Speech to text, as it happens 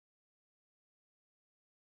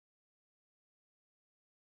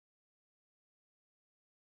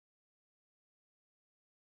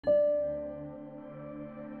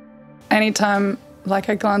anytime like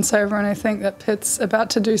I glance over and I think that Pitt's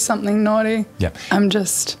about to do something naughty, I'm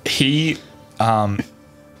just... He,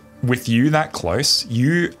 with you that close,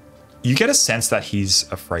 you get a sense that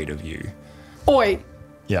he's afraid of you. Oi!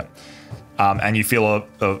 Yeah. And you feel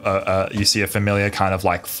you see a familiar kind of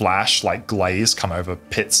like flash, like glaze come over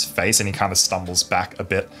Pitt's face, and he kind of stumbles back a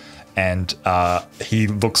bit, and he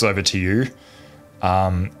looks over to you,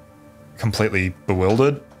 completely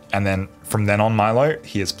bewildered. And then from then on, Milo,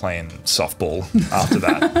 he is playing softball after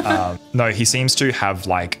that. No, he seems to have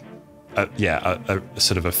like, a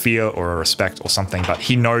sort of a fear or a respect or something, but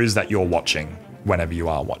he knows that you're watching whenever you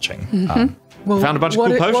are watching. Well, found a bunch of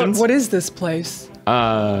cool potions. What is this place?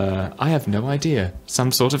 I have no idea.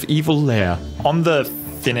 Some sort of evil lair. On the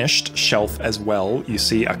finished shelf as well, you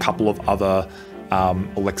see a couple of other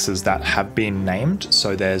elixirs that have been named.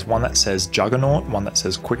 So there's one that says Juggernaut, one that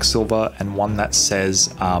says Quicksilver, and one that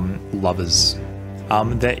says Lovers.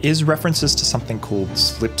 There is references to something called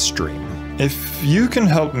Slipstream. If you can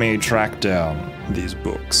help me track down these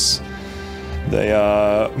books, they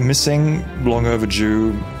are missing, long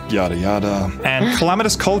overdue, yada yada. And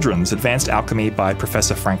Calamitous Cauldrons, Advanced Alchemy by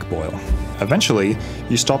Professor Frank Boyle. Eventually,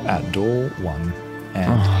 you stop at door 1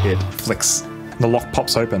 and it flicks. The lock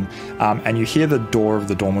pops open, and you hear the door of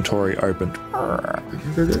the dormitory open.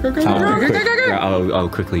 I'll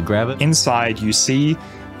quickly grab it. Inside, you see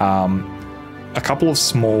a couple of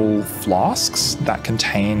small flasks that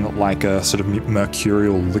contain like a sort of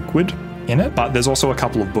mercurial liquid in it, but there's also a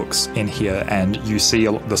couple of books in here, and you see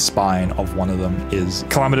the spine of one of them is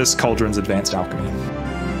Calamitous Cauldrons Advanced Alchemy.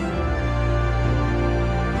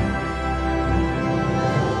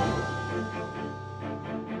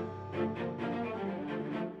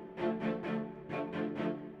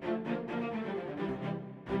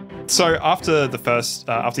 So after the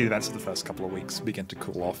events of the first couple of weeks begin to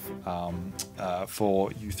cool off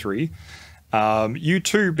for you three, you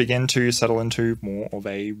two begin to settle into more of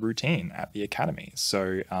a routine at the academy.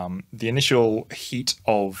 So the initial heat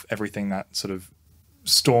of everything that sort of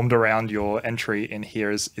stormed around your entry in here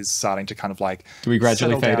is starting to kind of like... Do we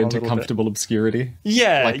gradually fade into comfortable obscurity?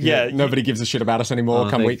 Yeah, like, yeah. Nobody gives a shit about us anymore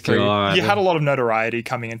come week 3. God. You had a lot of notoriety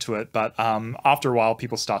coming into it, but after a while,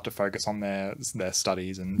 people start to focus on their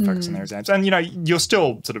studies and focus on their exams. And, you're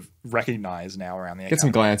still sort of recognized now around the academy. Get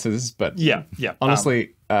some glances, but... Yeah.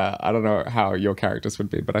 Honestly, I don't know how your characters would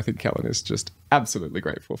be, but I think Kellen is just absolutely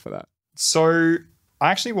grateful for that. So I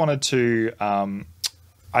actually wanted to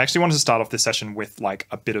start off this session with like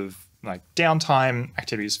a bit of like downtime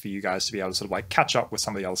activities for you guys to be able to sort of like catch up with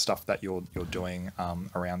some of the other stuff that you're doing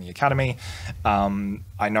around the academy.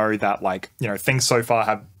 I know that like, things so far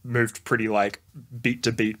have moved pretty like beat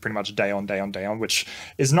to beat, pretty much day on day on day on, which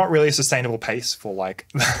is not really a sustainable pace for like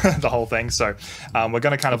the whole thing. So we're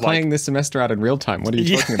going to kind of playing this semester out in real time. What are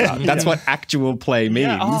you talking about? That's what actual play means.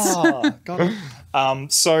 Yeah. Oh, God.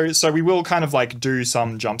 So we will kind of like do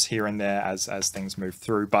some jumps here and there as things move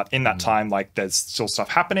through, but in that time, like there's still stuff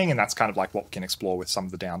happening, and that's kind of like what we can explore with some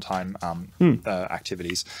of the downtime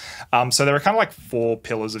activities. So there are kind of like 4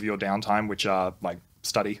 pillars of your downtime, which are like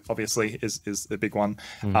study, obviously, is the big one.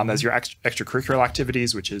 There's your extracurricular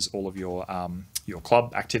activities, which is all of your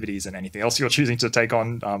club activities and anything else you're choosing to take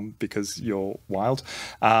on because you're wild.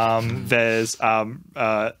 There's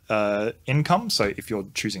income. So if you're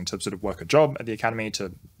choosing to sort of work a job at the academy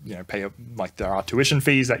to pay like there are tuition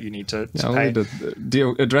fees that you need to pay. I'll need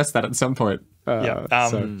to address that at some point.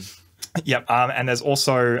 Yep. And there's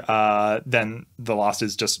also then the last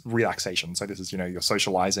is just relaxation. So this is, your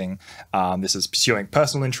socializing. This is pursuing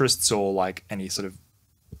personal interests or like any sort of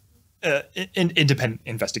independent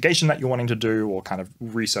investigation that you're wanting to do, or kind of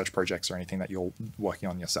research projects or anything that you're working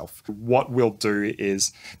on yourself. What we'll do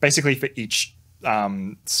is basically for each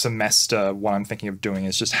semester, what I'm thinking of doing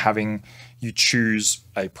is just having you choose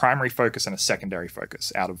a primary focus and a secondary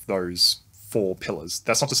focus out of those 4 pillars.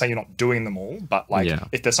 That's not to say you're not doing them all, but like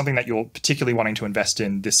if there's something that you're particularly wanting to invest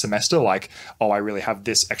in this semester, like, I really have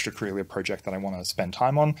this extracurricular project that I want to spend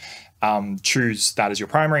time on, choose that as your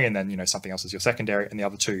primary, and then, something else as your secondary, and the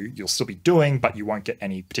other 2 you'll still be doing, but you won't get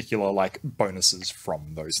any particular like bonuses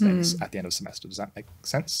from those things at the end of the semester. Does that make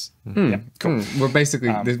sense? Yeah, cool. We're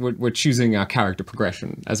basically, we're choosing our character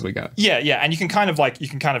progression as we go. Yeah. And you can kind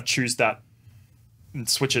of choose that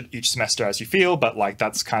switch it each semester as you feel, but like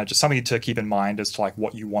that's kind of just something to keep in mind as to like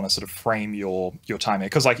what you want to sort of frame your time here.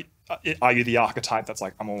 Because like, are you the archetype that's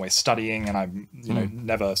like, I'm always studying and I'm, you know,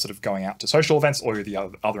 never sort of going out to social events, or you're the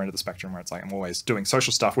other end of the spectrum where it's like, I'm always doing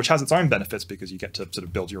social stuff, which has its own benefits because you get to sort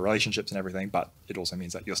of build your relationships and everything, but it also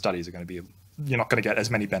means that your studies are going to be, you're not going to get as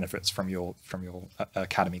many benefits from your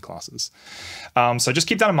academy classes. So just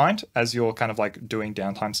keep that in mind as you're kind of like doing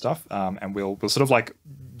downtime stuff, and we'll sort of like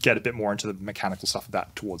get a bit more into the mechanical stuff of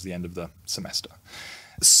that towards the end of the semester.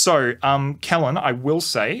 So, Kellen, I will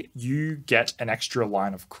say you get an extra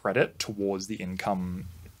line of credit towards the income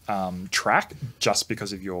track just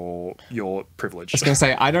because of your privilege. I was going to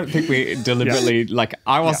say, I don't think we deliberately, like,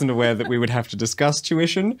 I wasn't aware that we would have to discuss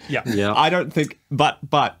tuition. Yeah. I don't think, but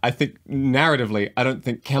I think narratively, I don't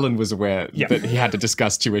think Kellen was aware that he had to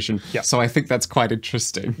discuss tuition. So I think that's quite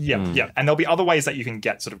interesting. Yeah. And there'll be other ways that you can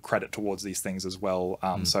get sort of credit towards these things as well.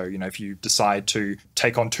 So, you know, if you decide to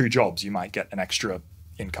take on 2 jobs, you might get an extra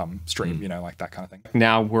income stream, you know, like that kind of thing.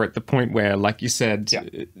 Now we're at the point where, like you said,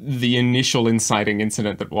 the initial inciting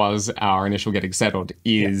incident that was our initial getting settled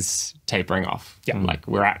is tapering off. Like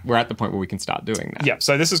we're at the point where we can start doing that.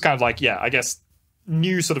 So this is kind of like, I guess,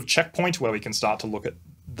 new sort of checkpoint where we can start to look at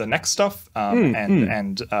the next stuff.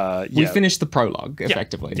 We finished the prologue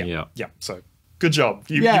effectively. So good job.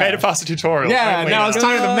 You made it past the tutorial. Yeah, now it's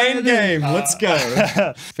time for the main game. Let's go.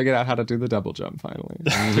 Figured out how to do the double jump finally.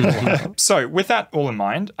 So with that all in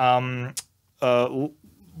mind, what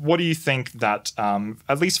do you think that,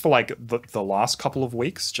 at least for like the last couple of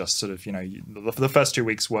weeks, just sort of, you know, the first 2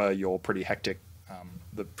 weeks were your pretty hectic,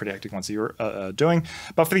 the pretty hectic ones that you're doing.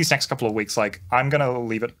 But for these next couple of weeks, like I'm going to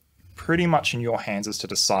leave it pretty much in your hands as to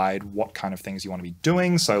decide what kind of things you want to be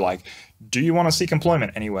doing. So like, do you want to seek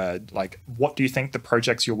employment anywhere? Like, what do you think the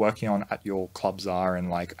projects you're working on at your clubs are, and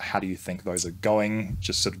like, how do you think those are going?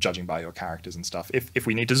 Just sort of judging by your characters and stuff. If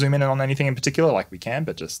we need to zoom in on anything in particular, like we can,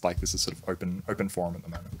 but just like this is sort of open forum at the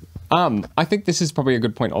moment. I think this is probably a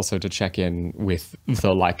good point also to check in with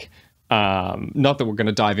the like, not that we're going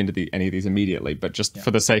to dive into any of these immediately, but just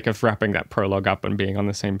for the sake of wrapping that prologue up and being on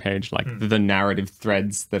the same page, like the narrative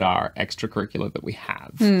threads that are extracurricular that we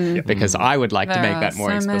have, because I would like to make that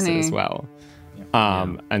more explicit as well.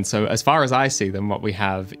 And so as far as I see them, what we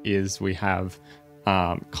have is we have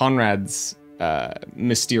Conrad's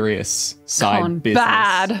mysterious side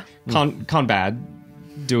business. Conbad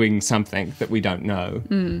doing something that we don't know,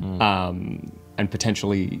 and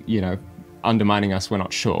potentially, you know, undermining us, we're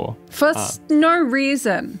not sure. For no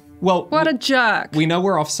reason. Well, what a jerk. We know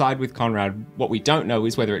we're offside with Conrad. What we don't know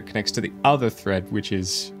is whether it connects to the other thread, which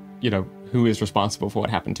is, you know, who is responsible for what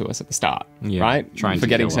happened to us at the start, right? For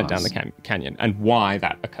getting sent down the canyon, and why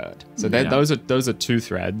that occurred. So those are 2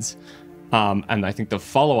 threads. And I think the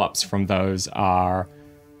follow-ups from those are,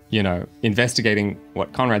 you know, investigating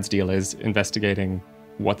what Conrad's deal is, investigating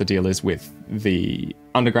what the deal is with the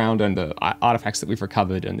underground and the artifacts that we've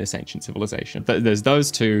recovered in this ancient civilization. There's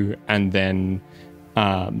those 2, and then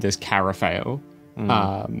there's Carafael.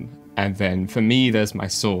 And then for me, there's my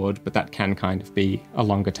sword, but that can kind of be a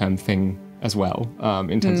longer term thing as well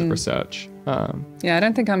in terms of research. I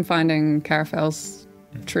don't think I'm finding Carafael's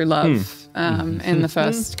true love in the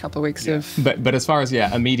first couple of weeks of... But as far as,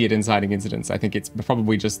 immediate inciting incidents, I think it's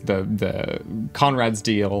probably just the Conrad's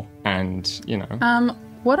deal and, you know...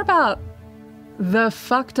 what about the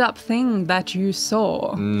fucked up thing that you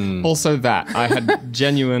saw? Also that. I had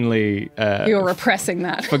genuinely... you were repressing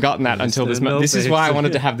that. Forgotten that until this moment. This is why I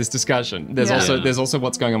wanted to have this discussion. There's also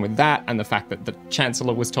what's going on with that, and the fact that the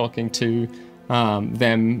Chancellor was talking to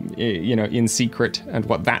them, you know, in secret, and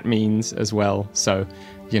what that means as well. So,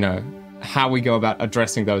 you know, how we go about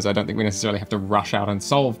addressing those, I don't think we necessarily have to rush out and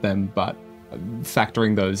solve them, but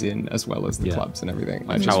factoring those in as well as the clubs and everything.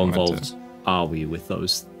 How involved are we with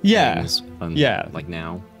those things? Like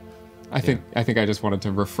now? I think I just wanted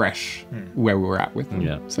to refresh where we were at with them.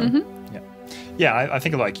 I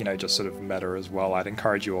think like, you know, just sort of meta as well. I'd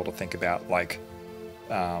encourage you all to think about like,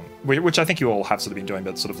 which I think you all have sort of been doing,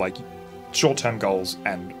 but sort of like short-term goals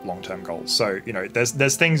and long-term goals. So, you know,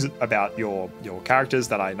 there's things about your characters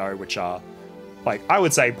that I know which are like, I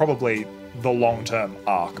would say probably the long-term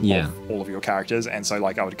arc of all of your characters, and so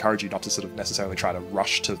like I would encourage you not to sort of necessarily try to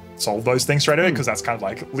rush to solve those things straight away, because that's kind of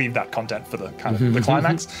like leave that content for the kind of the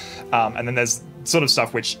climax. And then there's sort of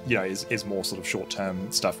stuff which, you know, is more sort of short-term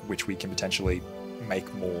stuff which we can potentially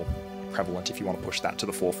make more prevalent if you want to push that to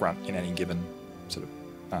the forefront in any given sort of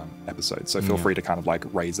episode. So feel free to kind of like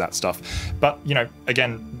raise that stuff. But, you know,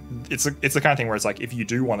 again, it's the kind of thing where it's like, if you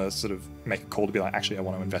do want to sort of make a call to be like, actually I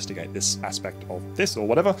want to investigate this aspect of this or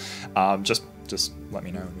whatever, just let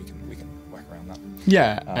me know and we can work around that.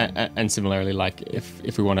 Yeah, and similarly, like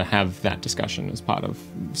if we want to have that discussion as part of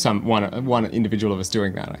one individual of us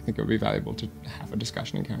doing that, I think it would be valuable to have a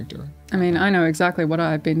discussion in character. I mean, I know exactly what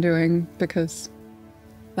I've been doing because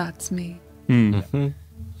that's me. Why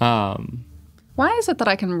is it that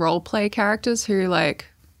I can role play characters who like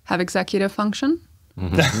have executive function?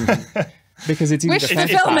 Because it's easy to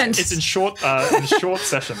fulfillment. It's in short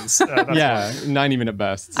sessions. 90-minute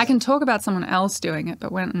bursts. I can talk about someone else doing it,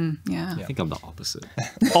 but when I think I'm the opposite.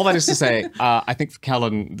 All that is to say, I think for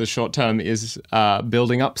Callan, the short term is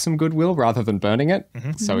building up some goodwill rather than burning it.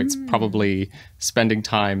 So it's probably spending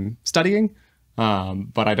time studying,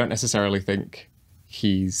 but I don't necessarily think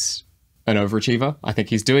he's an overachiever. I think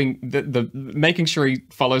he's doing the making sure he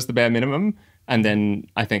follows the bare minimum, and then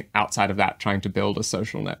I think outside of that, trying to build a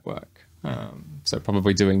social network. So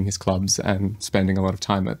probably doing his clubs and spending a lot of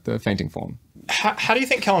time at the fainting form. How do you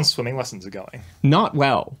think Callan's swimming lessons are going? Not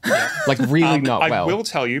well. Like really not well. I will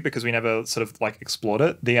tell you, because we never sort of like explored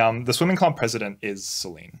it. The swimming club president is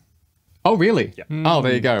Celine. Oh, really? Yeah. Oh,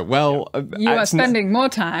 there you go. Well, you are spending more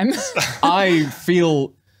time. I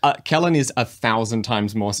feel Kellen is 1,000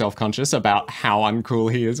 times more self-conscious about how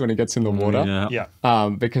uncool he is when he gets in the water.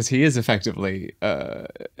 Because he is effectively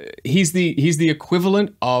he's the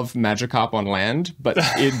equivalent of Magikarp on land, but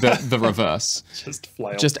in the reverse. Just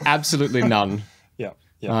flail. Just absolutely none.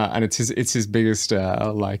 And it's his biggest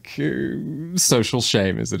social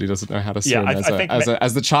shame is that he doesn't know how to swim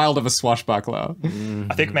as the child of a swashbuckler.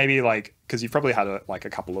 I think maybe like because you've probably had a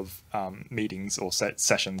couple of meetings or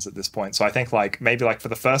sessions at this point, so I think maybe for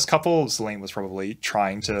the first couple, Celine was probably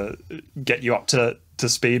trying to get you up to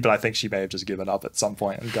speed, but I think she may have just given up at some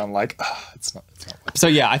point and gone it's not working. So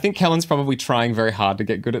yeah, I think Kellen's probably trying very hard to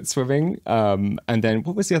get good at swimming. And then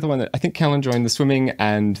what was the other one? I think Kellen joined the swimming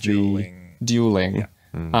and the dueling. Yeah.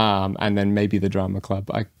 And then maybe the drama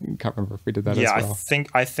club. I can't remember if we did that as well.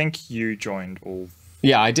 I think you joined all.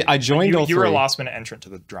 Yeah, I did. I joined all three. You were a last minute entrant to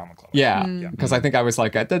the drama club. Yeah, because I think I was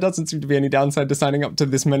like, there doesn't seem to be any downside to signing up to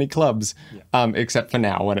this many clubs, except for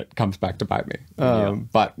now when it comes back to bite me.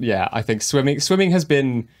 But yeah, I think swimming has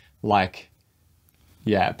been probably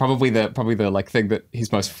the thing that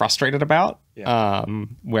he's most frustrated about.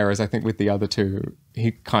 Whereas I think with the other two,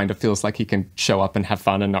 he kind of feels like he can show up and have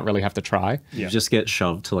fun and not really have to try. You just get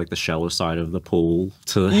shoved to the shallow side of the pool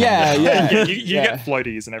to you get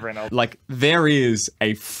floaties and everyone else. Like there is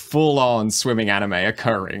a full-on swimming anime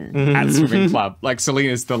occurring at swimming club. Like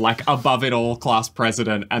Celine is the above it all class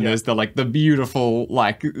president, and there's the beautiful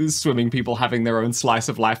swimming people having their own slice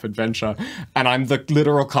of life adventure, and I'm the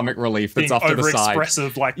literal comic relief that's off to the side.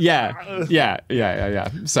 Over-expressive,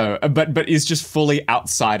 So, but is just fully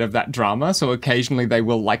outside of that drama. So occasionally they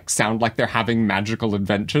will sound like they're having magical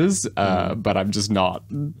adventures, but I'm just not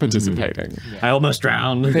participating. I almost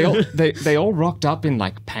drowned. They all rocked up in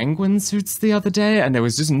penguin suits the other day, and there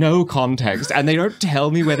was just no context, and they don't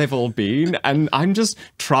tell me where they've all been, and I'm just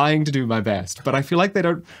trying to do my best, but I feel like they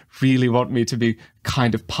don't really want me to be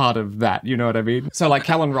kind of part of that, you know what I mean? So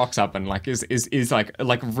Callan rocks up and is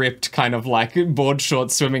ripped kind of board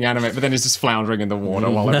shorts swimming anime, but then is just floundering in the water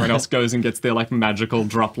while everyone else goes and gets their magical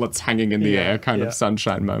droplets hanging in the air kind of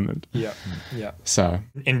sunshine moment. So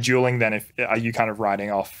in dueling then, are you kind of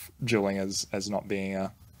writing off dueling as not being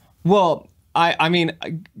a... Well, I mean,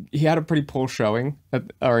 he had a pretty poor showing at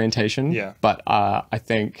orientation, but I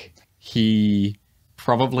think he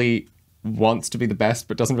probably wants to be the best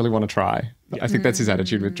but doesn't really want to try. I think that's his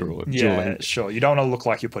attitude with dueling. Yeah, sure. You don't want to look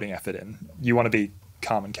like you're putting effort in. You want to be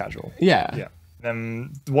calm and casual. Yeah.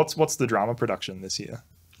 What's the drama production this year?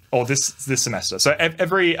 Or this semester? So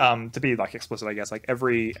every to be explicit, I guess,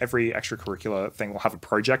 every extracurricular thing will have a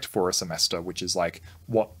project for a semester, which is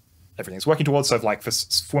what everything's working towards. So for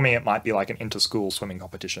swimming, it might be an inter-school swimming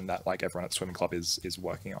competition that everyone at the swimming club is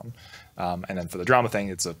working on. And then for the drama thing,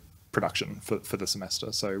 it's a production for the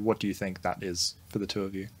semester. So what do you think that is for the two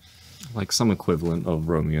of you? Some equivalent of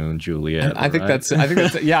Romeo and Juliet. I think that's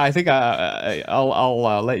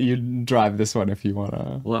I'll let you drive this one if you want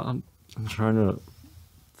to. Well, I'm trying to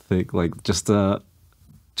think just a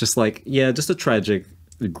tragic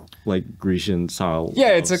Grecian style. Yeah,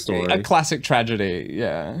 it's story. a classic tragedy.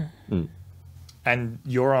 Yeah. And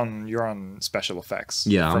you're on special effects.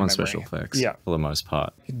 Yeah, I'm on special effects. Yeah, for the most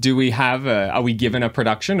part. Do we have are we given a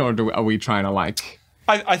production, or are we trying to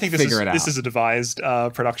I think this is a devised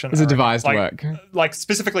production. It's a devised work.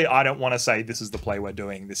 Specifically, I don't want to say this is the play we're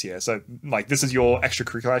doing this year. So this is your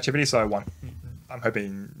extracurricular activity. So I'm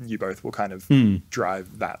hoping you both will kind of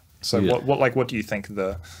drive that. So what do you think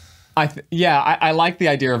the... I like the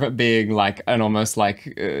idea of it being an almost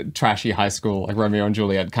trashy high school Romeo and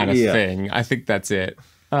Juliet kind of thing. I think that's it.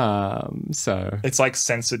 So it's like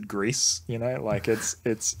censored grease, you know, like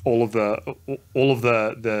it's all of the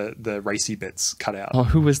racy bits cut out. Oh,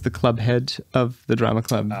 who was the club head of the drama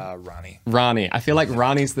club? Rani. I feel like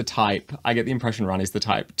Rani's the type. I get the impression Rani's the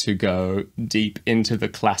type to go deep into the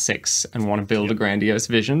classics and want to build a grandiose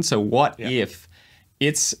vision. So what if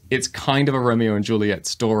it's kind of a Romeo and Juliet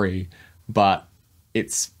story, but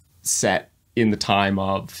it's set in the time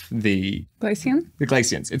of the Glacian? The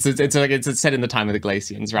Glacians. It's set in the time of the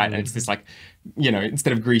Glacians, right? And it's this like, you know,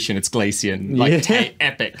 instead of Grecian, it's Glacian, like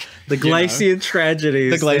epic. The Glacian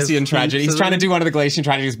tragedies. The Glacian tragedy. He's trying to do one of the Glacian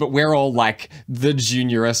tragedies, but we're all like the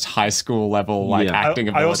juniorest high school level like acting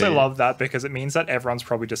ability. I also love that because it means that everyone's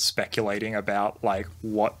probably just speculating about like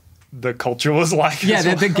what the culture was like. Yeah,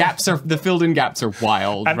 the filled in gaps are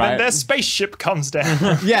wild, and right? then their spaceship comes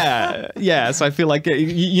down. yeah. So I feel like,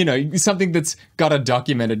 you know, something that's got a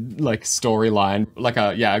documented like storyline, like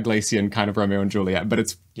a Glacian kind of Romeo and Juliet, but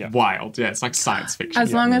it's wild. Yeah, it's like science fiction.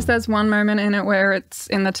 As long as there's one moment in it where it's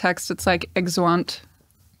in the text, it's like Exeunt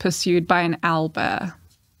pursued by an owlbear.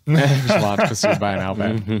 Exeunt pursued by an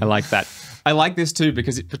owlbear. I like that. I like this too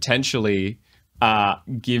because it potentially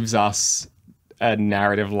gives us a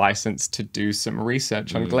narrative license to do some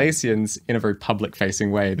research on Glacians in a very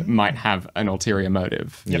public-facing way that might have an ulterior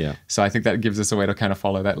motive. Yeah. So I think that gives us a way to kind of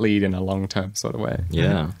follow that lead in a long-term sort of way.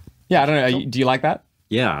 Yeah. Yeah, I don't know. Do you like that?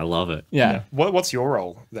 Yeah, I love it. Yeah. What's your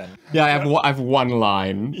role then? Yeah, I have one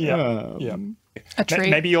line. Yeah. A tree.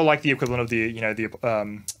 Maybe you're like the equivalent of the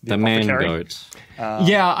man apothecary. goat.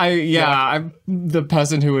 I'm the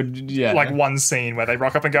person who would like one scene where they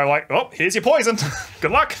rock up and go like, oh, here's your poison.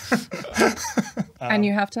 Good luck. And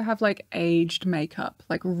you have to have like aged makeup,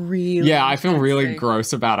 like really. Yeah, I feel really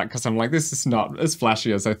gross about it because I'm like, this is not as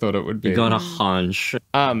flashy as I thought it would be. You got a hunch.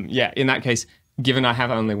 In that case, given I have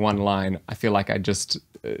only one line, I feel like I just,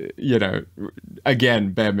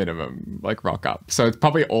 again, bare minimum, like rock up. So it's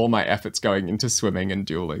probably all my efforts going into swimming and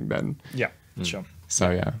dueling then. Yeah, sure.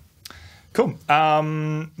 So yeah. Cool.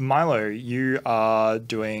 Milo, you are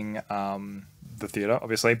doing the theatre,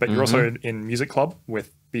 obviously, but you're also in music club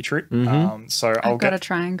with Beetroot. So I've got a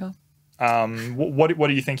triangle. What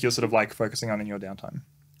do you think you're sort of like focusing on in your downtime?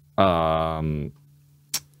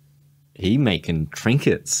 He making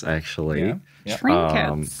trinkets actually. Yeah.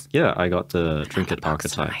 Trinkets. I got the trinket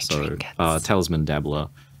archetype, so talisman dabbler.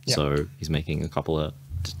 Yeah. So he's making a couple of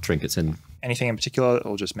trinkets. And anything in particular,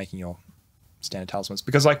 or just making your standard talismans?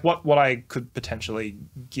 Because like what I could potentially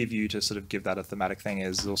give you to sort of give that a thematic thing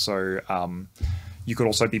is also you could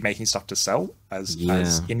also be making stuff to sell as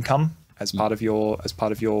income as part of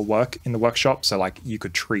your work in the workshop. So like you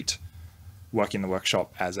could treat work in the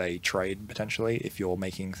workshop as a trade potentially if you're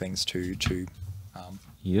making things to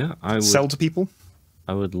I would sell to people.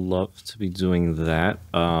 I would love to be doing that.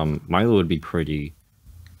 Milo would be pretty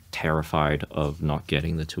terrified of not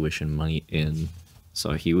getting the tuition money in,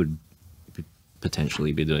 so he would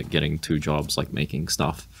potentially be getting 2 jobs, like making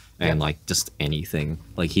stuff and like just anything.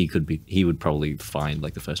 Like he would probably find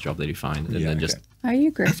like the first job that he find and then just. Are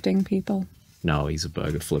you grifting people? No, he's a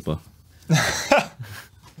burger flipper.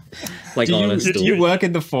 Like do you work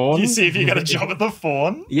in the Fawn? Do you see if you get a job at the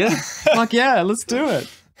Fawn? Yeah. Like let's do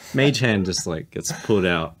it. Mage Hand just like gets put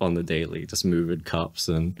out on the daily, just moving cups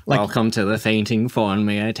and welcome to the fainting Fawn.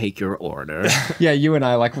 May I take your order? Yeah, you and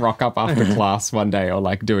I like rock up after class one day or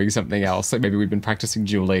like doing something else. Like maybe we've been practicing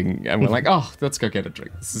dueling and we're like, oh, let's go get a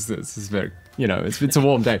drink. This is very, it's a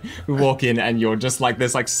warm day. We walk in and you're just like,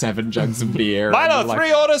 there's like 7 jugs of beer. Milo,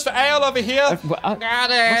 3 orders for ale over here.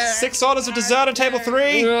 Got it. 6 orders of dessert on table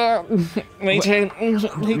 3.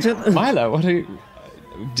 Milo, what are you...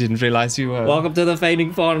 Didn't realize you were... Welcome to the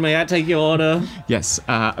fainting Fawn. May I take your order? Yes.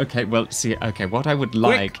 Okay, well, see, what I would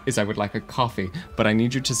like is I would like a coffee, but I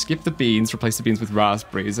need you to skip the beans, replace the beans with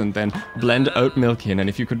raspberries, and then blend oat milk in. And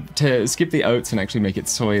if you could skip the oats and actually make it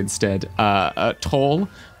soy instead. Tall,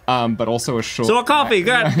 but also a short... So a coffee.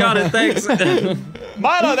 Got it, thanks.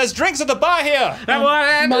 Milo, there's drinks at the bar here.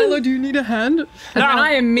 Milo, do you need a hand? And then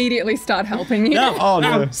I immediately start helping you.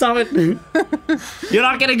 No, stop it. You're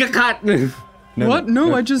not getting a cut. What?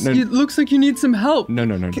 No, it looks like you need some help. No.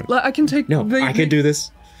 I can take... I can do this.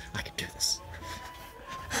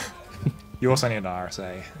 You also need an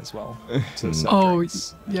RSA as well.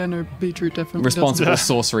 Beetroot definitely responsible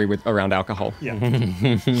sorcery around alcohol. Yeah.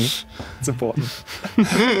 It's important.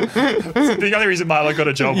 The only reason Milo got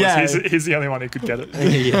a job was he's the only one who could get it.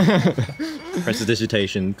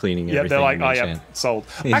 Prestidigitation, cleaning everything. Yeah, they're like, sold.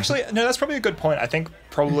 Actually, no, that's probably a good point. I think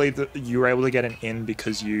probably you were able to get an in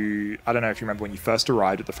because I don't know if you remember when you first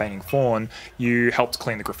arrived at the Fainting Fawn, you helped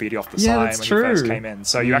clean the graffiti off the sign when you first came in.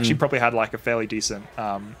 So you actually probably had like a fairly decent,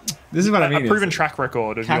 this is what I mean, a proven track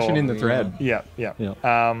record of cashing in the thread. Yeah.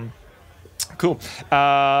 Cool.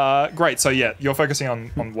 Great. So yeah, you're focusing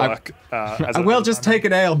on work. I will just take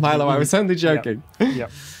an ale, Milo. I was only joking. Yeah.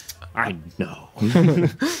 I know.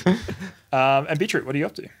 And Beetroot, what are you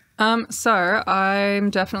up to? So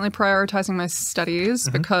I'm definitely prioritizing my studies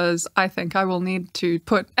because I think I will need to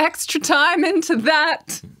put extra time into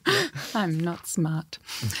that. I'm not smart.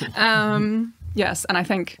 Yes, and I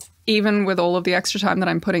think even with all of the extra time that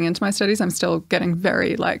I'm putting into my studies, I'm still getting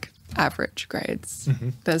very like average grades.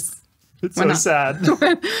 It's so sad.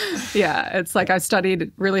 Yeah, it's like I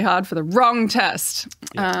studied really hard for the wrong test,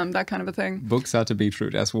 that kind of a thing. Books are to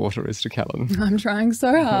Beetroot as water is to Kellen. I'm trying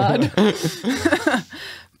so hard.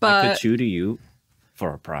 But I could tutor you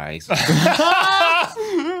for a prize.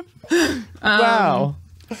 Wow.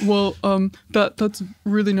 Well, that's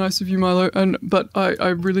really nice of you, Milo. But I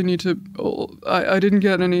really need to. I didn't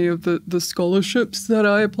get any of the scholarships that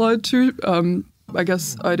I applied to. I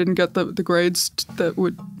guess I didn't get the grades that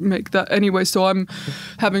would make that anyway. So I'm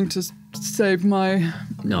having to save my.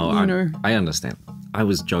 No, I understand. I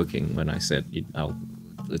was joking when I said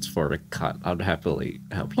it's for a cut. I'd happily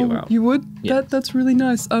help you out. You would? Yeah. That's really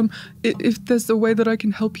nice. If there's a way that I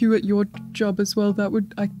can help you at your job as well,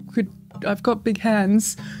 I've got big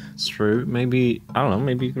hands. It's true. Maybe, I don't know,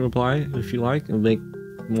 maybe you can apply if you like and make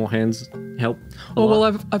more hands help. Oh, well,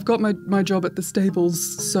 I've got my job at the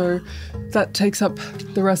stables, so that takes up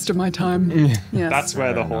the rest of my time. Yes. That's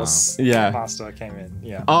where the horse master came in.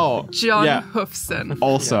 Yeah. Oh, John Hoofson.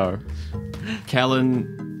 Also, Kellen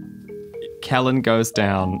goes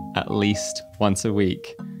down at least once a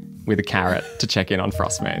week with a carrot to check in on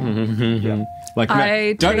Frostmane. Like,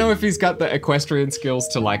 I don't know if he's got the equestrian skills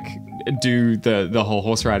to like do the whole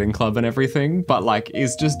horse riding club and everything, but like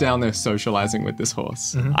is just down there socializing with this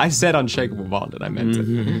horse. I said unshakable bond and I meant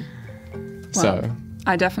it. So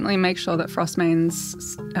I definitely make sure that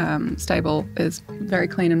Frostmane's stable is very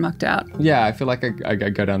clean and mucked out. Yeah, I feel like I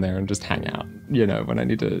go down there and just hang out, when I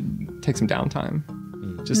need to take some downtime.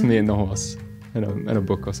 Just me and the horse and a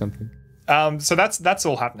book or something. So that's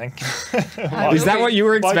all happening. Is that what you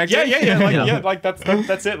were expecting?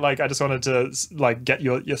 That's it. Like, I just wanted to like get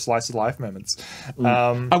your slice of life moments.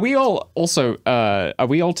 Are we all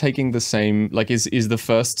taking the same? Like, is the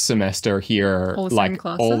first semester here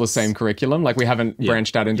all the same curriculum? Like, we haven't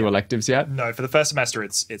branched out into electives yet. No, for the first semester,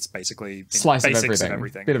 it's basically slice of basics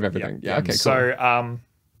everything, bit of everything. Yeah. Okay. Cool. So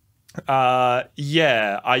I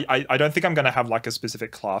don't think I'm going to have like a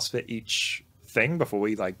specific class for each thing before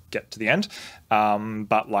we like get to the end,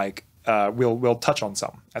 but like we'll touch on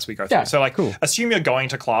some as we go through. So like, assume you're going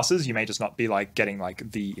to classes, you may just not be like getting like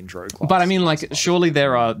the intro class. But I mean, like, surely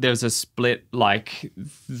there's a split. Like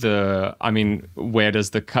where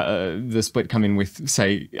does the split come in with?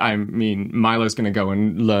 Say, Milo's going to go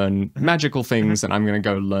and learn magical things, and I'm going to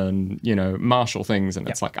go learn martial things, and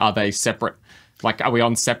it's like, are they separate? Like, are we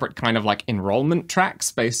on separate kind of like enrollment tracks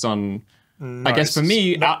based on? No, I guess for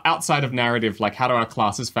me, outside of narrative, like how do our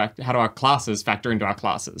classes factor into our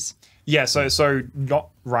classes? Yeah, so not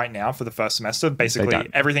right now for the first semester. Basically,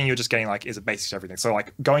 everything you're just getting like is a basic to everything. So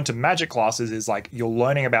like going to magic classes is like you're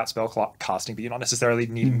learning about spell casting, but you're not necessarily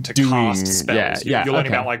needing to cast spells. You're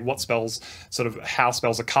learning about like what spells, sort of how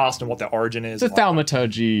spells are cast and what their origin is. The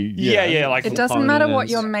thaumaturgy. Like it doesn't matter what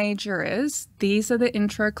your major is. These are the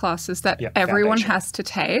intro classes that everyone has to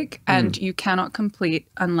take, and you cannot complete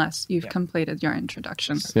unless you've completed your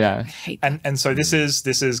introduction. Yeah, I hate that. And so this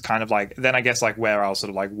is kind of like, then I guess like where I was sort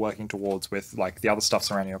of like working towards with like the other stuff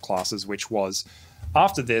surrounding your classes, which was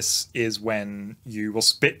after this is when you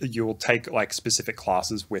will take like specific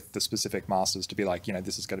classes with the specific masters to be like,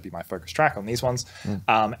 this is going to be my focus track on these ones.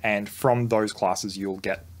 And from those classes, you'll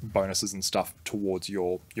get bonuses and stuff towards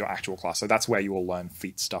your actual class. So that's where you will learn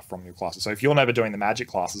feat stuff from your classes. So if you're never doing the magic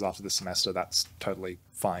classes after this semester, that's totally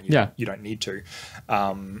fine. You don't need to.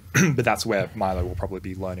 But that's where Milo will probably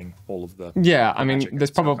be learning all of the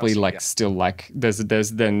there's probably like still like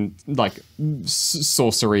there's then like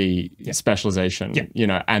sorcery specialization,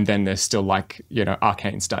 and then there's still like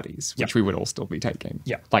arcane studies, which we would all still be taking.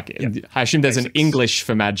 I assume there's an English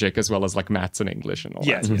for magic as well as like maths and English and all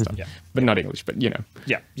that sort of stuff. But not English, but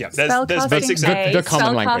Yeah, there's basics. The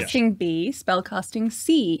common language. Spellcasting B, spellcasting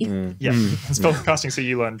C. Yeah, spellcasting. So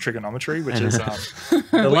you learn trigonometry, which is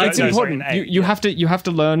it's important. You have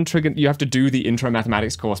to learn you have to do the intro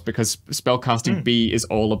mathematics course because spellcasting B is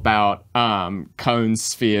all about cones,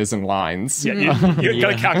 spheres, and lines. Yeah, you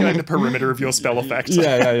got to calculate the perimeter of your spell effect.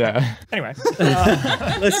 Yeah. Anyway,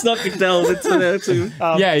 let's not delve into that too.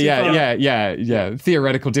 Yeah.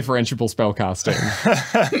 Theoretical differentiable spellcasting.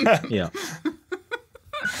 Yeah.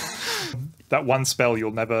 That one spell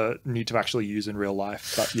you'll never need to actually use in real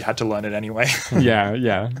life, but you had to learn it anyway.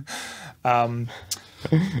 Yeah.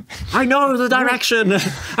 I know the direction.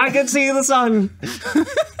 I can see the sun.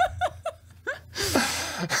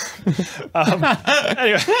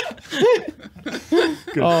 Anyway.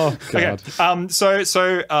 Good. Oh God. Okay.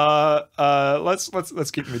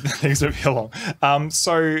 Let's keep things moving along.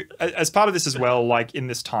 So as part of this as well, like in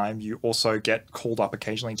this time, you also get called up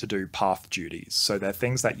occasionally to do path duties. So they're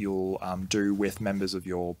things that you'll do with members of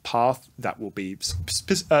your path that will be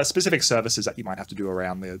specific services that you might have to do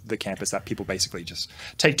around the campus that people basically just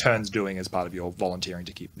take turns doing as part of your volunteering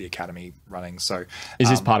to keep the academy running. So is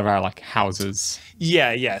this part of our like houses?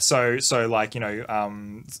 Yeah. So like a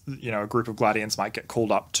group of gladians might get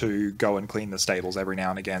called up to go and clean the stables every now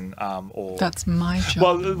and again, or that's my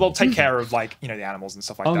job. Well, take care of like the animals and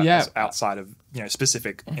stuff like that. Yeah. Outside of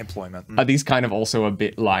specific employment. Are these kind of also a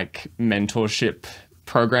bit like mentorship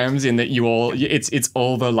programs in that it's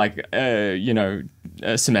all the like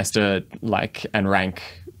semester like and rank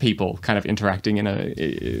people kind of interacting in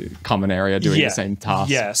a common area doing the same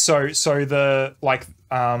task? Yeah. So the like.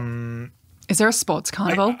 Is there a sports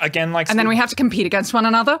carnival? Again, like, and then we have to compete against one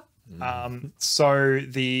another?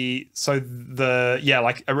 Originally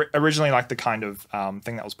like the kind of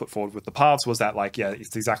thing that was put forward with the paths was that like,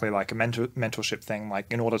 it's exactly like a mentorship thing.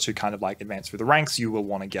 Like in order to kind of like advance through the ranks, you will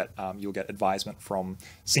want to get, you'll get advisement from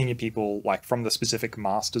senior people, like from the specific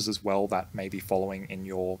masters as well that may be following in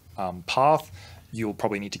your path. You'll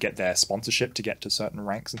probably need to get their sponsorship to get to certain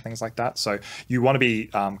ranks and things like that. So you want to be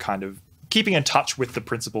kind of keeping in touch with the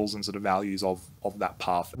principles and sort of values of that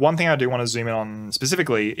path. One thing I do want to zoom in on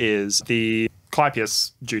specifically is the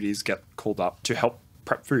Clypeus duties get called up to help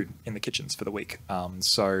prep food in the kitchens for the week.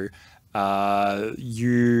 So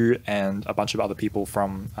you and a bunch of other people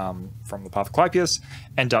from the path of Clypeus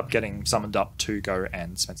end up getting summoned up to go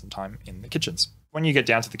and spend some time in the kitchens. When you get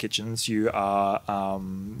down to the kitchens, you are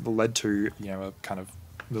led to a kind of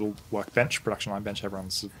little workbench, production line bench.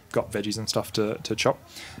 Everyone's got veggies and stuff to chop.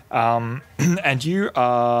 And you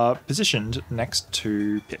are positioned next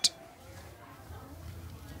to Pitt,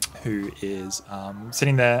 who is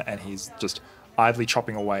sitting there, and he's just idly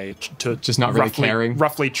chopping away to just not really caring.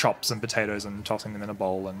 Roughly chop some potatoes and tossing them in a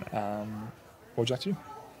bowl. And what would you like to do?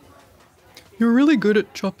 You're really good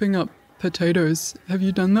at chopping up potatoes. Have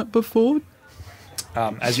you done that before?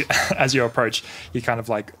 As you approach, he kind of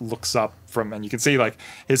like looks up and you can see like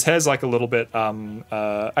his hair's like a little bit.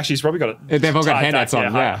 Actually, he's probably got it. They've all got hairnets on.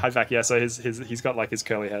 High back. Yeah. So he's got like his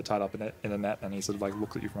curly hair tied up in a net, and he sort of like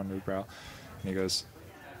looks at you from under his brow, and he goes,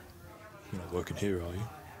 "You're not working here, are you?"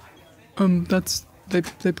 That's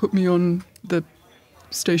they put me on the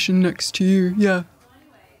station next to you. Yeah.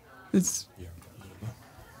 It's. Yeah.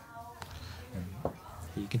 And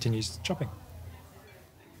he continues chopping.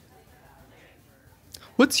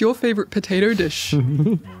 What's your favorite potato dish?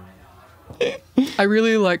 I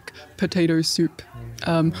really like potato soup.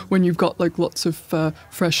 When you've got like lots of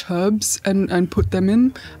fresh herbs and put them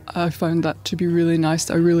in, I find that to be really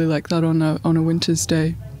nice. I really like that on a winter's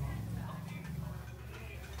day.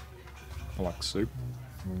 I like soup.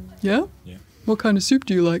 Yeah? Yeah. What kind of soup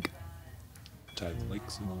do you like? Potato leek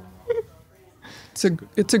soup.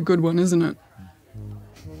 It's a good one, isn't it?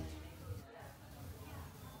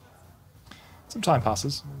 Some time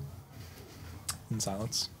passes in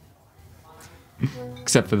silence.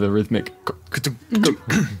 Except for the rhythmic.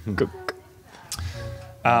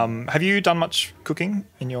 Have you done much cooking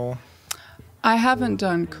in your... I haven't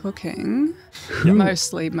done cooking.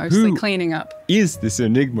 Mostly cleaning up. Is this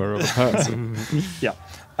enigma of a person? Yeah.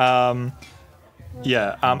 After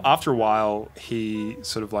a while, he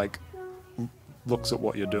sort of like looks at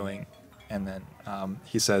what you're doing, and then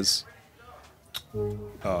he says,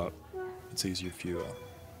 it's easier if you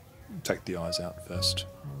take the eyes out first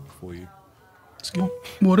before you skin.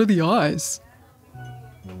 What are the eyes?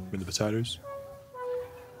 With the potatoes.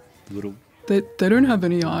 The little... They don't have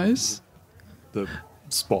any eyes. The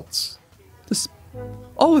spots.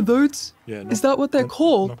 Those? Yeah. Is that what they're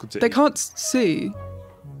called? They can't see.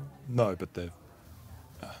 No, but they're...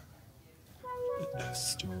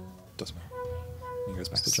 doesn't matter. He goes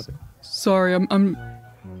back to chopping. Sorry, I'm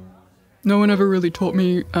no one ever really taught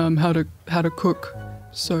me how to cook.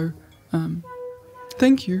 So,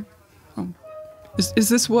 thank you. Is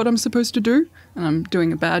this what I'm supposed to do? And I'm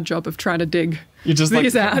doing a bad job of trying to dig. You're just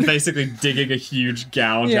these out. basically digging a huge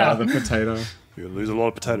gouge out of the potato. You'll lose a lot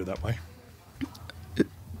of potato that way.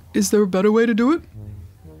 Is there a better way to do it?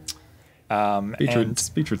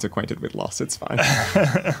 Beetroot's acquainted with loss, it's fine.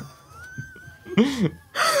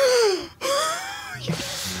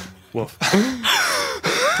 Woof.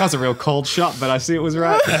 That was a real cold shot, but I see it was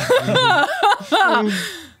right.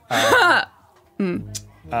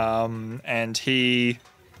 And he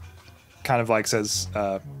kind of like says,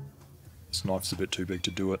 this knife's a bit too big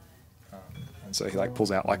to do it. And so he like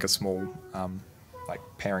pulls out like a small like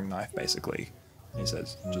paring knife basically. He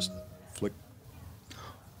says, just flick.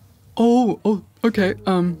 Oh, okay.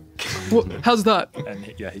 How's that? And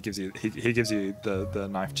he gives you the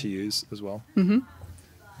knife to use as well. Mm-hmm.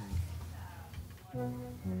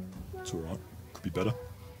 It's alright. Could be better.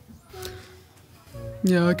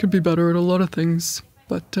 Yeah, I could be better at a lot of things.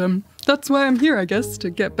 But that's why I'm here, I guess, to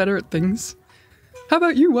get better at things. How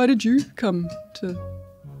about you? Why did you come to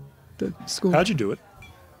the school? How'd you do it?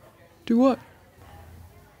 Do what?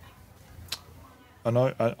 I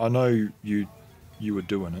know you were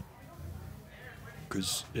doing it.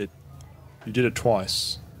 Because you did it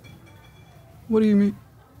twice. What do you mean?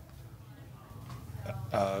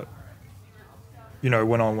 You know,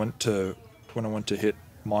 when I went to hit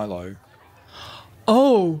Milo.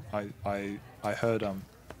 Oh. I heard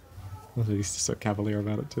He's so cavalier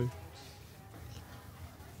about it too.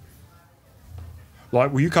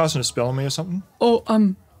 Like, were you casting a spell on me or something? Oh,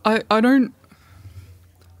 I don't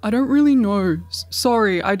really know.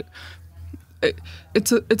 Sorry,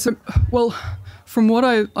 it's a well, from what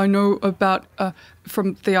I know about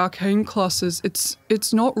from the arcane classes,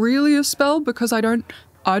 it's not really a spell because I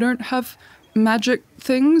don't have magic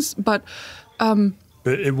things, but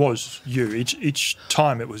But it was you. Each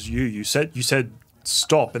time it was you. You said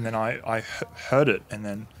stop, and then I heard it, and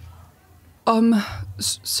then.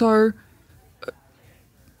 So.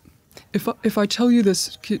 If I tell you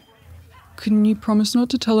this, can you promise not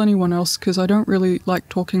to tell anyone else? Because I don't really like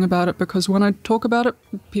talking about it. Because when I talk about it,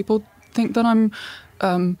 people think that I'm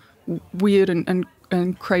weird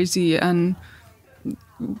and crazy, and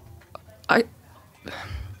I.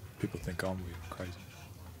 People think I'm weird and crazy.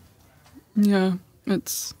 Yeah,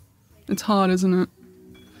 it's hard, isn't it?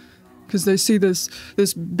 Because they see this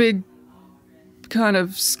big, kind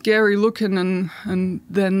of scary looking, and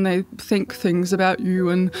then they think things about you,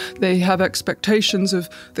 and they have expectations of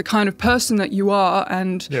the kind of person that you are.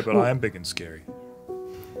 And yeah, but I am big and scary.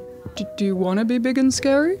 Do you want to be big and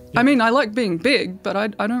scary? Yeah. I mean, I like being big, but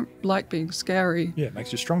I don't like being scary. Yeah, it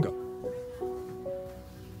makes you stronger.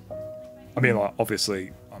 I mean, like,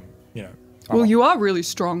 obviously, Well, you are really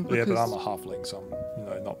strong. Yeah, but I'm a halfling, so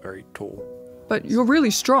I'm not very tall. But you're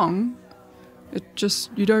really strong. It just,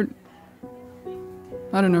 you don't.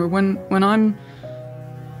 I don't know, when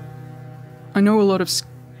I know a lot of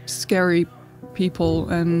scary people,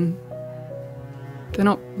 and they're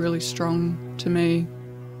not really strong to me.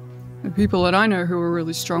 The people that I know who are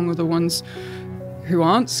really strong are the ones who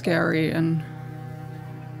aren't scary. And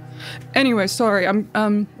anyway, sorry,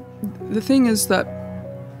 the thing is that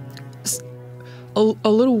a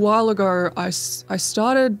little while ago I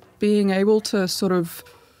started being able to sort of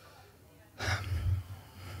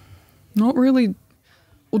not really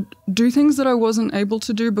do things that I wasn't able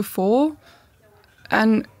to do before,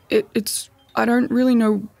 and it's I don't really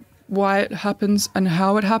know why it happens and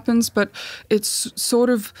how it happens, but it's sort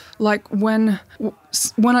of like when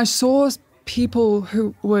I saw people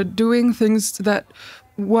who were doing things that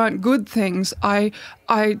weren't good things, I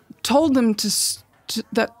told them to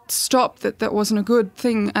stop, that wasn't a good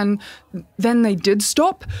thing, and then they did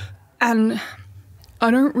stop, and I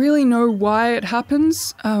don't really know why it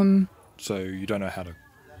happens. So you don't know how to.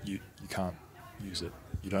 You can't use it.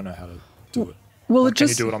 You don't know how to do it. Well, can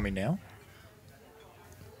you do it on me now?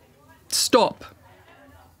 Stop.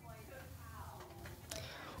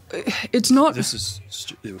 It's not. It was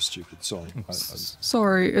stupid. Sorry.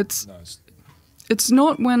 Sorry. It's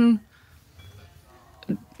not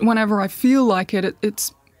whenever I feel like it.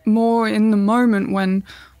 It's more in the moment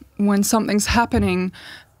when something's happening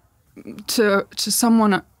to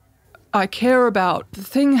someone I care about. The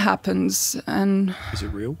thing happens, and is it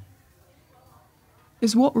real?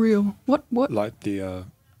 Is what real? What? Like the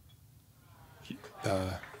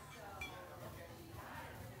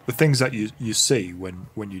things that you see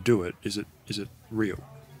when you do it. Is it real?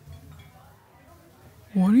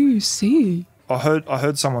 What do you see? I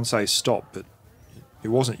heard someone say stop, but it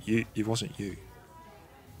wasn't you. It wasn't you.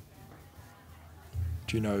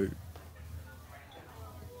 Do you know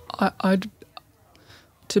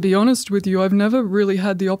To be honest with you, I've never really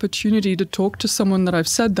had the opportunity to talk to someone that I've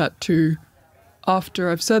said that to after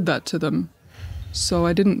I've said that to them. So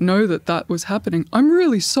I didn't know that that was happening. I'm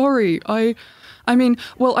really sorry. I mean,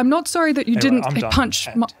 well, I'm not sorry that you didn't punch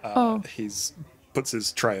my... He's puts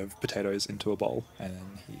his tray of potatoes into a bowl and then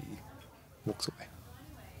he walks away.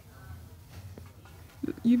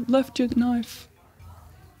 You left your knife.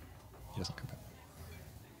 He doesn't come back.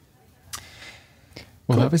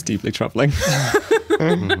 Well, that was deeply troubling.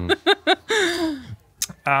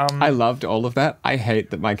 I loved all of that. I hate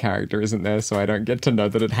that my character isn't there, so I don't get to know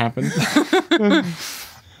that it happened.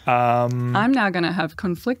 I'm now going to have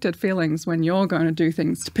conflicted feelings when you're going to do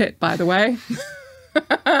things to Pitt, by the way.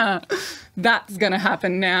 That's going to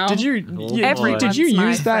happen now. Did you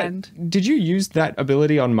use that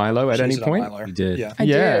ability on Milo at any point? You did. Yeah. I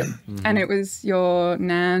did. And it was your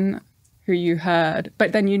Nan who you heard,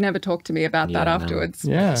 but then you never talked to me about that afterwards.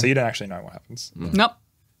 Yeah. So you don't actually know what happens. Nope.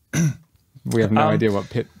 We have no idea what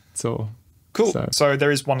Pitt saw. Cool. So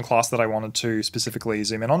there is one class that I wanted to specifically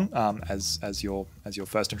zoom in on as your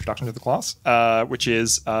first introduction to the class, which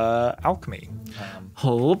is alchemy.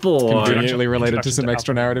 Oh boy! Conveniently related to some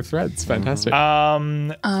extra narrative threads. Fantastic.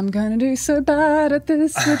 I'm gonna do so bad at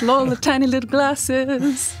this with all the tiny little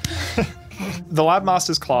glasses. The Lab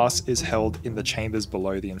Master's class is held in the chambers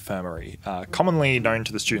below the infirmary, commonly known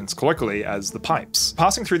to the students colloquially as the pipes.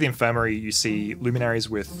 Passing through the infirmary, you see luminaries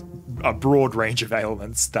with a broad range of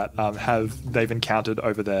ailments that they've encountered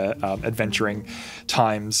over their adventuring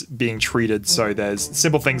times being treated. So there's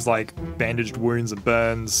simple things like bandaged wounds and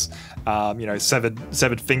burns,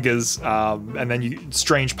 severed fingers, and then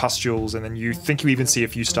strange pustules, and then you think you even see a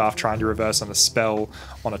few staff trying to reverse on a spell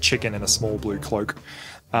on a chicken in a small blue cloak.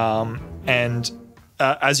 As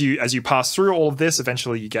you pass through all of this,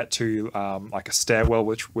 eventually you get to like a stairwell,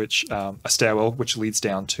 which leads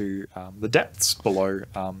down to the depths below.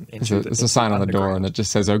 There's a sign on the door, and it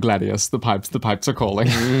just says, "Oh, Gladius, the pipes are calling."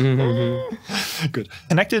 Good.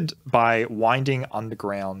 Connected by winding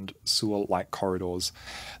underground sewer-like corridors,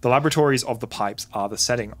 the laboratories of the pipes are the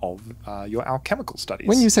setting of your alchemical studies.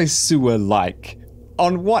 When you say sewer-like,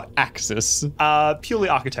 on what axis? Purely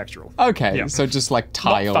architectural. Okay, Yeah. so just like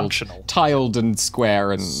Not functional. tiled and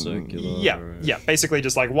square and Circular. Yeah, basically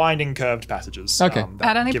just like winding curved passages. Okay.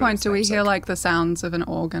 At any point, do we hear like the sounds of an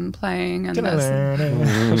organ playing? And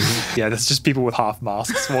Yeah, there's just people with half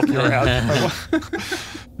masks walking around.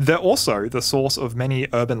 They're also the source of many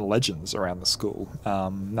urban legends around the school.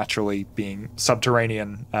 Naturally, being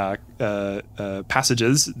subterranean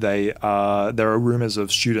passages, there are rumors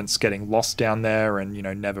of students getting lost down there and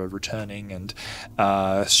never returning, and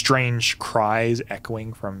strange cries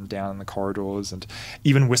echoing from down in the corridors, and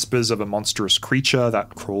even whispers of a monstrous creature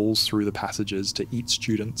that crawls through the passages to eat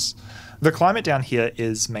students. The climate down here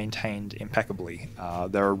is maintained impeccably.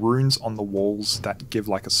 There are runes on the walls that give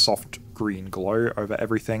like a soft green glow over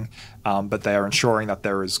everything, but they are ensuring that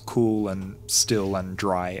there is cool and still and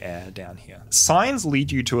dry air down here. Signs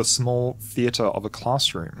lead you to a small theatre of a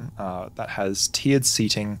classroom that has tiered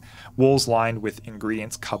seating, walls lined with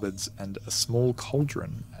ingredients cupboards, and a small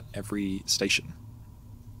cauldron at every station.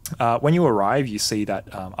 When you arrive, you see that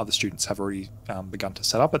other students have already begun to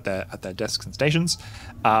set up at their desks and stations.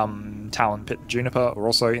 Talon, Pitt, and Juniper are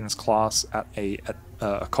also in this class at a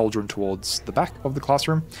cauldron towards the back of the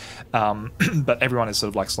classroom. But everyone is sort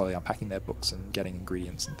of like slowly unpacking their books and getting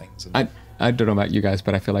ingredients and things. And I don't know about you guys,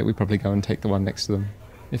 but I feel like we probably go and take the one next to them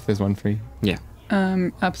if there's one free. Yeah.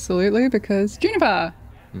 Absolutely, because Juniper.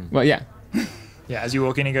 Well, yeah. Yeah, as you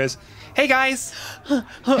walk in, he goes, "Hey guys,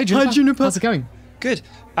 Hey, Juniper. How's it going? good.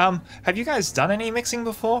 Have you guys done any mixing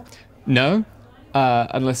before?" No,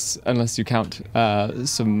 unless you count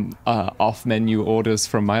some off-menu orders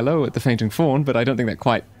from Milo at the Fainting Fawn, but I don't think that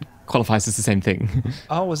quite qualifies as the same thing.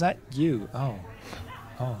 Oh, was that you? Oh.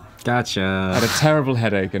 Gotcha. I had a terrible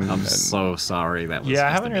headache, and I'm so sorry. That was Yeah, I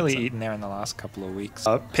supposed haven't to be really so- eaten there in the last couple of weeks.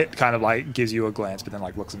 Pitt kind of like gives you a glance, but then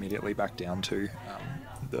like looks immediately back down to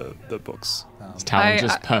the books. Talon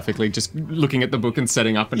just perfectly just looking at the book and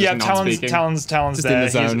setting up and Yeah, just not speaking. Talon's Just there. in the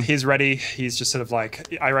zone. He's ready. He's just sort of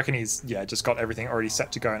like, I reckon he's just got everything already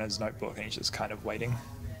set to go in his notebook, and he's just kind of waiting.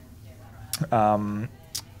 Is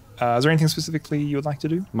there anything specifically you would like to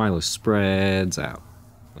do? Milo spreads out,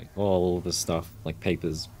 like all the stuff, like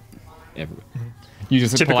papers, everywhere. You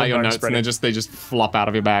just Typical pull out your note notes spreading. and they just flop out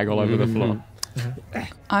of your bag all over the floor.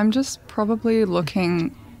 I'm just probably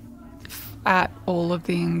looking at all of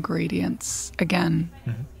the ingredients again,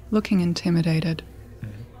 looking intimidated.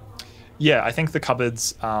 Yeah, I think the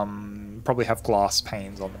cupboards probably have glass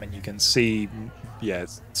panes on them, and you can see,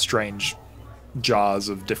 strange jars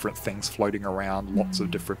of different things floating around, lots of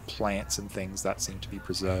different plants and things that seem to be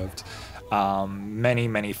preserved.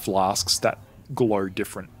 Many flasks that glow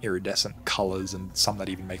different iridescent colors, and some that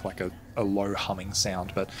even make like a low humming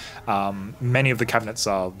sound. But many of the cabinets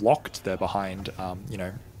are locked. They're behind,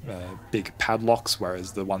 big padlocks,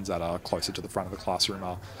 whereas the ones that are closer to the front of the classroom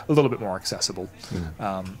are a little bit more accessible.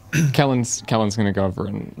 Kellen's going to go over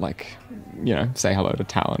and say hello to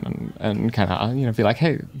Talon and kind of be like,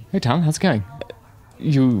 hey Talon, how's it going?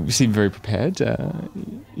 You seem very prepared. Are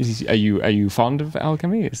you fond of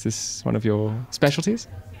alchemy? Is this one of your specialties?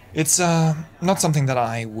 It's not something that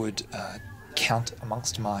I would count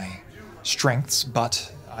amongst my strengths,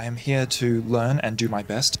 but I am here to learn and do my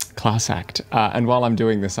best. Class act. And while I'm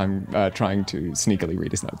doing this, I'm trying to sneakily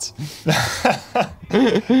read his notes.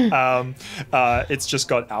 It's just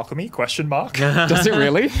got alchemy, ? Does it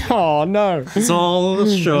really? Oh, no. It's all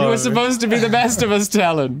sure. You were supposed to be the best of us,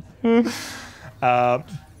 Talon.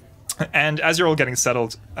 And as you're all getting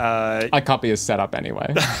settled... I copy his setup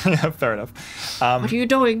anyway. Yeah, fair enough. What are you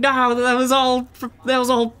doing now? That was all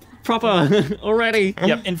proper already.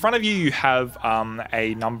 Yep, in front of you have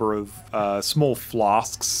a number of small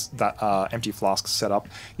flasks, that empty flasks set up.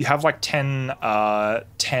 You have like 10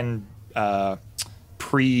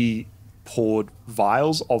 pre-poured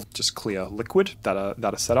vials of just clear liquid that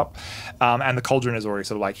are set up, and the cauldron is already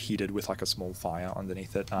sort of like heated with like a small fire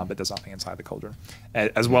underneath it, but there's nothing inside the cauldron,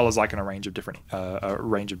 as well as like a range of different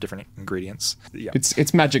ingredients. Yeah.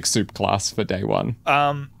 It's magic soup class for day one.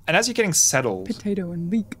 And as you're getting settled, Potato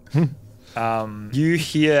and leek. you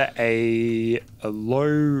hear a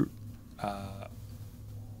low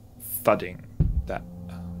thudding that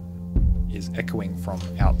is echoing from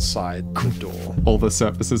outside the door. All the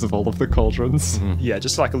surfaces of all of the cauldrons. Yeah,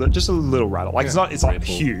 just like a little rattle. Like it's not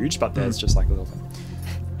huge, but there's just like a little thing.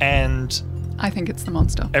 And I think it's the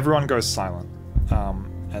monster. everyone goes silent,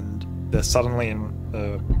 and there's suddenly an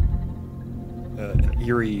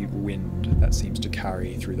eerie wind that seems to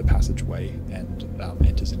carry through the passageway and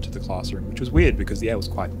enters into the classroom, which was weird because the air was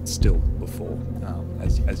quite still before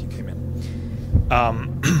as you came in.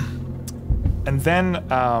 And then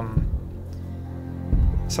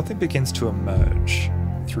something begins to emerge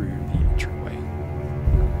through the entryway.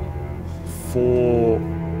 4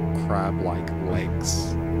 crab-like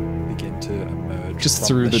legs begin to emerge Just from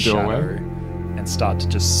through the doorway? shadow and start to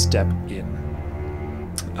just step in.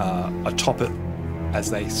 Atop it, as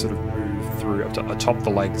they sort of move through, atop the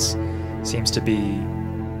legs seems to be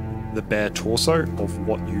the bare torso of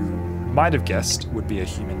what you might have guessed would be a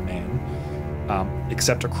human man,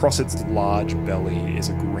 except across its large belly is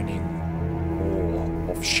a grinning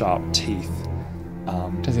maw of sharp teeth.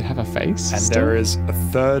 Does it have a face? And still? there is a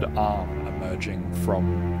third arm emerging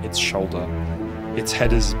from its shoulder. Its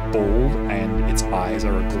head is bald and its eyes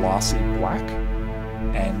are a glassy black,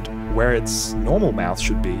 and where its normal mouth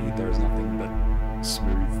should be, there is nothing but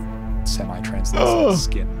smooth, semi-translucent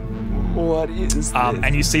skin. What is this?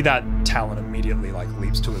 And you see that Talon immediately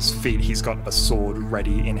leaps to his feet. He's got a sword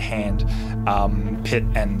ready in hand. Pitt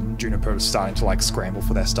and Juniper are starting to scramble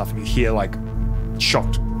for their stuff, and you hear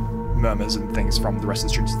shocked murmurs and things from the rest of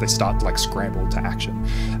the students as they start to scramble to action.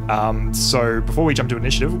 So before we jump to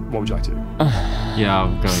initiative, what would you like to do? Yeah,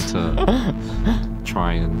 I'm going to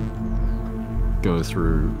try and go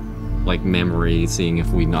through memory, seeing if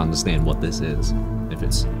we can understand what this is, if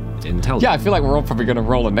it's intelligent. Yeah, I feel like we're all probably going to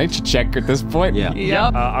roll a nature check at this point. Yeah.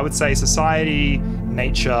 Yep. I would say society,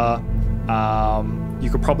 nature. You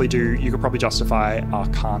could probably justify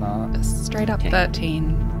Arcana. Straight up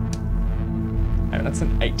 13. Oh, that's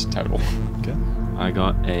an 8 total. Okay. I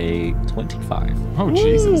got a 25. Oh,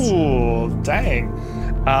 Jesus. Ooh, dang.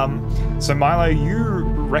 So Milo, you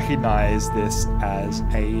recognize this as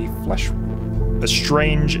a flesh wound, a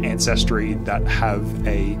strange ancestry that have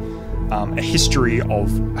a history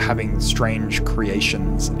of having strange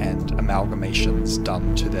creations and amalgamations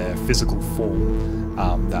done to their physical form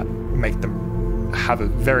that make them have a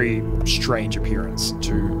very strange appearance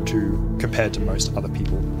to compared to most other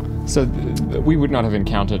people. So we would not have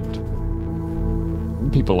encountered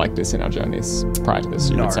people like this in our journeys prior to this,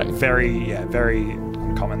 you would say? very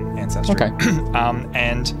uncommon ancestry. Okay.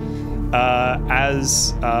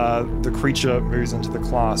 As the creature moves into the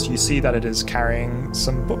class, you see that it is carrying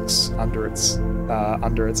some books under its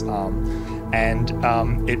arm, and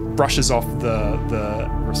it brushes off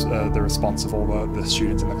the response of all the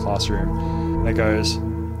students in the classroom, and it goes,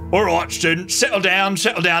 All right, students, settle down,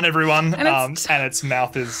 everyone. And its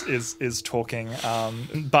mouth is talking.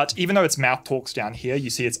 But even though its mouth talks down here, you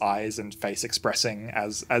see its eyes and face expressing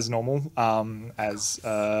as normal. As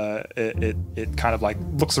it kind of like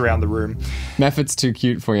looks around the room. Method's too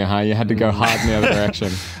cute for you, huh? You had to go hard in the other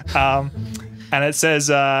direction. And it says,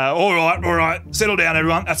 all right, settle down,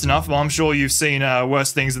 everyone. That's enough. Well, I'm sure you've seen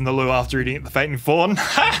worse things in the loo after eating at the Fating Fawn.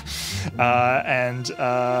 That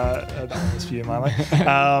one was for you, Miley.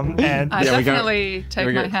 And I definitely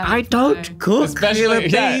take my hand. I don't cook. Especially,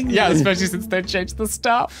 especially since they changed the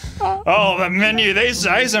stuff. Oh, the menu these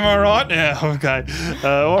days, am I right? Yeah, okay.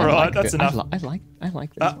 All right, that's enough. I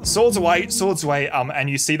like this. Swords away. And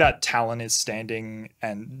you see that Talon is standing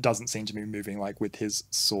and doesn't seem to be moving, like with his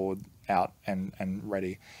sword out and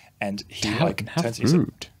ready. And he Talon, like how turns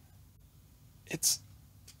rude.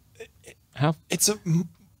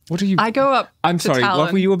 What are you? I go up. I'm to sorry. Talon.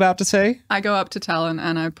 What were you about to say? I go up to Talon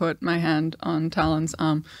and I put my hand on Talon's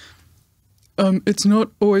arm. It's not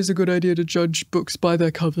always a good idea to judge books by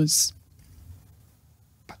their covers.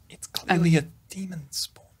 But it's clearly a demon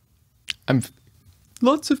spawn.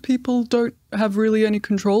 Lots of people don't have really any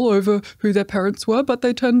control over who their parents were, but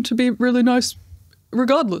they tend to be really nice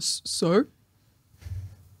regardless, so...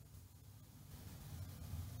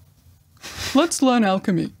 Let's learn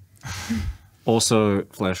alchemy. Also,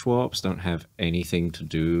 flesh warps don't have anything to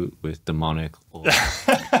do with demonic or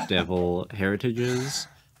devil heritages,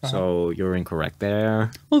 so you're incorrect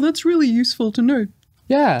there. Well, that's really useful to know.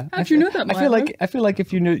 Yeah. How'd you know that, Milo? I feel like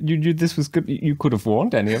if you knew this was good, you could have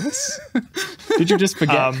warned any of us. Did you just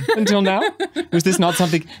forget until now? Was this not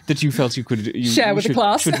something that you felt you could share with the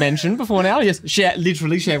class? Should mention before now? Yes,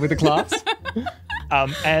 literally share with the class.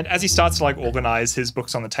 And as he starts to like organize his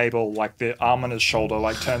books on the table, like the arm on his shoulder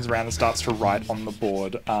like turns around and starts to write on the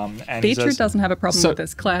board. And Beetroot doesn't have a problem with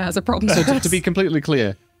this. Claire has a problem with this. To be completely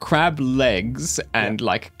clear, crab legs and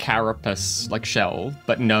like carapace, like shell,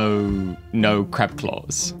 but no crab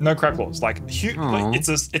claws. No crab claws. Like it's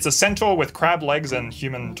a centaur with crab legs and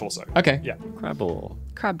human torso. Okay. Yeah.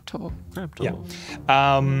 Crabtor. Yeah.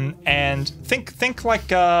 And think like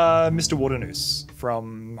Mr. Waternoose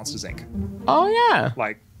from Monsters Inc. Oh yeah.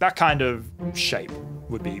 Like that kind of shape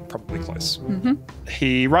would be probably close. Mm-hmm.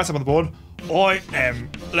 He writes up on the board, I am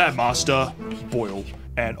Lab Master Boyle,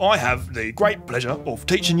 and I have the great pleasure of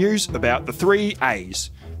teaching you about the 3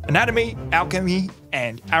 A's: anatomy, alchemy,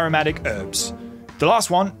 and aromatic herbs. The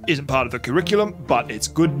last one isn't part of the curriculum, but it's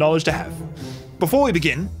good knowledge to have. Before we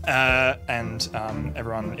begin,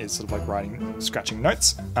 everyone is sort of like scratching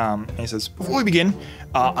notes, and he says, before we begin,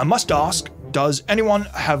 I must ask, does anyone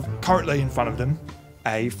have currently in front of them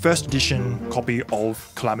a first edition copy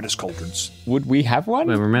of Calamitous Cauldrons? Would we have one?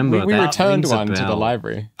 Well, remember, we returned one to the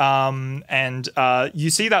library. And you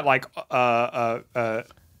see that like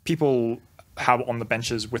people have on the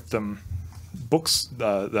benches with them books,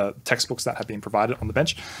 the textbooks that have been provided on the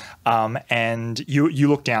bench, and you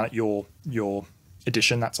look down at your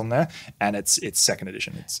edition that's on there, and it's second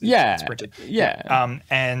edition. It's printed. Yeah.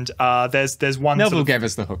 And there's one. Neville gave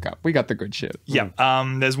us the hookup. We got the good shit. Yeah.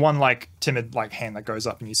 There's one like timid like hand that goes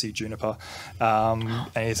up, and you see Juniper, and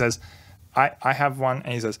he says, I have one,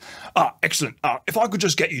 and he says, excellent. If I could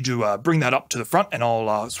just get you to bring that up to the front, and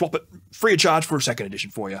I'll swap it free of charge for a second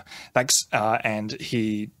edition for you. Thanks. And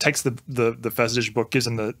he takes the first edition book, gives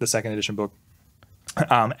him the second edition book,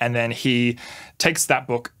 and then he takes that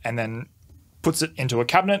book and then puts it into a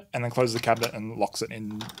cabinet, and then closes the cabinet and locks it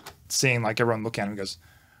in, seeing like everyone look at him and goes,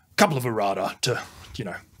 couple of errata to,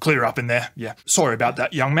 clear up in there. Yeah. Sorry about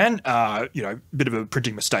that, young man. Bit of a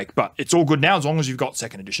printing mistake, but it's all good now as long as you've got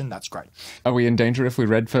second edition. That's great. Are we in danger if we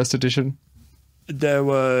read first edition? There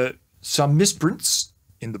were some misprints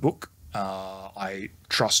in the book. I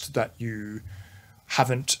trust that you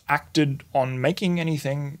haven't acted on making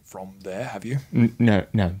anything from there, have you? No.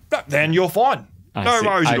 Then you're fine. No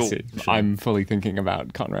worries at all. Sure. I'm fully thinking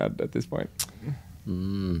about Conrad at this point.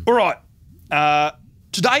 All right.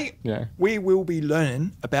 Today, we will be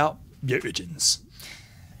learning about mutagens.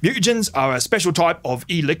 Mutagens are a special type of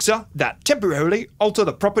elixir that temporarily alter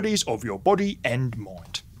the properties of your body and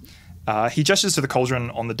mind. He gestures to the cauldron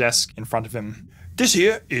on the desk in front of him. This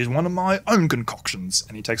here is one of my own concoctions.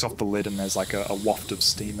 And he takes off the lid, and there's like a waft of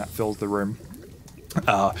steam that fills the room.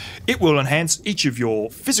 It will enhance each of your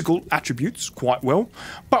physical attributes quite well,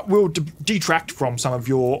 but will detract from some of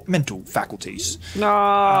your mental faculties.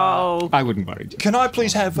 No! I wouldn't worry. Can I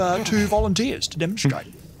please have 2 volunteers to demonstrate?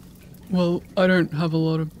 Well, I don't have a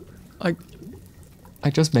lot of... I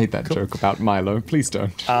just made that joke about Milo. Please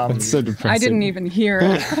don't. That's so depressing. I didn't even hear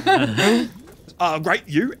it. Great,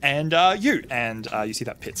 you. And you see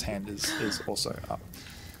that Pitt's hand is also up.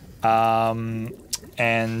 And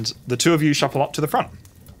the two of you shuffle up to the front.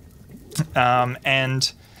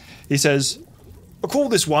 And he says, I call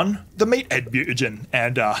this one the meathead mutagen.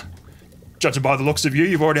 And judging by the looks of you,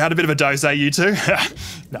 you've already had a bit of a dose, you two?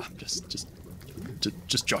 No,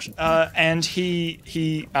 just joshing. And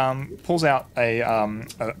he pulls out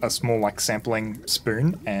a small like sampling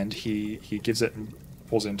spoon, and he gives it and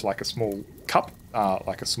pours it into like a small cup,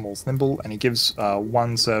 like a small thimble, and he gives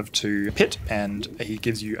one serve to Pitt, and he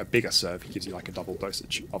gives you a bigger serve. He gives you like a double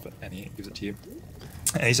dosage of it, and he gives it to you.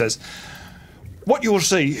 And he says, what you'll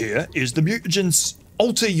see here is the mutagens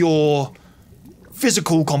alter your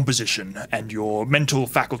physical composition and your mental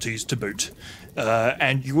faculties to boot.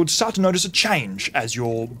 And you would start to notice a change as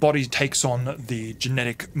your body takes on the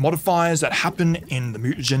genetic modifiers that happen in the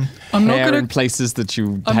mutagen. I'm not gonna, in places that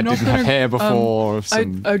you didn't have hair before.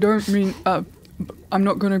 I don't mean... I'm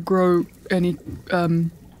not going to grow any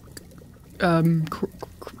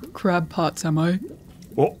crab parts, am I?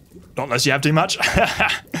 Well, not unless you have too much.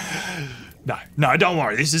 No, don't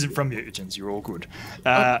worry. This isn't from mutagens. You're all good.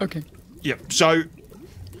 Okay. Yep. So,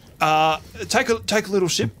 take a little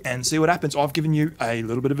sip and see what happens. I've given you a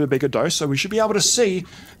little bit of a bigger dose, so we should be able to see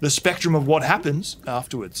the spectrum of what happens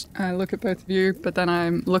afterwards. I look at both of you, but then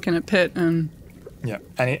I'm looking at Pitt and... Yeah,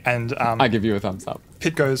 and I give you a thumbs up.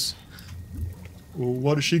 Pitt goes, well,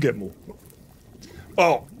 why does she get more?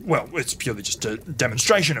 Oh, well, it's purely just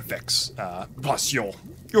demonstration effects. Plus, you're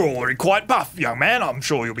already quite buff, young man. I'm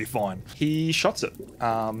sure you'll be fine. He shots it.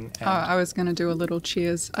 I was going to do a little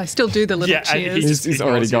cheers. I still do the little cheers. He's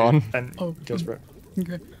already gone. And goes for it.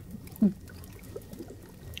 Okay.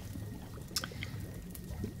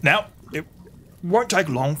 Now, it won't take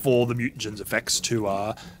long for the mutagen's effects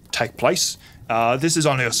to take place. This is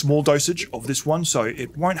only a small dosage of this one, so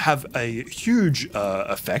it won't have a huge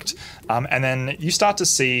effect. And then you start to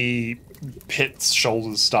see Pitt's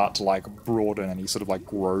shoulders start to like broaden, and he sort of like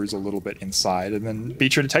grows a little bit inside. And then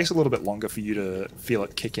Beetroot, it takes a little bit longer for you to feel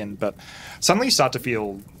it kick in, but suddenly you start to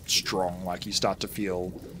feel strong. Like you start to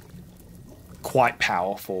feel quite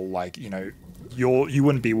powerful. Like, you know, you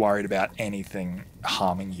wouldn't be worried about anything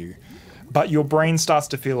harming you, but your brain starts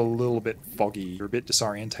to feel a little bit foggy. You're a bit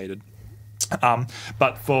disorientated.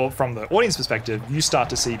 But from the audience perspective, you start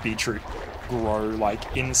to see Beetroot grow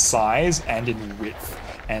like in size and in width,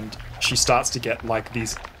 and she starts to get like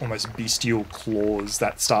these almost bestial claws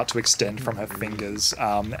that start to extend from her fingers,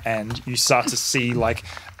 and you start to see like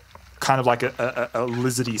kind of like a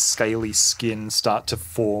lizardy, scaly skin start to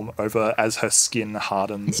form over as her skin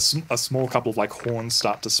hardens. A small couple of like horns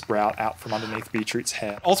start to sprout out from underneath Beetroot's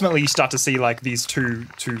hair. Ultimately, you start to see like these two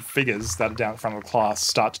figures that are down in front of the class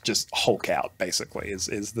start to just hulk out. Basically, is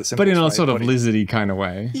the simplest. But in a way sort of putting it. lizardy kind of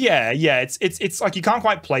way. Yeah. It's like you can't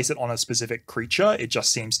quite place it on a specific creature. It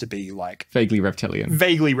just seems to be like Vaguely reptilian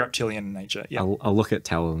in nature. Yeah. I'll look at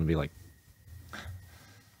Talon and be like,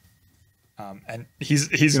 and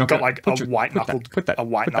he's got like a white knuckled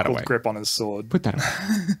grip on his sword. Put that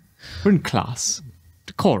away. We're in class.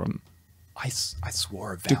 Decorum. I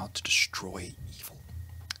swore a vow to destroy evil.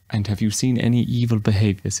 And have you seen any evil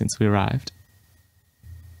behavior since we arrived?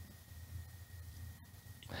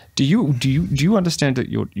 Do you understand that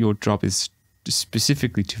your job is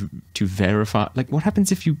specifically to verify? Like, what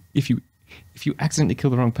happens if you accidentally kill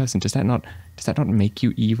the wrong person? Does that not make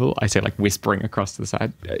you evil? I say, like, whispering across to the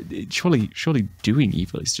side. Surely doing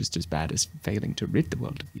evil is just as bad as failing to rid the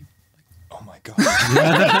world of evil. Oh my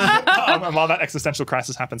god! And while that existential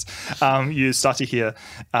crisis happens, you start to hear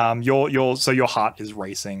your heart is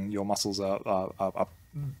racing, your muscles are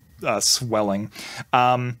swelling,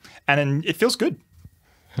 and then it feels good.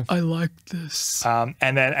 I like this. And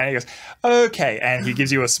he goes, okay. And he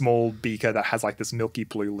gives you a small beaker that has like this milky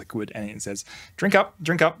blue liquid, and it says, drink up,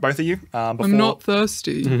 both of you. Before... I'm not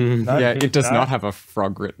thirsty. No, yeah, it does not have a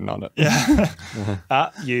frog written on it. Yeah.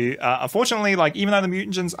 You, unfortunately, like even though the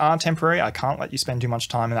mutagens are temporary, I can't let you spend too much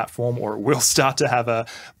time in that form, or it will start to have a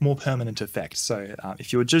more permanent effect. So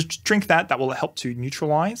if you would just drink that will help to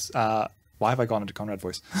neutralize. Why have I gone into Conrad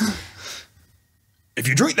voice? If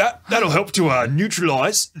you drink that, that'll help to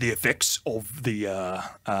neutralize the effects of the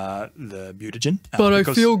mutagen. But I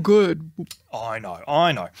feel good. I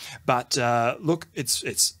know. But look,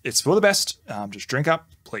 it's for the best. Just drink up,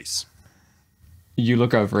 please. You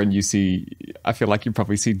look over and you see, I feel like you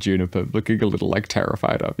probably see Juniper looking a little like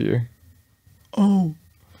terrified of you. Oh,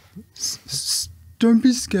 don't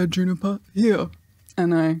be scared, Juniper. Here.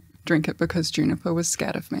 And I drink it because Juniper was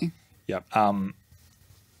scared of me. Yep.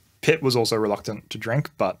 Pitt was also reluctant to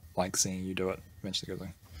drink, but like seeing you do it, eventually goes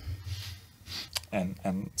in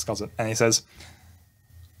and skulls it. And he says,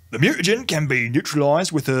 the mutagen can be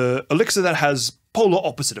neutralized with an elixir that has polar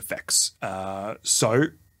opposite effects.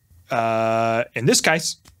 In this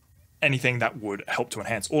case, anything that would help to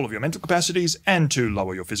enhance all of your mental capacities and to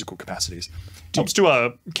lower your physical capacities. Helps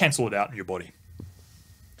to cancel it out in your body.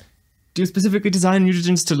 Do you specifically design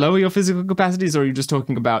mutagens to lower your physical capacities, or are you just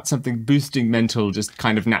talking about something boosting mental, just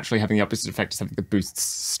kind of naturally having the opposite effect of something that boosts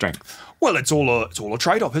strength? Well, it's all a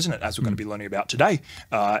trade-off, isn't it? As we're going to be learning about today.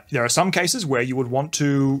 There are some cases where you would want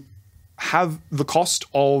to have the cost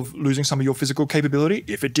of losing some of your physical capability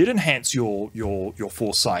if it did enhance your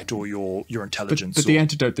foresight or your intelligence. But the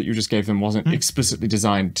antidote that you just gave them wasn't explicitly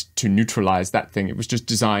designed to neutralize that thing. It was just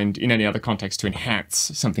designed in any other context to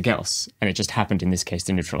enhance something else, and it just happened in this case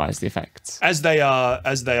to neutralize the effects. As they are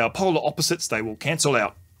polar opposites, they will cancel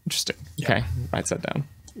out. Interesting. Yeah. Okay, write that down.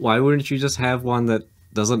 Why wouldn't you just have one that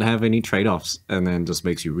doesn't have any trade-offs and then just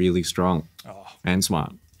makes you really strong and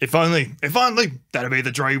smart? If only, that'd be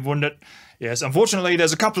the dream, wouldn't it? Yes, unfortunately,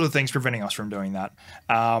 there's a couple of things preventing us from doing that.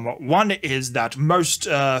 One is that most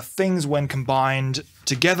things, when combined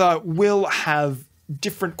together, will have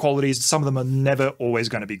different qualities. Some of them are never always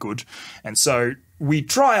going to be good. And so we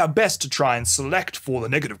try our best to try and select for the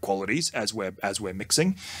negative qualities as we're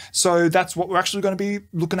mixing. So that's what we're actually going to be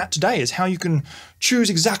looking at today, is how you can choose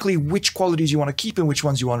exactly which qualities you want to keep and which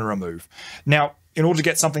ones you want to remove. Now, in order to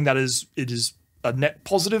get something that is a net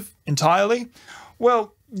positive entirely,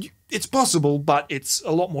 well, it's possible, but it's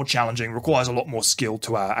a lot more challenging, requires a lot more skill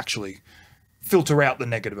to actually filter out the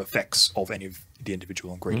negative effects of any of the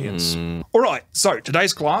individual ingredients. All right, so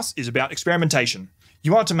today's class is about experimentation.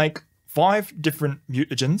 You are to make 5 different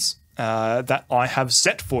mutagens that I have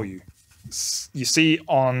set for you. You see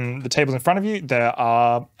on the tables in front of you, there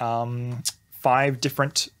are 5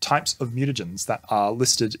 different types of mutagens that are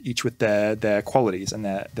listed, each with their qualities and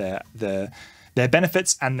their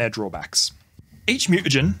benefits and their drawbacks. Each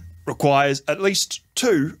mutagen requires at least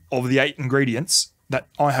 2 of the 8 ingredients that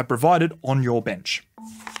I have provided on your bench.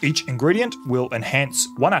 Each ingredient will enhance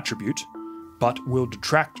one attribute, but will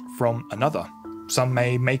detract from another. Some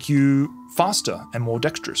may make you faster and more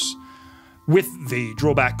dexterous, with the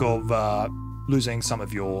drawback of losing some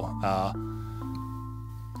of your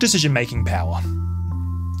decision-making power.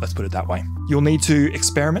 Let's put it that way. You'll need to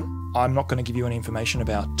experiment. I'm not going to give you any information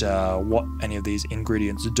about what any of these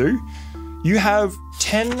ingredients do. You have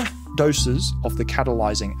 10 doses of the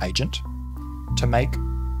catalyzing agent to make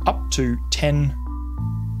up to 10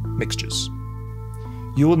 mixtures.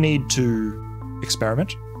 You will need to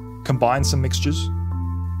experiment, combine some mixtures,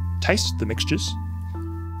 taste the mixtures,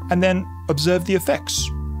 and then observe the effects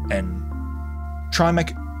and try and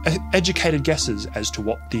make educated guesses as to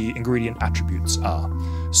what the ingredient attributes are,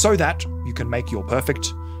 so that you can make your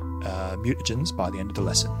perfect mutagens by the end of the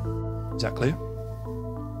lesson. Is that clear?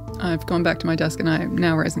 I've gone back to my desk and I'm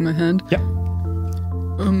now raising my hand. Yep.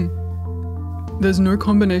 There's no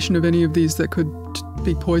combination of any of these that could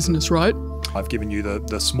be poisonous, right? I've given you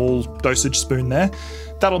the small dosage spoon there.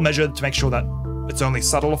 That'll measure to make sure that it's only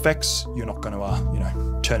subtle effects. You're not going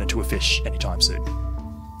to, turn into a fish anytime soon.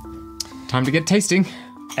 Time to get tasting.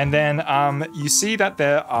 And then you see that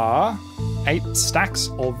there are 8 stacks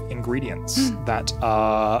of ingredients that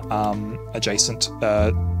are adjacent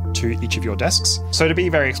to each of your desks. So to be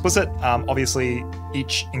very explicit, obviously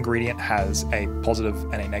each ingredient has a positive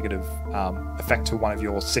and a negative effect to one of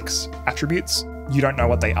your 6 attributes. You don't know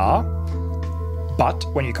what they are, but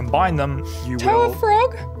when you combine them, you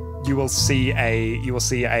will see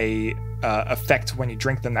a effect when you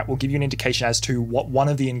drink them that will give you an indication as to what one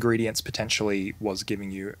of the ingredients potentially was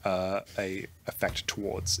giving you a effect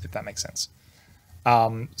towards, if that makes sense.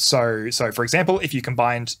 So for example, if you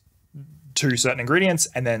combined 2 certain ingredients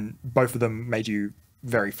and then both of them made you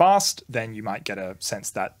very fast, then you might get a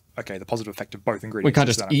sense that, okay, the positive effect of both ingredients. We can't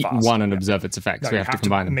just eat one and observe its effects. No, we have to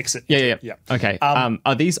combine them. Mix it. Yeah. Okay.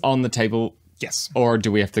 Are these on the table? Yes. Or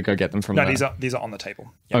do we have to go get them from there? No, these are on the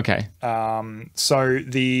table. Yep. Okay. So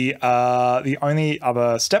the only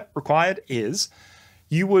other step required is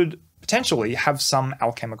you would potentially have some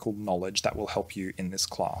alchemical knowledge that will help you in this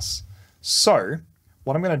class. So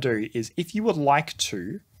what I'm going to do is, if you would like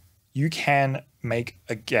to, you can make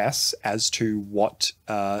a guess as to what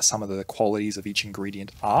some of the qualities of each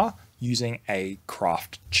ingredient are using a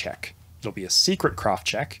craft check. It'll be a secret craft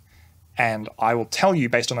check, and I will tell you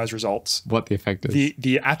based on those results what the effect is.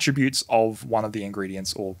 The attributes of one of the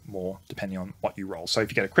ingredients, or more, depending on what you roll. So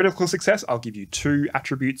if you get a critical success, I'll give you 2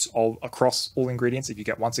 attributes across all ingredients. If you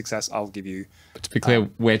get 1 success, I'll give you... But to be clear,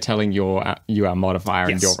 we're telling you our modifier,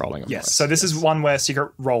 yes, and you're rolling. Yes, so this is one where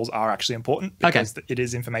secret rolls are actually important, because it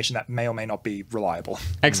is information that may or may not be reliable.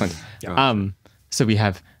 Excellent. Yeah. So we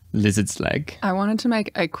have lizard's leg. I wanted to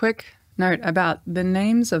make a quick note about the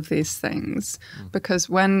names of these things, because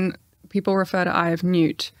when people refer to Eye of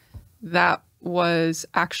Newt, that was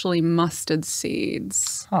actually mustard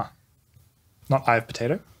seeds. Huh. Not Eye of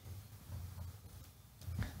Potato?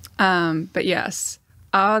 But yes,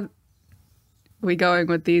 are we going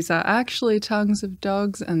with these are actually tongues of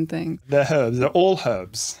dogs and things? They're herbs. They're all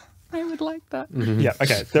herbs. I would like that. Yeah,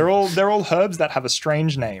 okay. They're all herbs that have a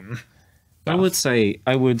strange name. I would say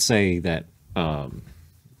that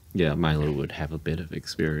Milo would have a bit of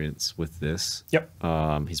experience with this. Yep.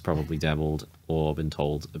 He's probably dabbled or been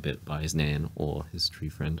told a bit by his nan or his tree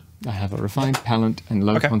friend. I have a refined palate and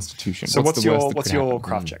low constitution. So what's your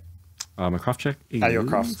craft check? My craft check is... Your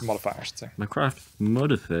craft modifier, I should say. My craft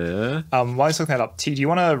modifier... while you're looking that up, T, do you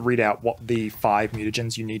want to read out what the 5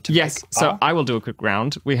 mutagens you need to make so are? I will do a quick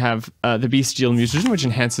round. We have the bestial mutagen, which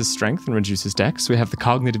enhances strength and reduces dex. We have the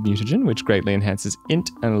cognitive mutagen, which greatly enhances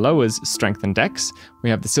int and lowers strength and dex.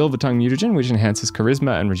 We have the silver tongue mutagen, which enhances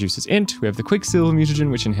charisma and reduces int. We have the quicksilver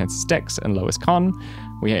mutagen, which enhances dex and lowers con.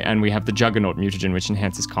 And we have the juggernaut mutagen, which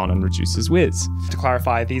enhances con and reduces whiz. To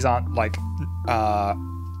clarify, these aren't like...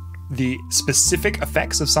 the specific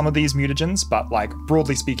effects of some of these mutagens, but like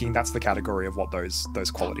broadly speaking, that's the category of what those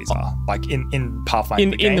qualities are. Like in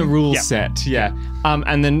Pathfinder in the rule set, yeah.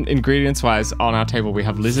 And then ingredients wise, on our table we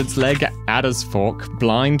have lizard's leg, adder's fork,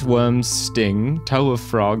 blind worm's sting, toe of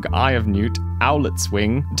frog, eye of newt, owlet's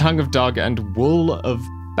wing, tongue of dog, and wool of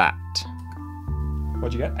bat.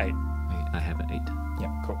 What'd you get? 8. I have an 8.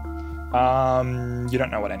 Yeah, cool. You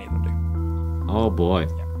don't know what any of them do. Oh boy.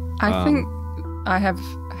 Yeah. I think I have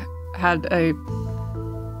had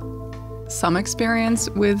some experience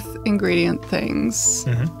with ingredient things.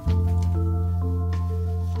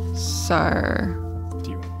 So do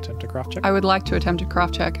you want to attempt a craft check? I would like to attempt a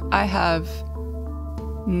craft check. I have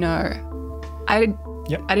no. I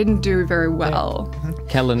didn't do very well.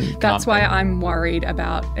 Kellen. That's why I'm worried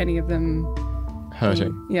about any of them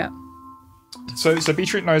hurting. Yeah. So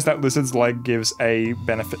Beetroot knows that lizard's leg gives a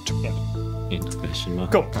benefit to int.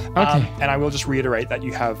 Cool. Okay. And I will just reiterate that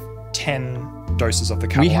you have 10 doses of the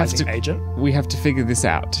catalyzing agent. We have to figure this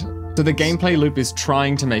out. So the gameplay loop is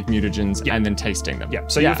trying to make mutagens and then tasting them. Yeah.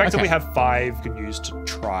 So you effectively have 5 you can use to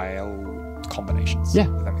trial combinations. Yeah.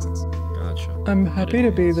 If that makes sense. Gotcha. I'm happy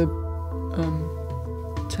to be the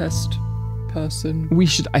test person. We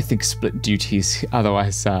should, I think, split duties.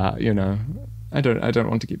 Otherwise, I don't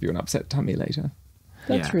want to give you an upset tummy later.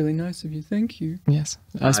 That's really nice of you. Thank you. Yes.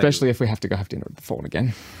 Especially if we have to go have dinner at the Thorn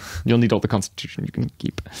again. You'll need all the constitution you can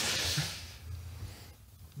keep.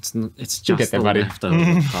 It's just get there, buddy.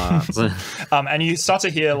 leftover parts. And you start to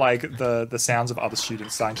hear like the sounds of other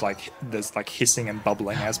students starting to like there's like hissing and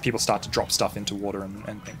bubbling as people start to drop stuff into water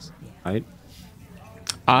and things. Right.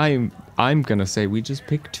 I'm gonna say we just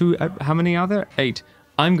pick 2. How many are there? 8.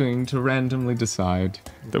 I'm going to randomly decide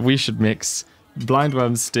that we should mix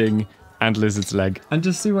blindworm's sting and lizard's leg and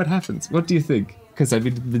just see what happens. What do you think? Because I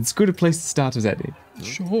mean, it's good a place to start as any.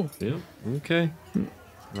 Sure. Yeah. Okay.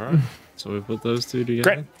 All right. So we put those 2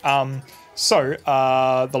 together. Great. So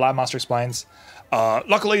the lab master explains,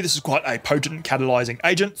 luckily this is quite a potent catalyzing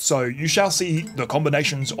agent, so you shall see the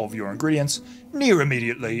combinations of your ingredients near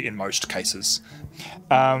immediately in most cases.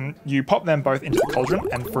 You pop them both into the cauldron,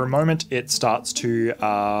 and for a moment it starts to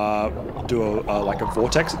do like a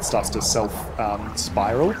vortex. It starts to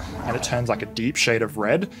self-spiral, and it turns like a deep shade of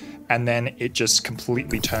red, and then it just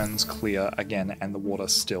completely turns clear again, and the water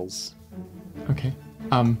stills. Okay.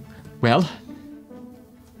 Well,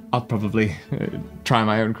 I'll probably try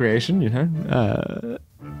my own creation,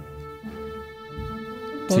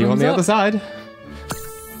 See you on the other side.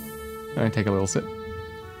 I take a little sip.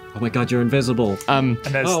 Oh my god, you're invisible. And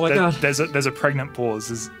there's a pregnant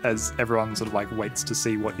pause as everyone sort of like waits to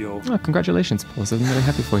see what you're... Oh, congratulations, Paul. I'm really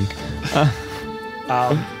happy for you.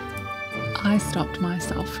 I stopped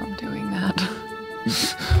myself from doing that.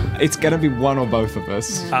 It's going to be one or both of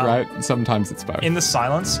us, right? Sometimes it's both. In the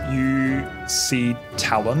silence, you see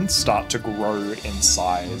Talon start to grow in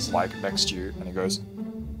size, like next to you, and he goes,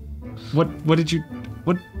 What did you...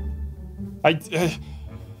 What? I'm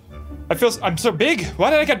so big.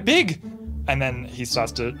 Why did I get big? And then he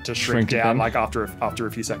starts to shrink down, like after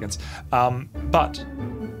a few seconds. But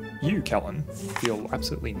you, Kellen, feel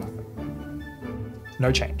absolutely nothing.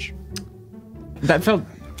 No change. That felt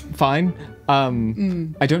fine.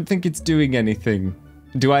 I don't think it's doing anything.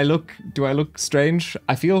 Do I look strange?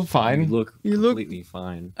 I feel fine. You look completely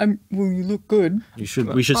fine. You look good. We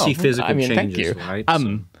should see physical changes, thank you. right?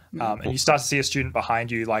 And you start to see a student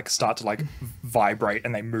behind you like start to like vibrate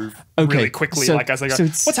and they move really quickly, so, like as they go,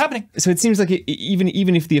 what's happening? So it seems like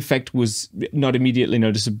even if the effect was not immediately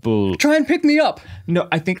noticeable, Try and pick me up. no,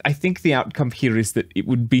 I think the outcome here is that it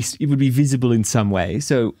would be visible in some way.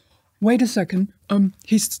 So Wait a second.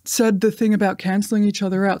 He said the thing about cancelling each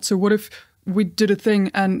other out. So what if we did a thing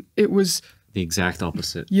and it was The exact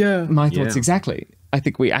opposite. yeah? my thoughts Yeah. exactly. I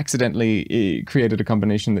think we accidentally created a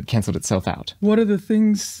combination that cancelled itself out. What are the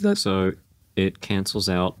things that? So it cancels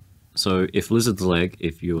out. So if Lizard's leg,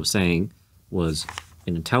 if you were saying, was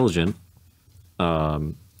an intelligent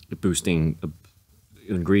boosting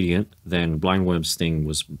ingredient, then Blind Webb's sting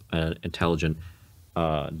was an intelligent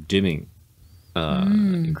dimming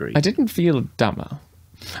ingredient. I didn't feel dumber.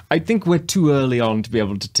 I think we're too early on to be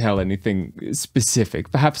able to tell anything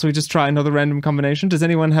specific. Perhaps we just try another random combination. Does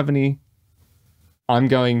anyone have any? I'm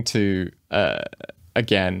going to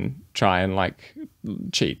again try and like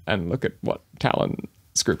cheat and look at what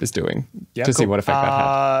Talon's group is doing to see what effect that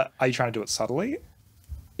had. Are you trying to do it subtly?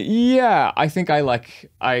 Yeah, I think I go.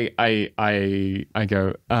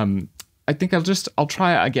 I think I'll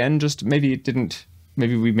try it again. Just maybe we didn't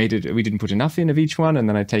put enough in of each one, and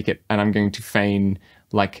then I take it and I'm going to feign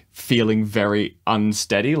like feeling very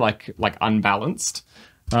unsteady, like unbalanced.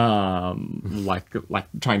 Like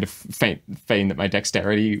trying to feign that my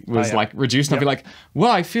dexterity was like reduced, and I'd be like, well,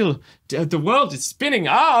 I feel the world is spinning,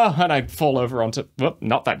 and I'd fall over onto,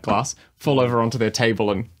 not that glass, fall over onto their table,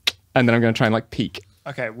 and then I'm going to try and like peek.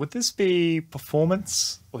 Okay, would this be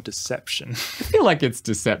performance or deception? I feel like it's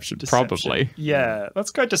deception. Probably. Yeah, let's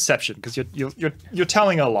go deception, because you're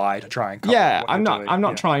telling a lie to try and cover Yeah, what I'm you're not. doing. I'm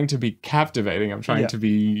not trying to be captivating. I'm trying to be,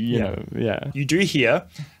 you know. You do hear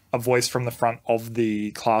a voice from the front of the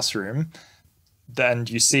classroom. Then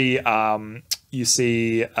you see Lab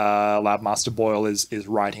Master Boyle is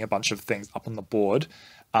writing a bunch of things up on the board.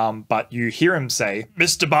 But you hear him say,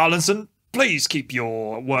 "Mr. Barlinson, please keep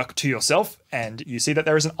your work to yourself." And you see that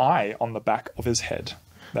there is an eye on the back of his head.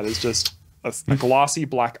 That is just a glassy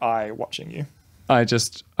black eye watching you. As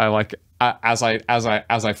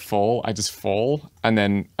I fall, I just fall, and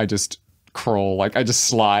then I just crawl, like I just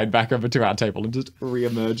slide back over to our table and just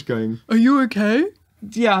re-emerge going, Are you okay?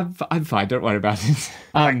 yeah, I'm fine, don't worry about it.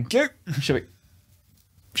 Thank you. Should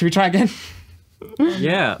we try again?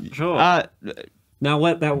 Yeah, sure. Now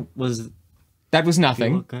what that was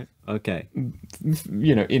nothing. Okay.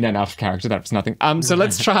 You know, in and out of character, that was nothing. So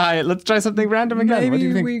let's try something random again. Maybe What do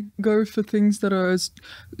you think? we go for things that are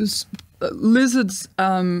lizards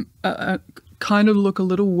kind of look a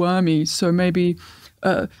little wormy, so maybe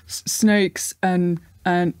snakes and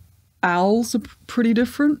owls are pretty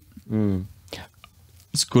different.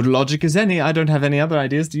 It's good logic as any. I don't have any other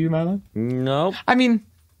ideas. Do you, Marlon? Nope. I mean,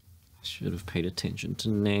 I should have paid attention to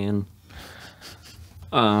Nan.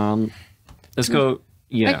 Let's go.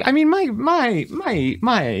 Yeah. I mean,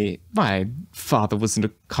 my father was an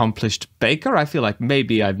accomplished baker. I feel like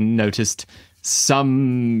maybe I've noticed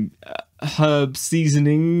some herb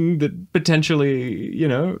seasoning that potentially, you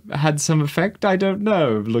know, had some effect. I don't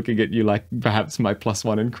know. Looking at you, like perhaps my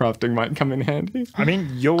 +1 in crafting might come in handy. I mean,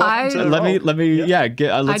 you're welcome to Let me,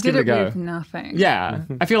 let's give it a go. with nothing. Yeah,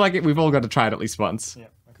 I feel like we've all got to try it at least once. Yeah.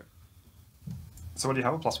 Okay. So what do you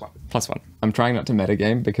have? A +1. +1. I'm trying not to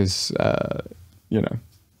metagame because, you know.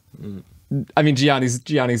 I mean,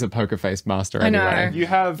 Gianni's a poker face master anyway. I know. You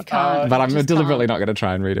have, But I'm just deliberately can't. not going to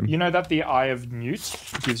try and read him. you know that the Eye of Newt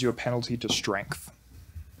gives you a penalty to strength.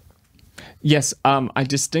 Yes, I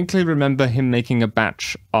distinctly remember him making a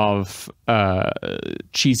batch of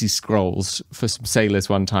cheesy scrolls for some sailors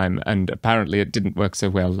one time, and apparently it didn't work so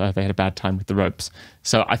well. They had a bad time with the ropes.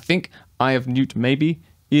 So I think Eye of Newt maybe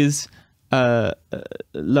is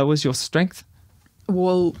lowers your strength.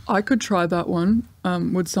 Well, I could try that one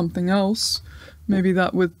with something else. Maybe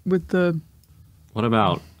that with the. What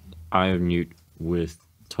about Eye of Newt with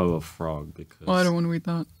Toe of Frog? Because Oh, I don't want to eat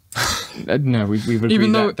that. No, we've agreed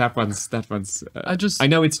Even though- that one's. I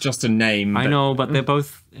know it's just a name. I but- know, but they're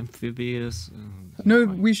both amphibious. No,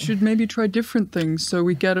 we should maybe try different things so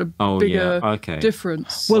we get a bigger okay.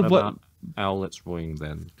 difference. Well, What what? about Owlet's Wing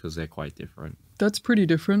then? Because they're quite different. That's pretty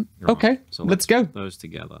different. Okay, So let's go. put those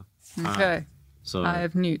together. Okay. So Eye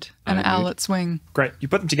of Newt and Eye of Newt. owlet's wing. Great. You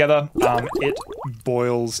put them together. It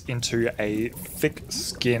boils into a thick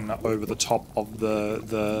skin over the top of the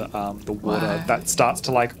water Wow. that starts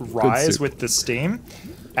to like rise soup. with the steam,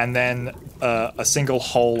 and then a single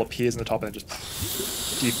hole appears in the top and it just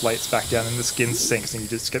deflates back down, and the skin sinks, and you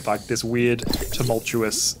just get like this weird,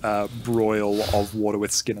 tumultuous broil of water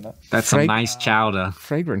with skin in it. that's a nice chowder.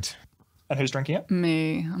 Fragrant. And who's drinking it?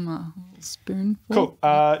 Me. I'm a little spoonful.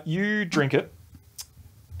 Cool. You drink it,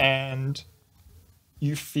 and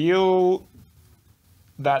you feel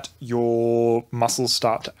that your muscles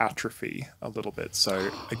start to atrophy a little bit.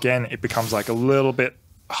 So again, it becomes like a little bit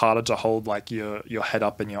harder to hold like your head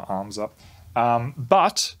up and your arms up.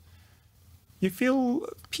 But you feel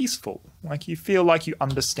peaceful. Like you feel like you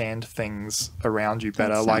understand things around you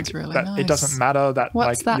better. Like really that nice. It doesn't matter that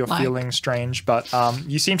What's like that you're like? feeling strange, but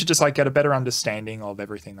you seem to just like get a better understanding of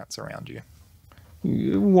everything that's around you.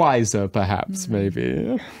 Wiser, perhaps,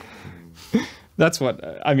 maybe. That's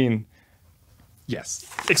what I mean. Yes,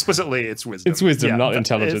 explicitly, it's wisdom. It's wisdom, not but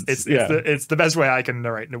intelligence. It's the best way I can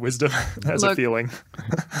narrate into wisdom as a Look, feeling.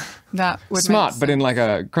 That would Smart, make but in sense. like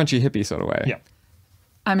a crunchy hippie sort of way. Yeah.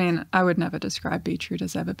 I mean, I would never describe Beetroot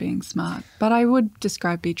as ever being smart, but I would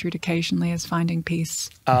describe Beetroot occasionally as finding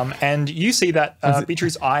peace. And you see that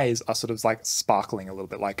Beatrice's eyes are sort of like sparkling a little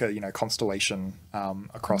bit, like a constellation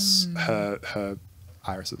across her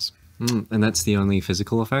irises. And that's the only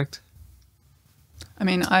physical effect? I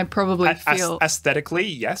mean, I probably feel Aesthetically,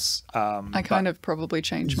 yes. I kind of probably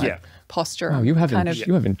change my posture. Oh, you have kind of,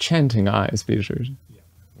 you have enchanting eyes, Beetroot.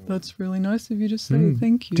 That's really nice of you to say.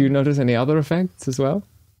 Thank you. Do you notice any other effects as well?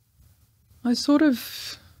 I don't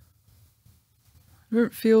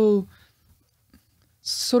feel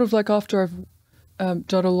sort of like after I've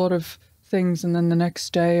done a lot of things and then the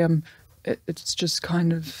next day it's just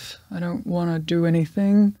kind of I don't want to do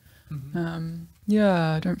anything.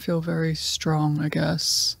 Yeah, I don't feel very strong, I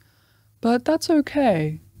guess. But that's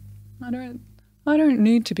okay. I don't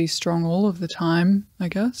need to be strong all of the time, I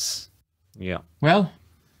guess. Yeah. Well,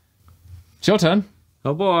 it's your turn.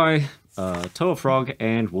 Oh boy. Toe frog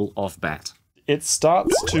and wool off bat. It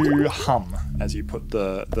starts to hum as you put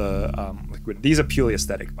the liquid. These are purely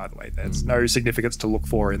aesthetic, by the way. There's no significance to look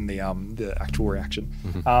for in the actual reaction.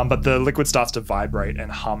 But the liquid starts to vibrate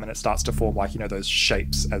and hum, and it starts to form like those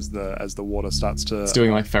shapes as the water starts to. It's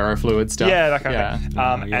doing like ferrofluid stuff. Yeah, that kind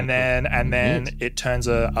of thing. And then it turns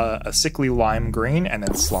a sickly lime green and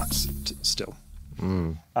then slumps still.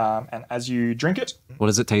 And as you drink it, What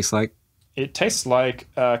does it taste like? it tastes like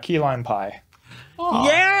key lime pie.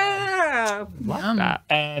 Yeah! Like that.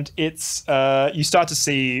 And it's you start to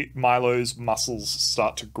see Milo's muscles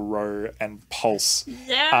start to grow and pulse.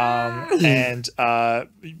 And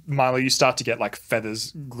Milo, you start to get like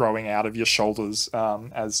feathers growing out of your shoulders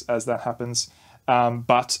as that happens.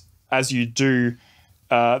 But as you do,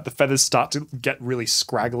 the feathers start to get really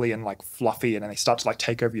scraggly and like fluffy, and then they start to like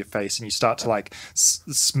take over your face, and you start to like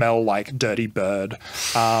smell like dirty bird,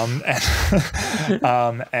 and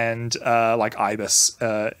like ibis,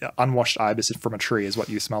 unwashed ibis from a tree is what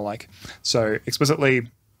you smell like. So explicitly,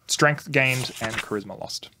 strength gained and charisma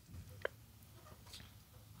lost.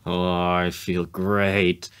 Oh, I feel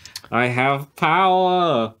great. I have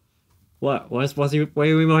power. What? Why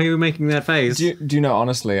are you making that face? Do you know,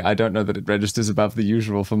 honestly, I don't know that it registers above the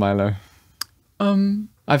usual for Milo.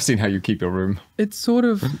 I've seen how you keep your room. It sort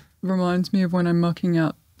of reminds me of when I'm mucking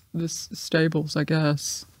out the stables, I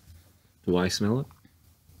guess. Do I smell it?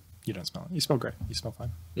 You don't smell it. You smell great. You smell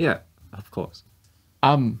fine. Yeah, of course.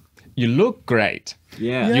 You look great.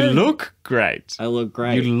 Yeah. You look great. I look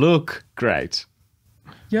great. You look great.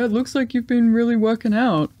 Yeah, it looks like you've been really working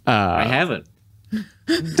out. I haven't.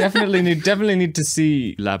 Definitely need to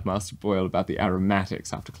see Lab Master Boyle about the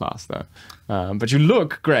aromatics after class, though. But you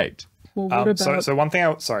look great. Well, what about... So one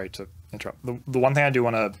thing sorry to interrupt. The one thing I do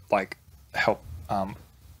want to like help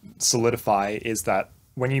solidify is that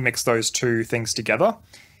when you mix those two things together,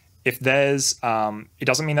 if there's it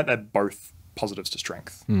doesn't mean that they're both positives to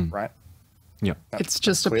strength, right? Yeah. It's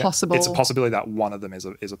just a clear. possible... It's a possibility that one of them is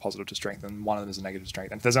a positive to strength and one of them is a negative to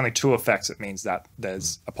strength. And if there's only two effects, it means that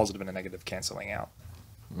there's a positive and a negative cancelling out.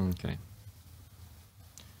 Okay.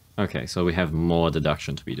 Okay, so we have more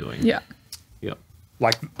deduction to be doing. Yeah. Yep.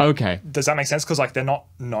 Like, Okay. does that make sense? Because like they're not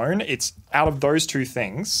known. It's out of those two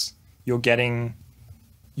things, you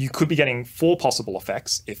could be getting 4 possible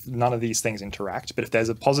effects if none of these things interact. But if there's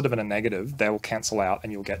a positive and a negative, they will cancel out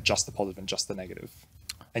and you'll get just the positive and just the negative.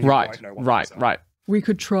 And you won't know what those are. Right. We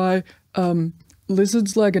could try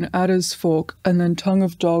lizard's leg and adder's fork and then tongue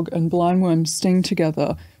of dog and blindworm sting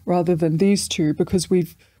together rather than these two, because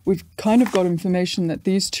we've kind of got information that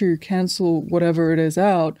these two cancel whatever it is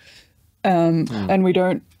out, and we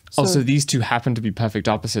don't... So these two happen to be perfect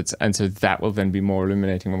opposites, and so that will then be more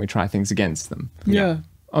illuminating when we try things against them. Yeah.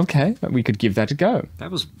 Okay, we could give that a go. That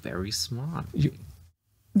was very smart.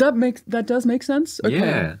 That does make sense? Okay.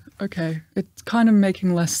 Yeah. Okay. It's kind of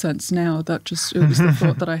making less sense now. It was the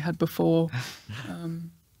thought that I had before.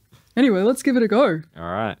 Anyway, let's give it a go.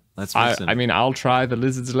 All right, let's listen. I mean, I'll try the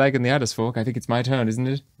lizard's leg and the adder's fork. I think it's my turn, isn't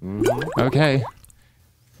it? Okay.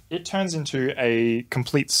 It turns into a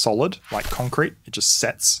complete solid, like concrete. It just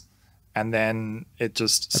sets. and then it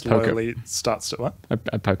just poke it. slowly starts to what?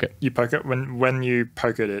 I poke it. You poke it. When you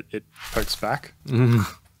poke it, it pokes back,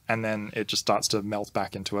 and then it just starts to melt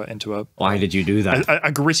back into a. Why did you do that?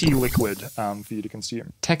 A gritty liquid for you to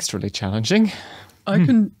consume. Texturally challenging. I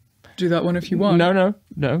can do that one if you want.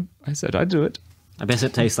 No. I said I'd do it. I guess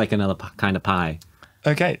it tastes like another kind of pie.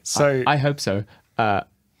 Okay, so I hope so.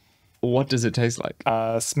 What does it taste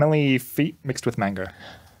like? smelly feet mixed with mango.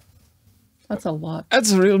 That's a lot.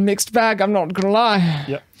 That's a real mixed bag, I'm not gonna lie.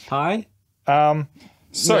 Yep. Pie?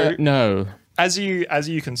 So No. as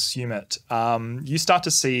you consume it, you start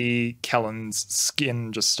to see Kellen's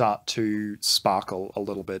skin just start to sparkle a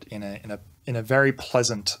little bit in a very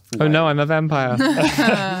pleasant way. Oh no, I'm a vampire.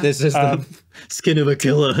 This is the skin of a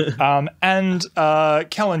killer. And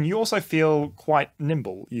Kellen, you also feel quite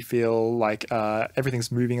nimble. You feel like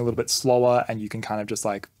everything's moving a little bit slower, and you can kind of just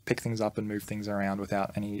like pick things up and move things around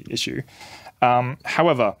without any issue.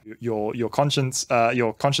 However, your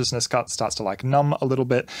consciousness starts to like numb a little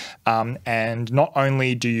bit, and not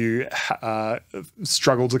only do you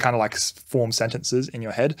struggle to kind of like form sentences in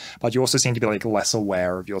your head, but you also seem to be like less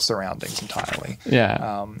aware of your surroundings entirely.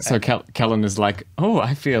 Yeah. So Kellen is like, oh,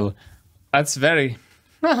 I feel that's very.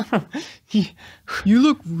 You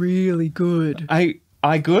look really good.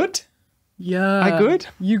 I good? Yeah. I good?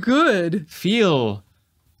 You good. Feel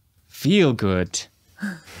good.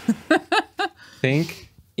 Think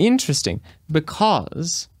interesting,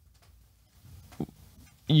 because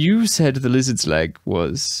you said the lizard's leg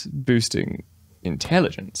was boosting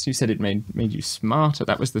intelligence. You said it made you smarter.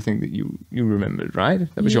 That was the thing that you remembered, right?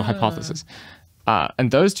 That was your hypothesis. And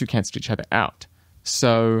those two cancelled each other out.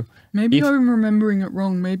 So maybe I'm remembering it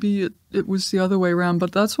wrong. Maybe it was the other way around,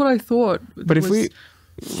 but that's what I thought. But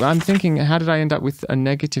I'm thinking, how did I end up with a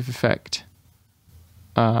negative effect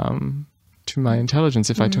to my intelligence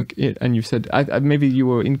if I took it? And you said maybe you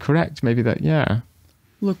were incorrect. Maybe that, yeah.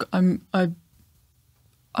 Look, I'm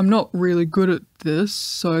not really good at this,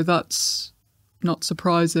 so that's not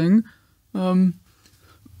surprising.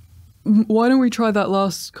 Why don't we try that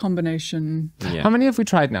last combination? Yeah. How many have we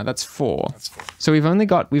tried now? That's 4. That's 4. So we've only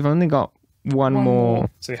got one more.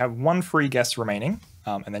 So you have one free guess remaining,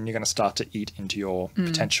 and then you're going to start to eat into your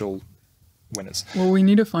potential winners. Well, we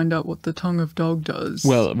need to find out what the tongue of dog does.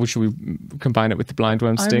 Well, should we combine it with the blind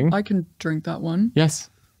worm sting? I can drink that one. Yes,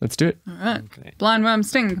 let's do it. All right. Okay. Blind worm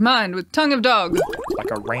sting combined with tongue of dog. Like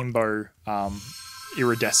a rainbow,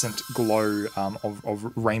 iridescent glow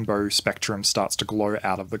of rainbow spectrum starts to glow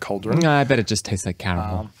out of the cauldron. I bet it just tastes like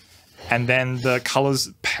caramel. And then the colors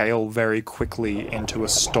pale very quickly into a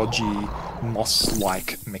stodgy,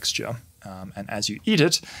 moss-like mixture. And as you eat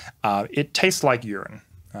it, it tastes like urine.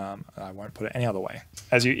 I won't put it any other way.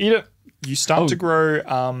 As you eat it, you start to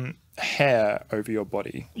grow hair over your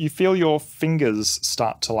body. You feel your fingers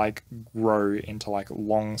start to like grow into like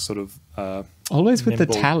long sort of Always with the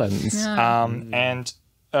nimble- talons. Yeah. and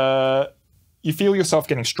you feel yourself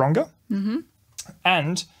getting stronger,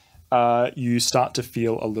 and you start to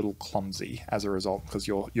feel a little clumsy as a result, because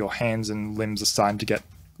your hands and limbs are starting to get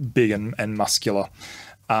big and muscular.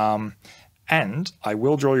 And I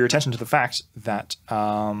will draw your attention to the fact that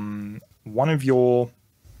one of your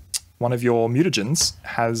mutagens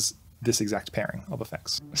has this exact pairing of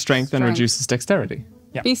effects. Strength and reduces dexterity.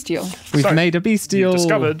 Yeah. Bestial. We've made a bestial. You've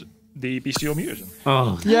discovered the bestial mutagen.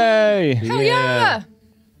 Oh, Yay! Hell yeah!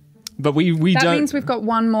 But we That don't. means we've got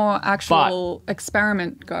one more actual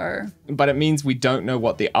experiment go. But it means we don't know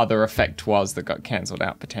what the other effect was that got cancelled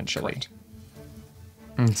out potentially. Correct.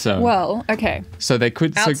 And so, Well, okay. so they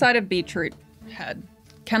could. Outside of beetroot head.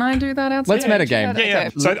 Can I do that outside? Let's metagame. Yeah.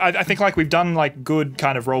 Okay. So I think like we've done like good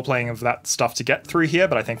kind of role playing of that stuff to get through here,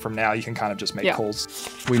 but I think from now you can kind of just make calls.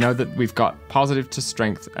 we know that we've got positive to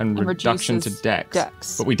strength and reduction to reduces dex.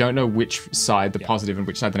 dex. But we don't know which side the positive and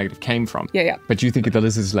which side the negative came from. Yeah. But you think of the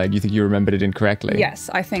lizard's leg, you think you remembered it incorrectly? Yes,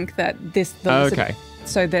 I think that this. Okay.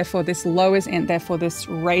 So therefore, this lowers int. Therefore, this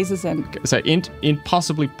raises int. So int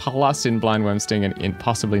possibly plus in blind worm sting and int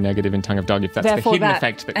possibly negative in tongue of dog if that's Therefore, the hidden that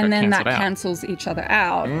effect that and got then that cancelled out. cancels each other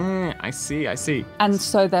out. I see. And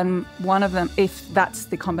so then one of them, if that's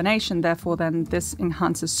the combination, therefore then this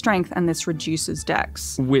enhances strength and this reduces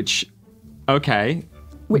dex. Which, okay,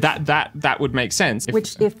 that would make sense.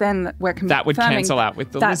 Which if then we're confirming that would cancel out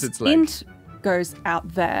with the that's lizard's leg. int goes out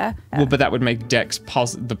there. Well, but that would make dex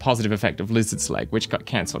the positive effect of lizard's leg, which got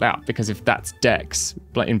cancelled out, because if that's dex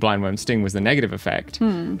in blind worm sting was the negative effect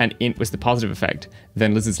and int was the positive effect,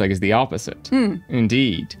 then lizard's leg is the opposite.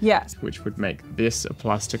 Indeed. Yes. Which would make this a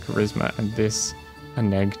plus to charisma and this a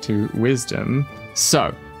neg to wisdom.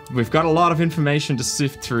 So We've got a lot of information to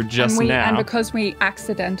sift through just now. And because we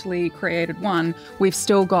accidentally created one, we've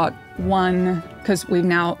still got one, because we've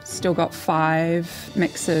now still got 5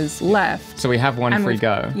 mixes left. So we have one free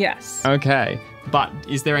go. Yes. Okay. But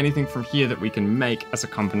is there anything from here that we can make as a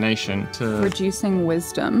combination to... Reducing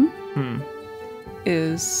wisdom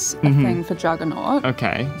is a thing for Juggernaut.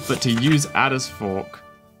 Okay. But to use Adder's Fork,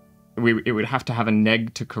 it would have to have a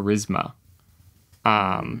neg to charisma,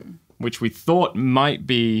 which we thought might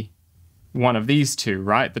be one of these two,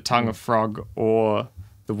 right? The Tongue of Frog or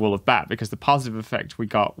the Wool of Bat, because the positive effect we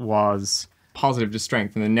got was positive to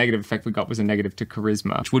strength, and the negative effect we got was a negative to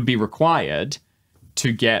charisma, which would be required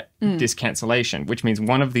to get this cancellation, which means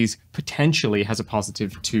one of these potentially has a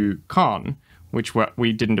positive to con, which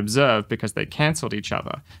we didn't observe because they cancelled each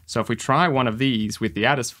other. So if we try one of these with the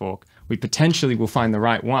Adder's Fork, we potentially will find the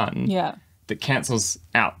right one that cancels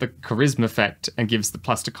out the charisma effect and gives the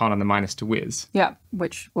plus to con and the minus to whiz. Yeah,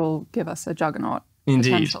 which will give us a Juggernaut,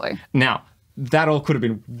 Indeed. potentially. Now, that all could have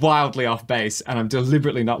been wildly off base, and I'm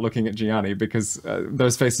deliberately not looking at Gianni because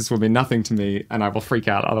those faces will mean nothing to me, and I will freak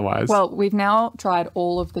out otherwise. Well, we've now tried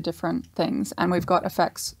all of the different things, and we've got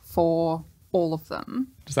effects for all of them.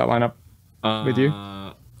 Does that line up with you?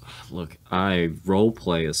 Look, I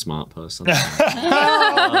roleplay a smart person.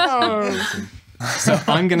 So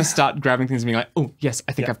I'm going to start grabbing things and being like, oh, yes,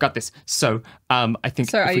 I think I've got this. So I think...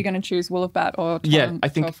 So are you going to choose Wool of Bat or I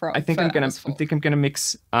think I'm going to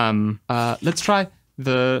mix... let's try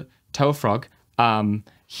the Toe of Frog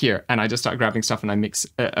here. And I just start grabbing stuff and I mix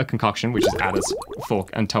a concoction, which is Adder's Fork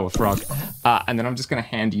and Toe of Frog. And then I'm just going to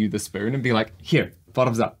hand you the spoon and be like, here,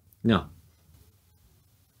 bottoms up. No.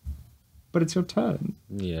 But it's your turn.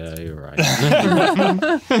 Yeah, you're right.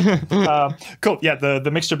 Cool. Yeah, the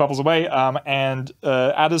mixture bubbles away, and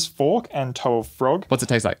Adder's Fork and Toe of Frog. What's it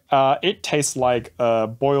taste like? It tastes like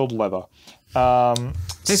boiled leather.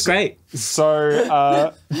 Tastes great.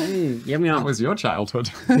 So, Yummy. That was your childhood.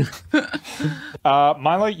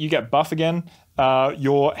 Milo, you get buff again.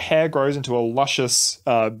 Your hair grows into a luscious,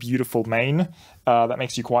 beautiful mane that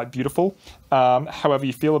makes you quite beautiful. However,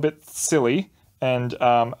 you feel a bit silly and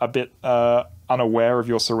a bit unaware of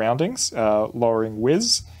your surroundings, lowering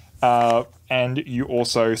whiz. And you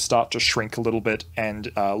also start to shrink a little bit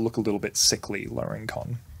and look a little bit sickly, lowering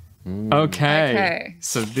con. Okay.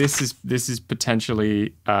 So this is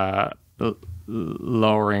potentially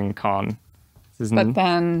lowering con. But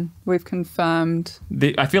then we've confirmed...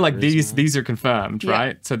 I feel like these are confirmed,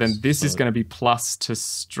 right? So then this is going to be plus to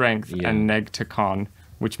strength and neg to con,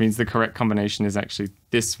 which means the correct combination is actually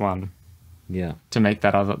this one. Yeah. To make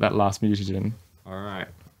that last mutagen. All right.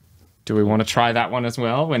 Do we want to try that one as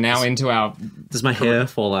well? We're now into our... Does my hair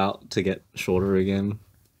fall out to get shorter again?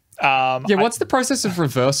 What's the process of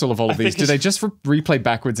reversal of all of these? Do they just replay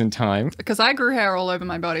backwards in time? Because I grew hair all over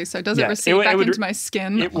my body, so does it recede back into my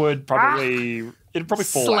skin? It would probably... It'd probably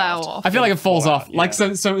fall out. Off. I feel like it falls off. Yeah. Like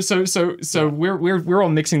so we're all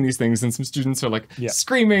mixing these things, and some students are like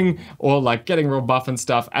screaming or like getting real buff and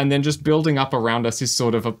stuff, and then just building up around us is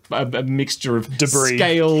sort of a mixture of debris,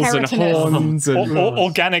 scales and horns and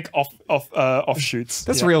organic offshoots.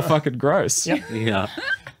 That's real fucking gross. Yep. Yeah.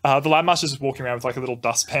 The lab master's just walking around with like a little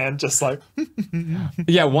dustpan, just like...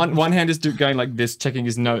 Yeah, one hand is going like this, checking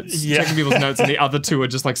his notes, checking people's notes, and the other two are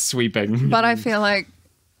just like sweeping. But I feel like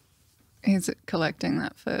he's collecting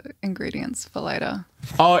that for ingredients for later.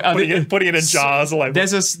 Oh, putting it in jars. Like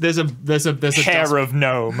there's a hair of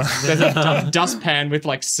gnome. There's a dustpan with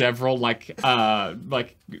like several like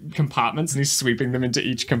compartments, and he's sweeping them into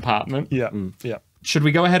each compartment. Yeah, yeah. Should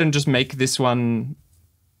we go ahead and just make this one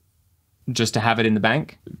just to have it in the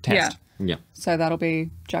bank? Test. Yeah. So that'll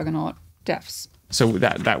be Juggernaut Defs. So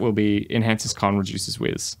that will be enhances con, reduces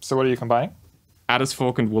whiz. So what are you combining? Adder's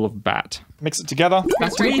Fork and Wool of Bat. Mix it together.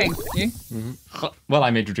 That's drinking. You? Well,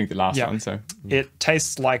 I made you drink the last one, so... It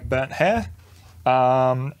tastes like burnt hair.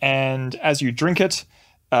 And as you drink it,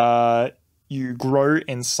 you grow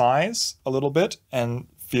in size a little bit and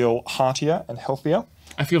feel heartier and healthier.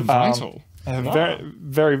 I feel vital. Very,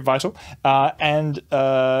 very vital. And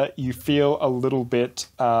you feel a little bit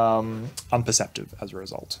unperceptive as a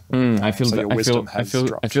result. I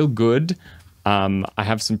feel good. I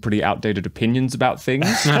have some pretty outdated opinions about things,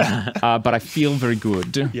 but I feel very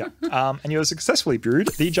good. Yeah. And you have successfully brewed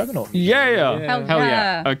the Juggernaut. Yeah. Hell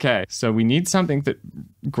yeah. Okay, so we need something that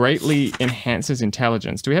greatly enhances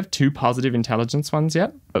intelligence. Do we have 2 positive intelligence ones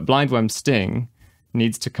yet? But Blindworm Sting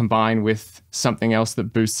needs to combine with something else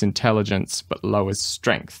that boosts intelligence but lowers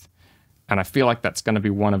strength. And I feel like that's going to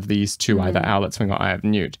be one of these 2, either Owlet Swing or Eye of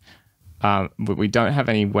Newt. But we don't have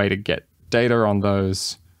any way to get data on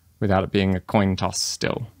those without it being a coin toss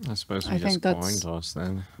still. I suppose we just coin toss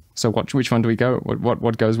then. So which one do we go?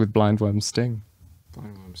 What goes with blindworm sting?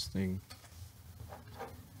 Blindworm sting.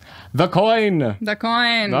 The coin. The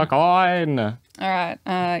coin. The coin. All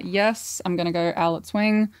right. Yes, I'm gonna go Owlet's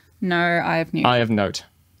wing. No, I have newt. I have note.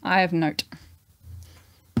 I have note.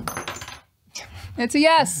 It's a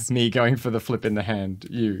yes. Me going for the flip in the hand.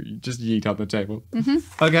 You just yeet on the table.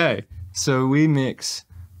 Okay, so we mix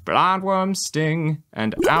blindworm sting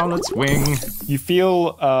and Owlet's wing. You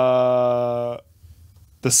feel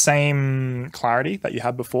the same clarity that you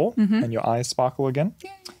had before, and your eyes sparkle again.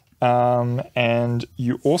 And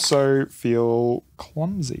you also feel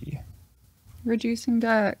clumsy. Reducing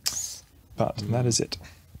dex. But that is it.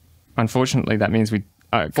 Unfortunately, that means we.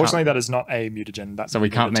 Fortunately, that is not a mutagen. That's so we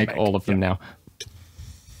can't make all of them now.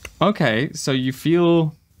 Okay, so you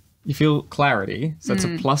feel clarity. So that's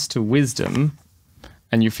a plus to wisdom,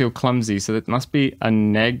 and you feel clumsy. So that must be a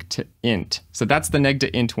neg to int. So that's the neg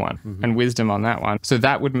to int one, and wisdom on that one. So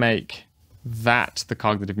that would make that the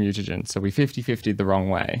cognitive mutagen. So we 50-50'd the wrong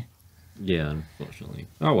way. Yeah, unfortunately.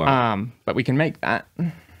 Oh wow. But we can make that.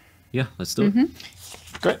 Yeah, let's do it.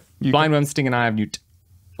 Great. Blindworm sting and I have newt.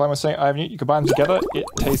 Like I was saying, I have newt. You combine them together. It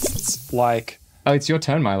tastes like Oh, it's your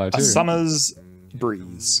turn, Milo, too. a summer's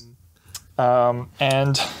breeze.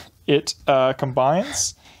 And it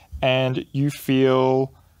combines, and you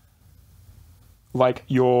feel like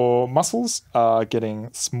your muscles are getting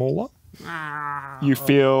smaller. You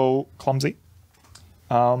feel clumsy.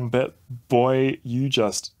 But boy, you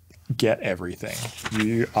just get everything.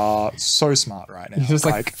 You are so smart right now. You just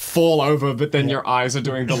like fall over, but then your eyes are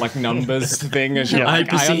doing the like numbers thing as you're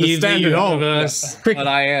like, I understand it all. Quick, but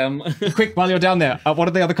I am. Quick, while you're down there, what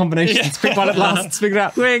are the other combinations? Quick, while it lasts, figure it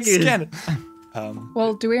out. Quick. Scan it.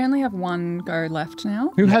 Well, do we only have one go left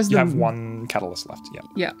now? Who has You them? have one catalyst left. Yeah.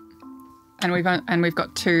 Yeah. And we've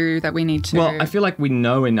got two that we need to. Well, I feel like we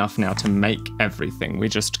know enough now to make everything. We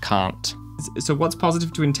just can't. So what's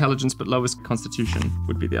positive to intelligence but lowest constitution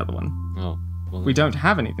would be the other one. Oh, well, We don't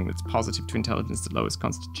have anything that's positive to intelligence that lowers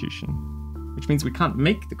constitution, which means we can't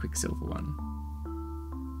make the Quicksilver one.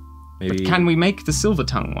 maybe, But can we make the Silver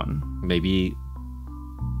Tongue one? maybe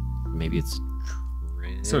it's.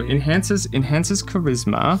 So enhances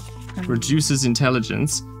charisma, reduces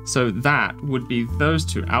intelligence. So that would be those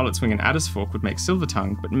two. Owlet's Wing and Addis Fork would make Silver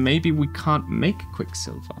Tongue, but maybe we can't make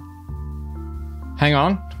Quicksilver. Hang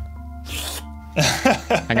on.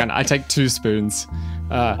 Hang on, I take 2 spoons.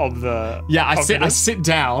 Of the I sit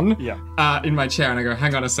down Yeah. in my chair and I go,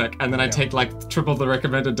 hang on a sec, and then I take like triple the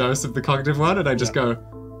recommended dose of the cognitive one, and I just go,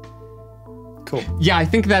 Cool. yeah, I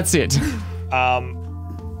think that's it.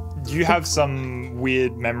 You have some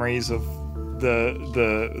weird memories of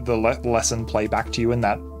the lesson play back to you in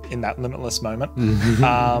that limitless moment,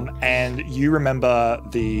 and you remember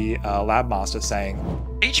the lab master saying,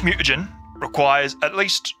 "Each mutagen requires at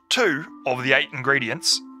least 2 of the 8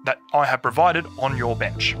 ingredients that I have provided on your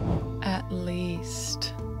bench." At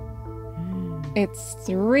least. It's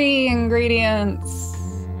 3 ingredients.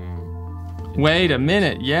 Wait a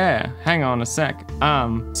minute, yeah. Hang on a sec.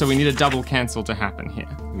 So we need a double cancel to happen here.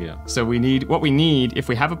 Yeah. So what we need, if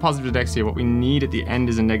we have a positive dex here, what we need at the end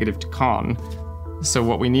is a negative to con. So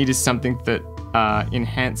what we need is something that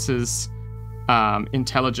enhances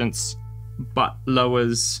intelligence but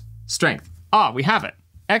lowers strength. Ah, we have it.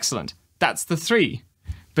 Excellent. That's the 3.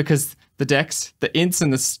 Because the dex, the ints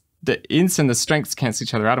and the strengths cancel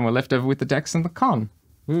each other out, and we're left over with the dex and the con.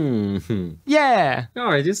 Yeah. All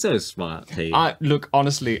right, you're so smart. Hey. Look,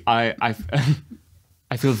 honestly, I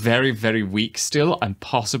feel very, very weak still. I'm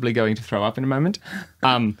possibly going to throw up in a moment.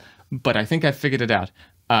 But I think I figured it out.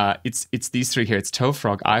 It's these 3 here. It's Toe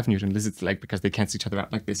Frog, Eye of Newt, and Lizard's Leg, because they cancel each other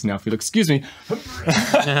out like this. Now, if you'll excuse me.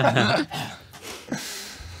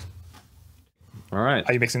 All right.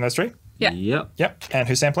 Are you mixing those 3? Yeah. Yep. Yep. And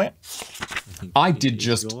who's sampling it? I did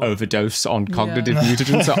just overdose on cognitive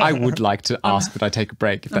mutagen, so I would like to ask that I take a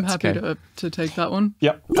break, if I'm that's happy okay. to take that one.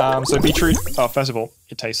 Yep. So beetroot. First of all,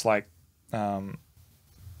 it tastes like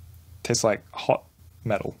hot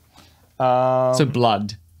metal. So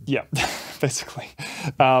blood. Yeah, basically.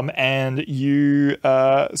 And you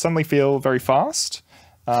suddenly feel very fast,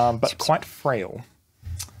 but quite frail.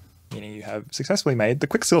 Meaning you have successfully made the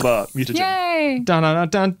Quicksilver mutagen. Yay!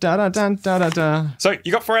 Da-da-da-da-da-da-da-da. So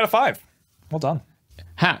you got 4 out of 5. Well done.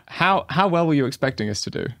 How well were you expecting us to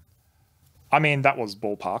do? I mean, that was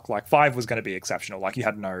ballpark. Like 5 was going to be exceptional. Like you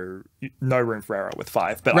had no room for error with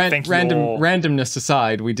 5. But I think randomness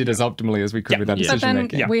aside, we did as optimally as we could with that But decision then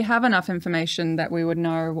making. we have enough information that we would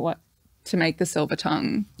know what to make the Silver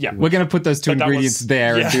Tongue. Yeah. We're going to put those 2 But that ingredients was-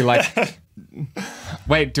 there yeah. and be like,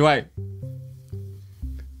 wait, do I?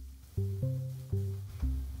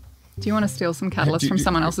 Do you want to steal some catalyst from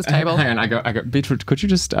someone else's table? Hang on, I go. Beetroot, could you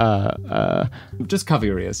just cover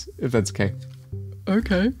your ears, if that's okay?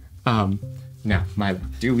 Okay. Now, Milo,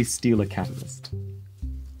 do we steal a catalyst?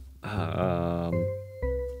 I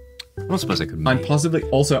don't suppose I could.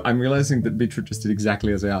 I'm realizing that Beetroot just did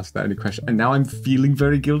exactly as I asked that only question, and now I'm feeling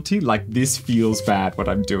very guilty. Like this feels bad what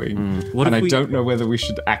I'm doing, and I don't know whether we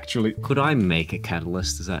should actually. Could I make a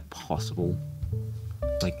catalyst? Is that possible?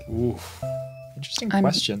 Like, Oof. Interesting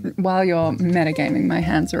question. While you're metagaming, my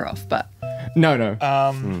hands are off, but No.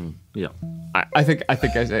 yeah. I think I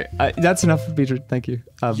say that's enough for Beetroot. Thank you.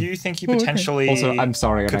 You think you potentially Also, I'm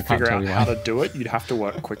sorry, could and I can't figure tell out you how why. to do it. You'd have to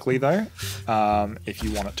work quickly though, if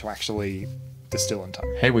you want it to actually distill in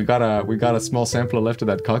time. Hey, we got a small sampler left of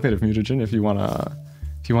that cognitive mutagen. If you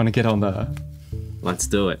wanna get on the. Let's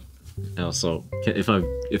do it. Also,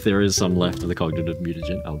 if there is some left of the cognitive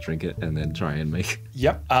mutagen, I'll drink it and then try and make.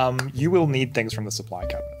 Yep. You will need things from the supply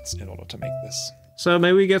cabinets in order to make this. So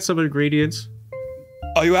maybe we get some ingredients.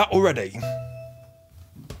 Are you out already?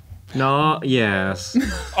 No. Yes.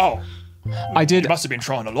 Oh, I did. you must have been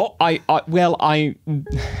trying a lot. I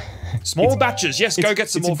Small batches. Yes, go get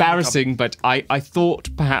some it's more. from the embarrassing, but I thought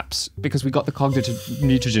perhaps because we got the cognitive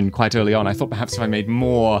mutagen quite early on, I thought perhaps if I made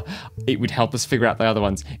more, it would help us figure out the other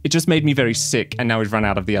ones. It just made me very sick, and now we've run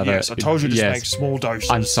out of the other. Yes, I told you to make small doses.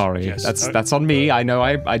 I'm sorry. Yes, That's on me. I know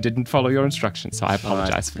I didn't follow your instructions, so I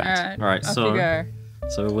apologize for that. All right. off you go.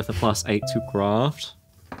 So with a +8 to craft,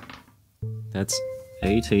 that's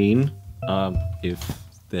 18. If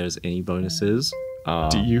there's any bonuses.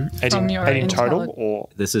 Do you? From your 18 total, intelli- or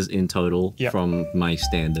This is in total Yep. from my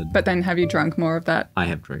standard. But then have you drunk more of that? I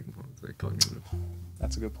have drank the cognitive.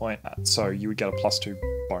 that's a good point. So you would get a +2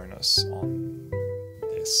 bonus on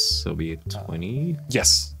this. So it'll be a 20.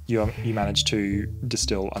 Yes, you managed to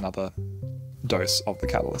distill another dose of the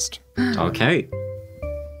catalyst. Okay.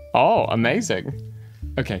 Oh, amazing.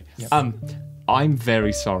 Okay. I'm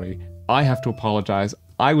very sorry. I have to apologize.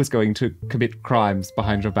 I was going to commit crimes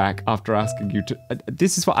behind your back after asking you to.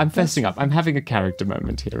 This is what I'm fessing up. I'm having a character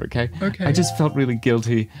moment here, okay? Okay. I just felt really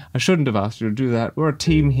guilty. I shouldn't have asked you to do that. We're a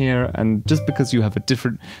team here, and just because you have a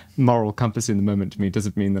different moral compass in the moment to me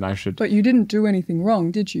doesn't mean that I should. But you didn't do anything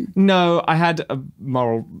wrong, did you? No, I had a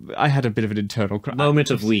bit of an internal crime.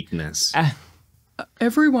 Moment of weakness.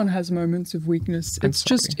 Everyone has moments of weakness. It's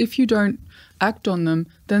sorry. just if you don't act on them,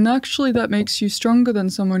 then actually that makes you stronger than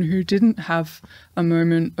someone who didn't have a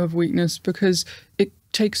moment of weakness, because it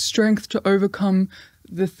takes strength to overcome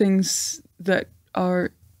the things that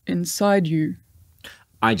are inside you.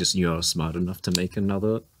 I just knew I was smart enough to make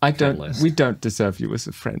another. I don't. catalyst. We don't deserve you as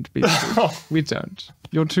a friend, Beatrice. We don't.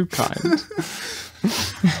 You're too kind.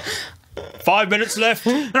 5 minutes left.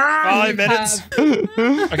 5 minutes.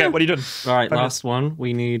 Okay, what are you doing? All right, last one.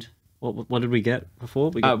 We need. What did we get before?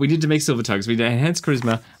 We need to make silver tugs. We need to enhance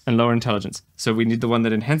charisma and lower intelligence. So we need the one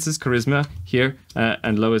that enhances charisma here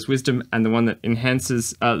and lowers wisdom, and the one that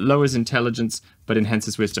lowers intelligence but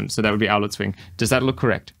enhances wisdom. So that would be Owlet's Wing. Does that look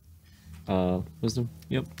correct? Wisdom.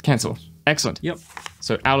 Yep. Cancel. Excellent. Yep.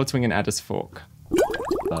 So Owlet's Wing and Adder's Fork.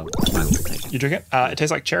 You drink it. It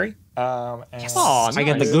tastes like cherry. And, I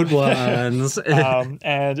get the good ones.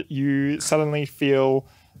 and you suddenly feel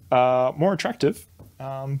more attractive,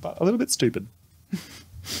 but a little bit stupid.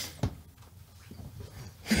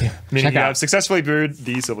 Meaning you have successfully brewed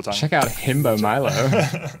the silver tongue. Check out Himbo Milo.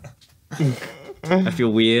 I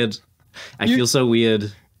feel weird. I feel so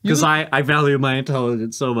weird because I value my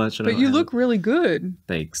intelligence so much. And But you look really good.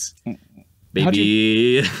 Thanks,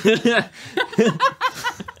 baby.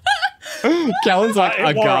 Callan's like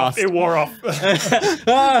aghast. It wore off.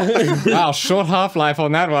 Wow, short half-life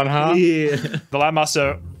on that one, huh? Yeah. The lab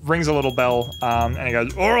master rings a little bell, and he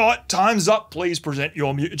goes, "All right, time's up. Please present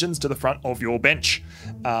your mutagens to the front of your bench."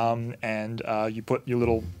 And you put your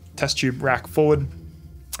little test tube rack forward.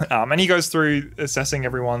 And he goes through assessing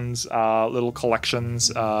everyone's little collections.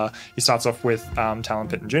 He starts off with Talon,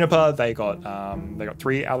 Pit, and Juniper. They got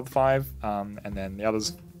 3 out of the 5, and then the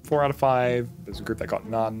others 4 out of 5. There's a group that got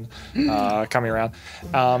none coming around.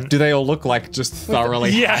 Do they all look like just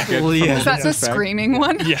thoroughly haggard? Is that the screaming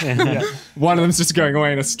one? Yeah. One of them's just going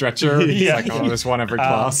away in a stretcher. Yeah. It's like, there's one every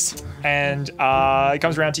class. And it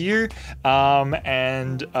comes around to you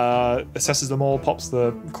and assesses them all, pops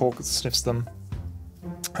the cork, sniffs them,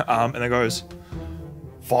 and then goes,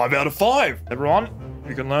 5 out of 5, everyone.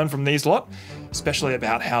 You can learn from these lot, especially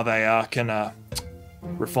about how they can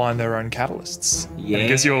refine their own catalysts. Yeah. And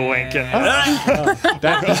gives you a wink and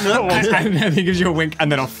And then he gives you a wink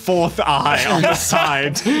and then a 4th eye on the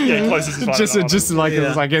side. yeah, closes his final Just like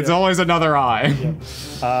it's always another eye.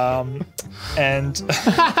 and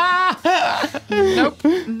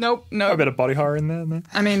Nope. A bit of body horror in there.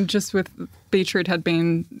 I mean, just with Beetroot had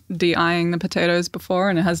been de-eyeing the potatoes before,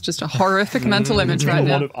 and it has just a horrific mental image right A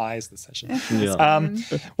now. lot of eyes this session.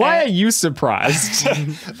 Why are you surprised?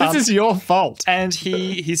 This is your fault. And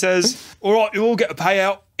he says, all right, you all get a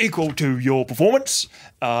payout equal to your performance,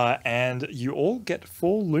 and you all get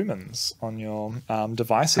 4 lumens on your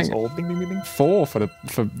devices. All bing, bing, bing, bing. 4 for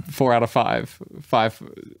 4 out of 5. 5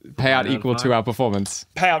 payout equal to our performance.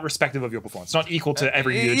 Payout respective of your performance, not equal to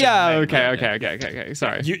every mutagen. Yeah, okay.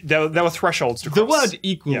 Sorry. There were thresholds to cross. The word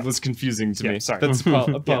equal was confusing to me. Sorry. That's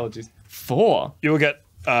apologies. 4. You will get.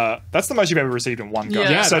 That's the most you've ever received in one go.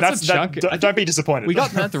 Yeah, so that's a chunk. don't be disappointed. We got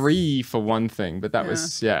 3 for one thing, but that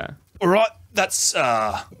was All right, that's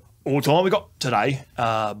all the time we got today.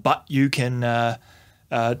 But you can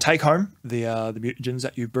take home the mutagens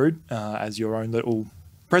that you've brewed as your own little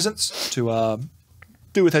presents to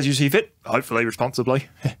do with as you see fit. Hopefully, responsibly.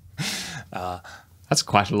 That's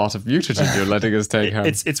quite a lot of mutagen you're letting us take home.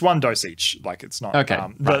 It's 1 dose each. Like it's not. Okay.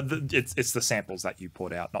 It's the samples that you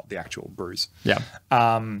poured out, not the actual brews. Yeah.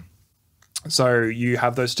 So you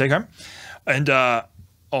have those to take home, and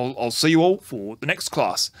I'll see you all for the next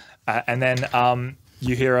class. And then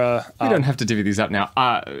you hear a. We don't have to divvy these up now.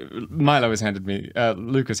 Milo has handed me.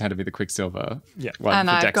 Luke has handed me the Quicksilver. Yeah. One And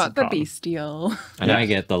for I've Dex got the Prana. bestial. And I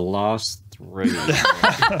get the last 3.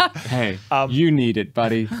 Hey, you need it,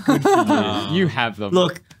 buddy. Good for you. You have them.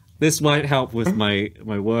 Look, this might help with my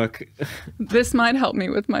work. This might help me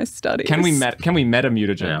with my studies. Can we meta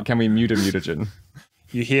mutagen? Yeah. Can we mute a mutagen?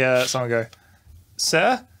 You hear someone go,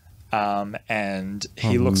 "Sir," and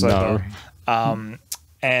he looks over,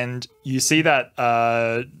 and you see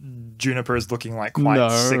that Juniper is looking like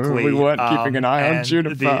quite sickly. We weren't keeping an eye on and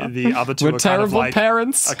Juniper. The other 2 We're are kind terrible of like,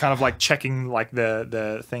 parents. Are kind of like checking like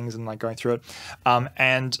the things and like going through it,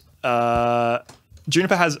 and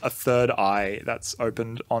Juniper has a 3rd eye that's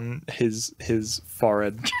opened on his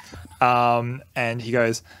forehead, and he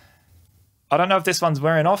goes, "I don't know if this one's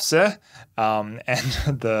wearing off, sir." And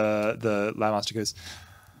the lab master goes,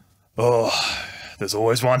 "Oh, there's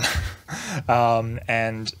always one."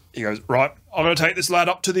 And he goes, "Right, I'm going to take this lad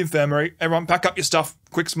up to the infirmary. Everyone pack up your stuff,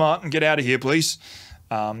 quick, smart, and get out of here, please."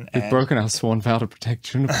 We've broken our sworn vow to protect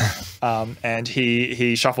Juniper. And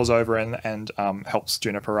he shuffles over and helps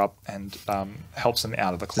Juniper up and helps him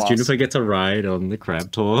out of the class. Does Juniper get to ride on the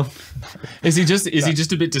crab tour? Is he just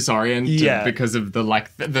a bit disoriented Yeah. because of the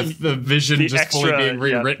vision the just fully extra- being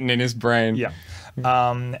rewritten in his brain? Yeah.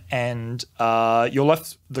 And you're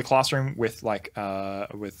left the classroom with with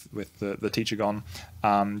the teacher gone,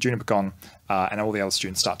 Juniper gone, and all the other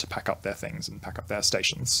students start to pack up their things and pack up their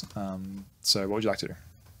stations. So what would you like to do?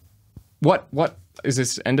 What is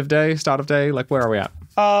this? End of day? Start of day? Like where are we at?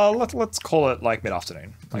 Let's call it like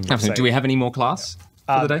mid-afternoon. Like, Afternoon. Do we have any more class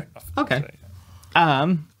for the day? No, Okay.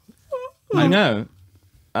 yeah. I know.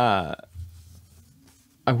 I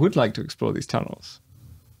would like to explore these tunnels.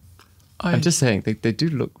 I'm just saying they do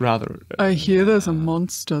look rather. I hear there's a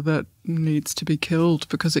monster that needs to be killed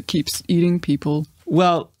because it keeps eating people.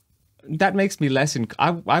 Well, that makes me less.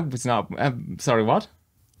 I was not. Sorry, what?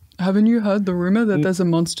 Haven't you heard the rumor that there's a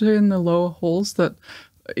monster in the lower halls that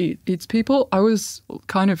eats people? I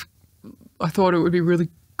thought it would be really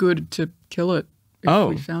good to kill it if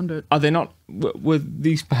we found it. Are they not? Were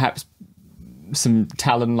these perhaps some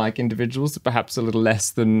Talon-like individuals, perhaps a little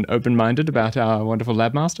less than open-minded about our wonderful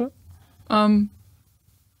lab master?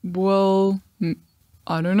 Well,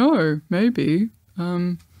 I don't know. Maybe.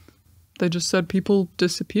 They just said people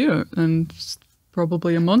disappear and it's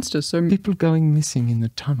probably a monster. So People going missing in the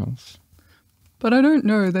tunnels. But I don't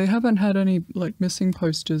know. They haven't had any like missing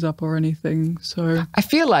posters up or anything. So I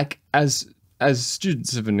feel like as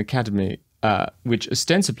students of an academy, which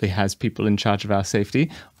ostensibly has people in charge of our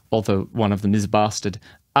safety, although one of them is a bastard,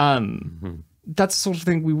 that's the sort of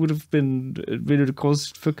thing we would have been really a cause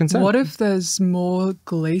for concern. what if there's more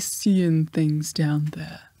Glacian things down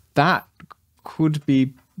there? That could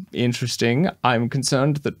be interesting. I'm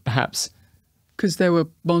concerned that perhaps. Because there were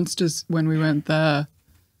monsters when we went there.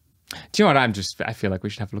 Do you know what? I feel like we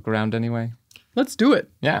should have a look around anyway. Let's do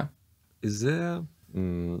it. Yeah. Is there?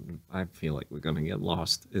 I feel like we're gonna get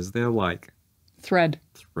lost. Is there like Thread.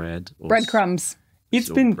 thread or Breadcrumbs. It's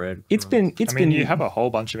been. You have a whole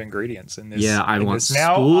bunch of ingredients in this. Yeah, I in want this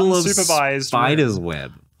now spool of unsupervised spider's room.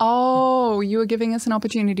 web. Oh, you were giving us an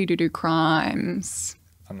opportunity to do crimes.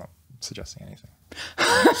 I'm not suggesting anything.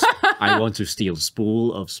 I want to steal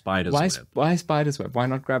spool of spider's web. Why spider's web? Why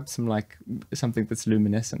not grab something that's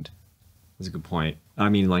luminescent? That's a good point. I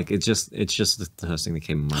mean, like it's just the first thing that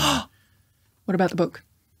came to mind. What about the book?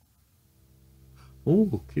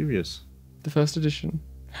 Oh, curious. The first edition.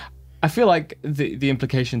 I feel like the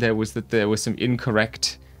implication there was that there were some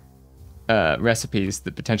incorrect recipes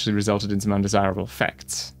that potentially resulted in some undesirable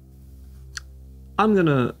effects. I'm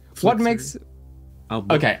gonna. What makes?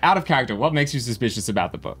 Okay, out of character. What makes you suspicious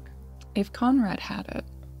about the book? If Conrad had it.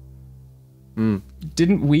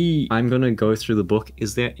 Didn't we? I'm gonna go through the book.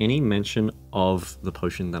 Is there any mention of the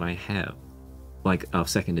potion that I have, like our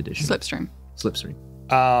second edition? Slipstream. Slipstream.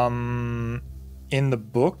 In the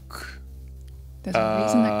book. There's a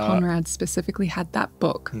reason that Conrad specifically had that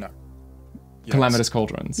book. No. Yes. Calamitous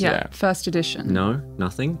Cauldrons. Yeah. First edition. No,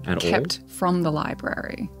 nothing at all. Kept from the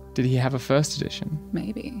library. Did he have a first edition?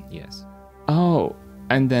 Maybe. Yes. Oh,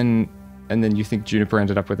 and then you think Juniper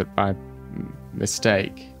ended up with it by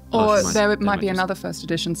mistake? Or there might be another first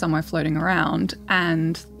edition somewhere floating around,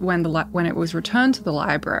 and when it was returned to the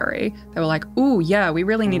library, they were like, "Ooh, yeah, we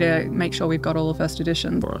really need to make sure we've got all the first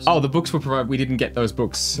editions." Oh, the books were provided. We didn't get those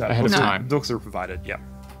books ahead of time. Books are provided. Yeah.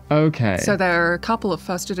 Okay. So there are a couple of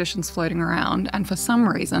first editions floating around, and for some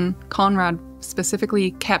reason, Conrad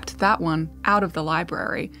specifically kept that one out of the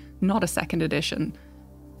library, not a second edition,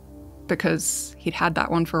 because he'd had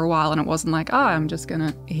that one for a while, and it wasn't like,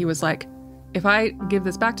 he was like, if I give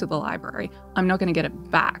this back to the library, I'm not going to get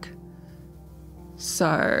it back.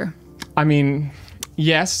 So... I mean,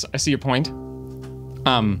 yes, I see your point.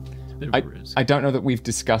 I don't know that we've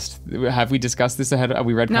discussed... Have we discussed this ahead? Have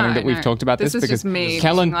we read that we've talked about this? This is because just me.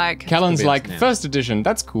 Kellen's like, first edition,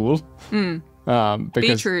 that's cool. Because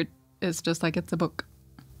Beetroot is just like, it's a book.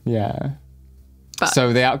 Yeah. But,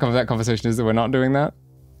 so the outcome of that conversation is that we're not doing that,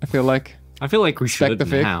 I feel like. we should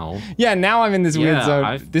now. Yeah, now I'm in this weird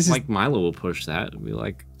zone. This is like Milo will push that and be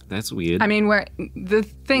like, that's weird. I mean, the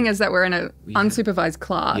thing is that we're in an unsupervised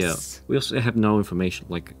class. Yeah. We also have no information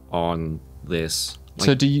on this.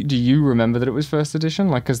 So do you remember that it was first edition?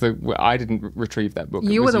 Like, because I didn't retrieve that book.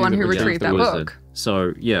 You were the one who retrieved that book.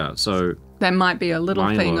 So there might be a little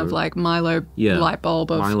thing of like Milo light bulb.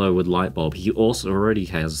 Milo with light bulb. He also already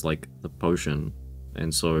has like the potion.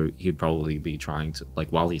 And so he'd probably be trying to, like,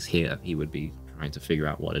 while he's here, he would be trying to figure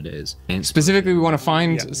out what it is. And specifically, we want to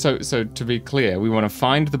find, so to be clear, we want to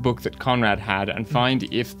find the book that Conrad had and find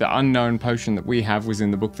if the unknown potion that we have was in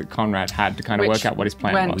the book that Conrad had to kind of work out what his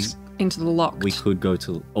plan was. Into the locked. We could go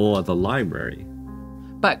to, or the library.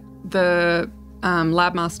 But the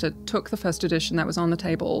lab master took the first edition that was on the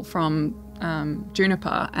table from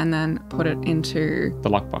Juniper and then put it into the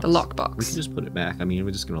lockbox. We can just put it back. I mean,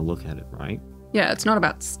 we're just going to look at it, right? Yeah, it's not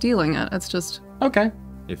about stealing it. It's just... Okay.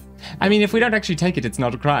 If we don't actually take it, it's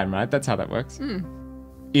not a crime, right? That's how that works.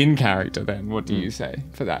 In character, then, what do you say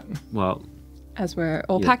for that? Well... As we're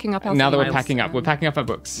all packing up our Now that we're packing up our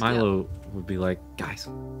books. Milo would be like, guys,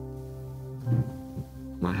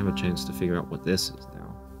 might have a chance to figure out what this is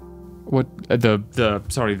now. What? The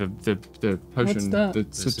potion, What's that? the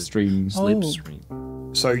slipstream.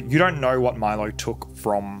 Slipstream. So you don't know what Milo took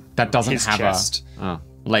from that doesn't his have chest.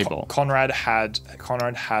 Label. Conrad had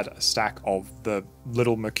a stack of the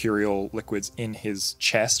little mercurial liquids in his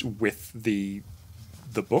chest with the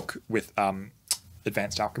book with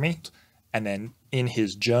advanced alchemy, and then in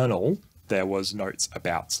his journal there was notes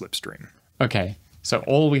about slipstream. Okay, so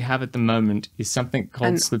all we have at the moment is something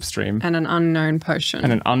called slipstream and an unknown potion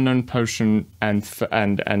and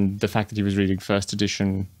the fact that he was reading first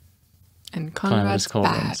edition. And Conrad's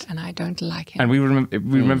bad, and I don't like him. And we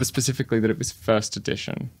remember specifically that it was first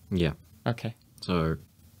edition. Yeah. Okay. So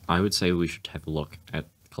I would say we should have a look at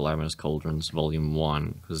Calamitous Cauldrons Volume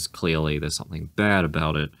 1, because clearly there's something bad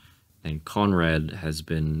about it. And Conrad has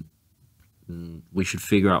been... We should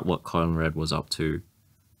figure out what Conrad was up to,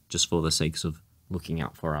 just for the sakes of looking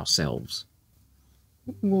out for ourselves.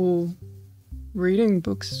 Well, reading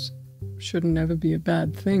books... shouldn't ever be a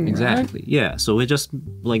bad thing, Exactly. Right? Yeah. So we just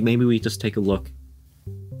maybe we just take a look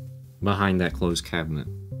behind that closed cabinet.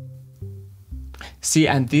 See,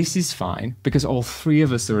 and this is fine because all three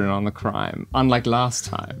of us are in on the crime, unlike last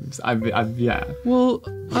times. Yeah. Well,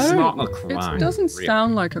 it's not a crime. It doesn't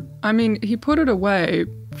sound like a. I mean, he put it away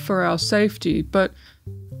for our safety, but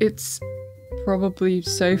it's probably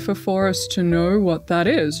safer for us to know what that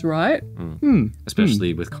is, right?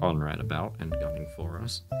 Especially with Conrad about and gunning for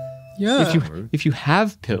us. Yeah. If you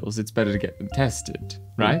have pills, it's better to get them tested,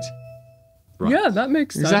 right? Right. Yeah, that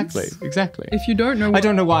makes sense. Exactly. If you don't know... I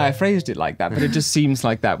don't know why I phrased it like that, but it just seems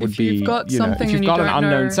like that would be... If you've got something if you've and got you an don't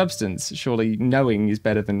unknown know... substance, surely knowing is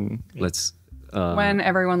better than... Let's... when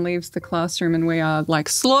everyone leaves the classroom and we are like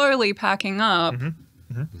slowly packing up...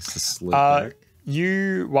 This is slip back.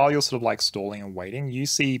 While you're sort of like stalling and waiting, you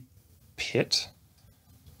see Pitt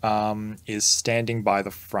is standing by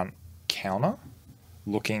the front counter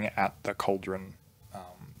looking at the cauldron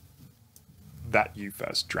that you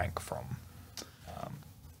first drank from.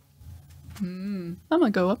 I'm gonna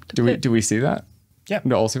go up to Do we see that? Yeah.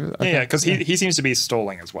 No, also. Okay. Yeah, because he seems to be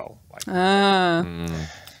stalling as well. Like,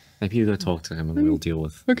 Maybe you go talk to him and we'll deal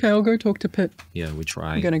with. Okay, I'll go talk to Pitt. Yeah, we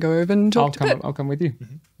try. I'm gonna go over and talk to Pitt. I'll come with you.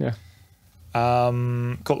 Yeah.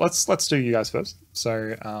 cool. Let's do you guys first.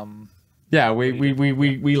 So, Yeah,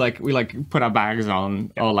 we like put our bags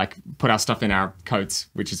on or like put our stuff in our coats,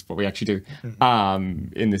 which is what we actually do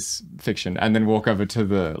in this fiction, and then walk over to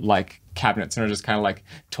the like cabinets and are just kind of like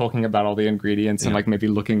talking about all the ingredients and like maybe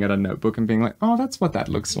looking at a notebook and being like, oh, that's what that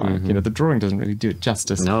looks like. You know, the drawing doesn't really do it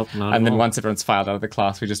justice. Nope, not and at then all. once everyone's filed out of the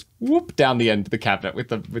class, we just whoop down the end of the cabinet with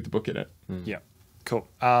the book in it. yeah, cool.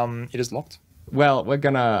 It is locked. Well, we're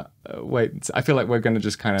gonna wait. I feel like we're gonna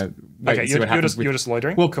just kind of wait Okay, and see what happens. you're just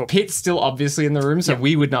loitering. Well, cool. Pitt's still obviously in the room, so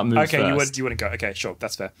we would not move Okay, first. you wouldn't go. Okay, sure,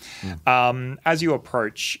 that's fair. As you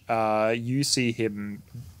approach, you see him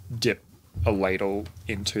dip a ladle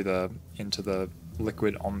into the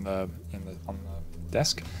liquid on the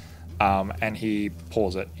desk, and he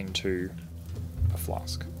pours it into a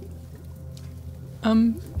flask.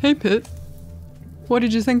 Hey Pitt, what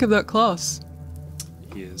did you think of that class?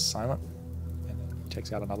 He is silent, and then he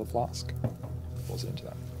takes out another flask, pours it into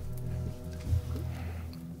that.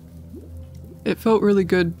 It felt really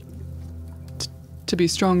good to be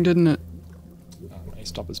strong, didn't it? He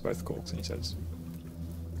stops both corks and he says,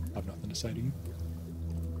 "I've nothing to say to you."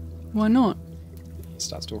 Why not? He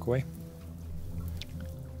starts to walk away.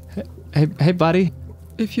 Hey, buddy.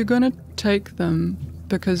 If you're gonna take them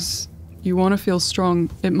because you want to feel strong,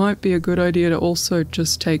 it might be a good idea to also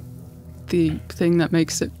just take the thing that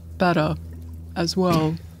makes it better as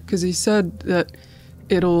well. Because he said that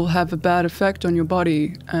it'll have a bad effect on your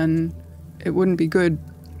body and it wouldn't be good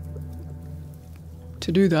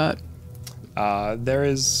to do that. There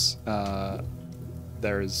is the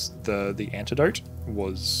antidote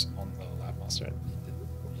was on the lab master.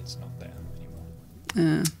 It's not there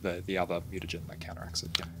anymore. The other mutagen that counteracts it.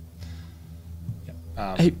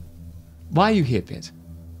 Yeah. Hey, why are you here, Pitt?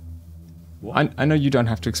 I know you don't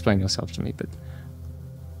have to explain yourself to me, but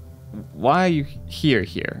why are you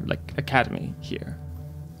here? Like academy here?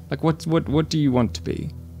 Like what do you want to be?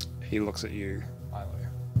 He looks at you, Milo.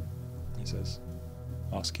 He says,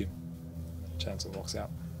 "Ask him." And then turns and walks out.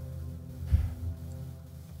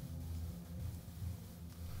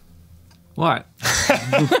 What?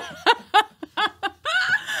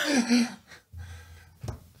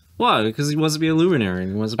 Why? Because he wants to be a luminary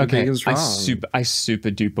and he wants to be big and strong. I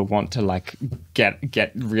super duper want to like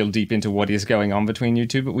get real deep into what is going on between you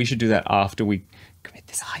two, but we should do that after we commit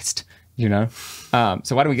this heist, you know?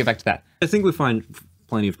 So why don't we get back to that? I think we find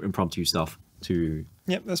plenty of impromptu stuff to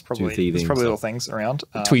Yep, there's thieving probably little stuff. things around.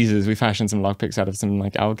 Tweezers, we fashioned some lockpicks out of some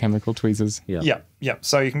like alchemical tweezers. Yeah. Yeah.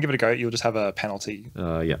 So you can give it a go. You'll just have a penalty.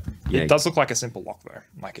 Yeah. It does look like a simple lock though.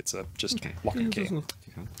 Like it's a just lock and key.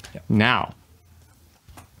 Now,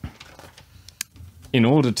 in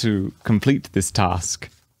order to complete this task,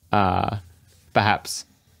 perhaps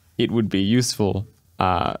it would be useful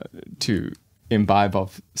to imbibe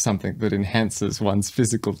of something that enhances one's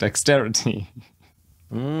physical dexterity.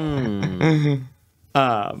 Do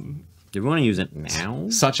we want to use it now?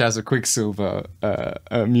 Such as a quicksilver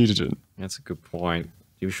mutagen. That's a good point.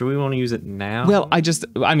 You sure we want to use it now? Well, I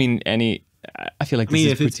feel like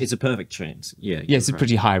this is it's a perfect chance. Yeah. it's a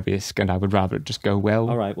pretty high risk, and I would rather it just go well.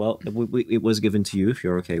 All right. Well, it was given to you. If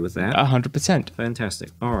you're okay with that, 100%. fantastic.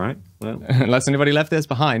 All right. Well, Unless anybody left theirs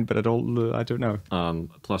behind, but I don't know.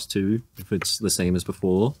 +2 if it's the same as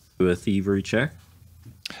before. Do a thievery check.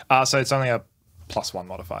 So it's only a +1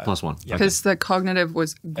 modifier. +1. Yeah. Because the cognitive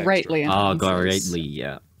was greatly enhanced. Greatly.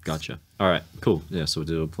 Yeah. Gotcha. All right. Cool. Yeah. So we'll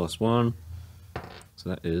do a +1. So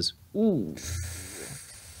that is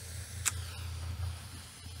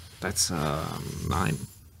That's 9.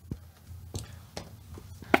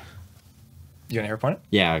 You gonna hero point it?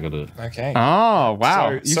 Yeah, I got to. Okay. Oh, wow.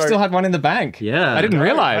 So- you so- still had one in the bank. Yeah. I didn't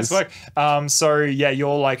realize. Nice work. So yeah,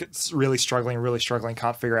 you're like really struggling,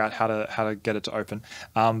 can't figure out how to get it to open.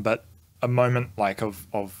 But a moment like of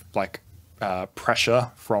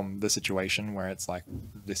pressure from the situation where it's like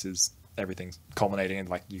everything's culminating and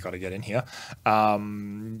like you got to get in here,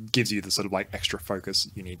 gives you the sort of like extra focus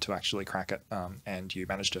you need to actually crack it, and you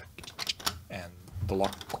manage to, and the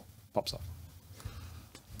lock pops off.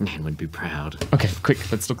 Man would be proud. Okay,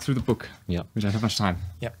 quick. Let's look through the book. Yep. We don't have much time.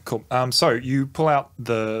 Yeah, cool. So you pull out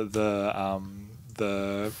the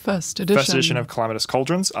First edition of Calamitous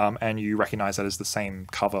Cauldrons, and you recognize that as the same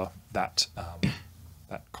cover that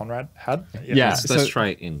that Conrad had. Yeah. Let's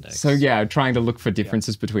try index. So yeah, trying to look for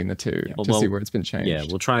differences between the two to see where it's been changed. Yeah,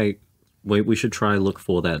 we'll try. We should try look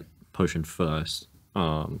for that potion first.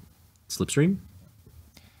 Slipstream?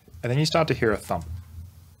 And then you start to hear a thump.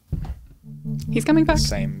 He's coming back.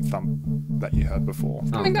 Same thump that you heard before.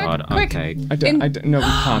 Oh back, god, quick. okay. No,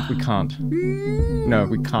 we can't. No,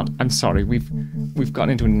 we can't. I'm sorry. We've gotten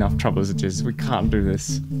into enough trouble as it is. We can't do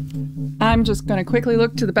this. I'm just going to quickly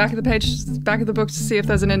look to the back of the page, back of the book to see if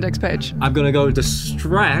there's an index page. I'm gonna go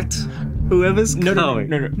distract whoever's coming.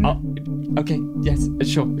 No. Okay, yes,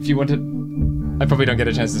 sure. If you want to... I probably don't get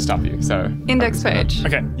a chance to stop you, so... Index page.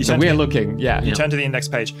 Okay, So we're looking, yeah. You turn to the index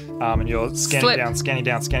page, and you're scanning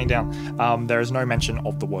down. There is no mention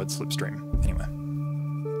of the word slipstream anywhere.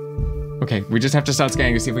 Okay, we just have to start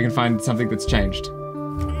scanning to see if we can find something that's changed.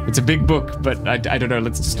 It's a big book, but I don't know.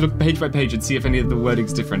 Let's just look page by page and see if any of the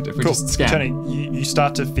wording's different. If we just scan. Turning, you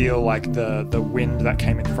start to feel like the wind that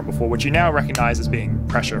came in from before, which you now recognize as being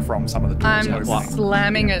pressure from some of the doors I'm opening.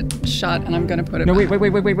 slamming it shut, and I'm going to put it No, back.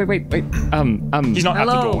 wait. He's not at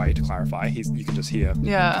the Hello? doorway, to clarify. You can just hear.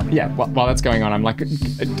 Yeah. Yeah, while that's going on, I'm like,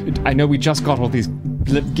 I know we just got all these.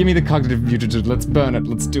 Give me the cognitive mutagen. Let's burn it.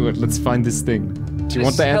 Let's do it. Let's find this thing. Do you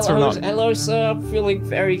want the answer or not? Hello, sir. I'm feeling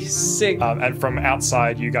very sick. And from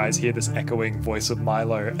outside, you guys hear this echoing voice of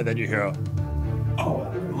Milo, and then you hear, Oh,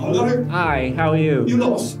 Milo? Hi, how are you? You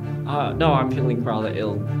lost? No, I'm feeling rather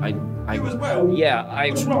ill. I You as well? Yeah,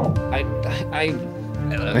 What's wrong? I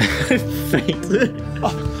fainted.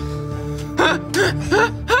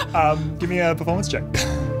 give me a performance check.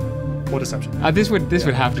 Or deception. This would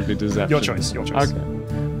have to be deception. Your choice. Okay.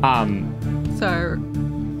 So,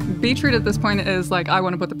 Beetroot at this point is like, I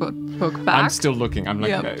want to put the book back. I'm still looking. I'm like,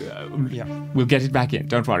 Yeah. we'll get it back in.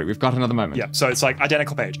 Don't worry. We've got another moment. Yeah, so it's like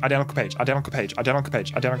identical page. It's a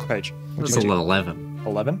 11.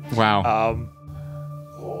 11. Wow.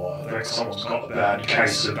 I think someone's got the bad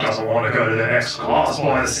case that doesn't want to go to the next class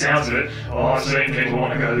by the sounds of it. Oh, I've seen people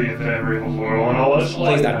want to go to the infirmary before. Oh, no, it's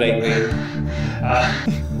like Please don't make me.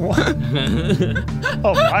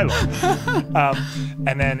 Oh, Milo.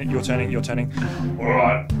 And then you're turning. All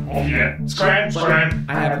right, off you get. Scram.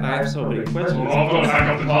 I have so many questions. Well, I've got to back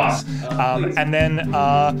up the class. And then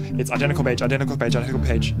it's identical page,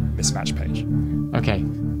 mismatch page. Okay.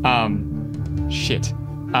 Shit.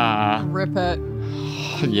 Rip it.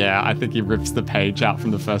 Yeah, I think he rips the page out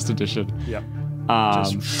from the first edition. Yep.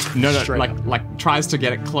 No, straight up. like tries to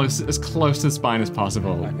get it as close to the spine as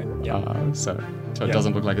possible. Okay, yeah. So it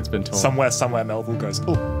doesn't look like it's been torn. Somewhere Melville goes,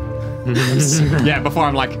 oh. Yeah, before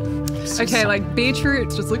I'm like, Okay, like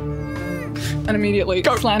Beetroot's just like, and immediately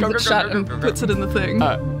slams it shut and puts it in the thing.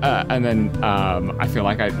 and then I feel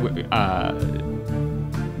like I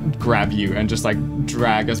grab you and just like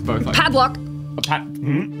drag us both like Padlock.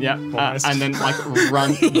 Yeah, Almost. and then like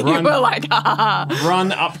run, You were like,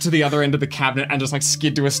 run up to the other end of the cabinet and just like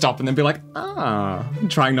skid to a stop and then be like,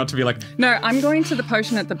 trying not to be like, No, I'm going to the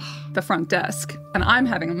potion at the front desk, and I'm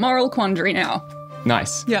having a moral quandary now.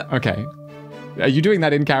 nice. Yeah. Okay. Are you doing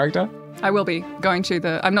that in character? I will be going to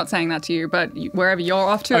the. I'm not saying that to you, but wherever you're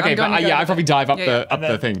off to, Okay, I'm going but to go I to probably dive up Yeah, the up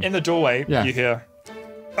the thing. In the doorway, Yeah. you hear,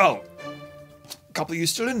 oh, a couple of you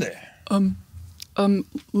still in there.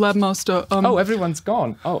 Lab master. Oh, everyone's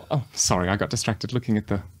gone. Oh, sorry, I got distracted looking at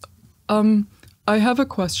the. I have a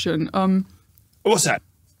question. What's that?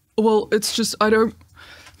 Well, it's just I don't.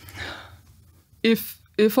 If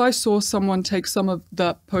I saw someone take some of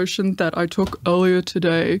that potion that I took earlier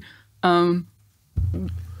today,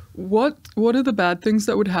 what are the bad things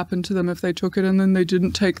that would happen to them if they took it and then they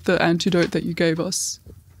didn't take the antidote that you gave us?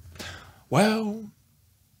 Well,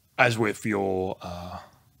 as with your,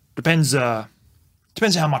 depends how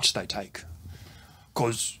much they take.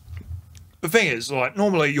 Because the thing is, like,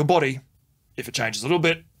 normally your body, if it changes a little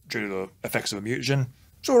bit due to the effects of a mutagen,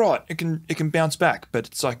 it's all right. It can bounce back, but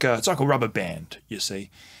it's like a rubber band. You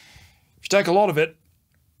see, if you take a lot of it,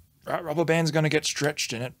 that rubber band's going to get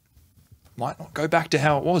stretched, and it might not go back to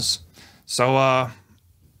how it was. So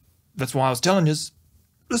that's why I was telling you,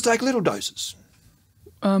 let's take little doses.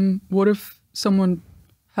 What if someone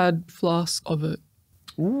had flasks of it?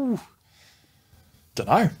 Ooh.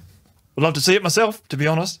 Dunno. Would love to see it myself, to be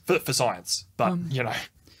honest, for science. But,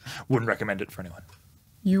 wouldn't recommend it for anyone.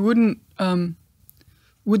 You wouldn't.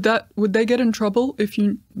 Would they get in trouble if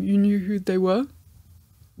you knew who they were?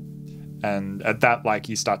 And at that, like,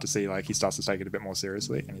 you start to see, like, he starts to take it a bit more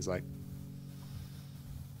seriously. And he's like,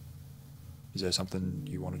 is there something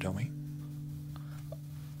you want to tell me?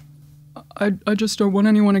 I just don't want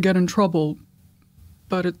anyone to get in trouble.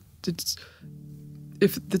 But it's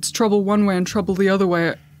if it's trouble one way and trouble the other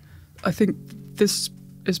way, I think this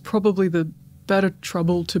is probably the better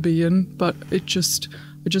trouble to be in. But I just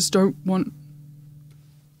don't want.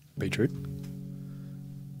 Beetroot?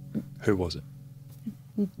 Who was it?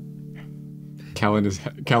 Kellen is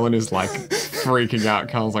like freaking out.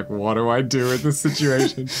 Kellen's like, what do I do in this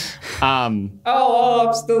situation? I'm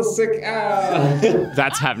still sick.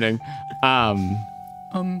 That's happening. Well,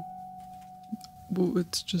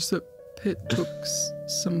 it's just that Pitt took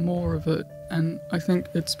some more of it, and I think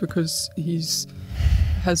it's because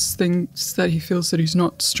has things that he feels that he's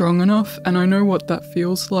not strong enough, and I know what that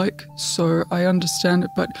feels like, so I understand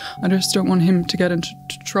it, but I just don't want him to get into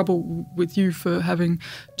trouble with you for having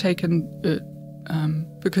taken it,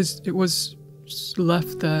 because it was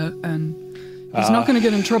left there, and he's not going to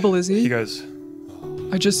get in trouble, is he? He goes,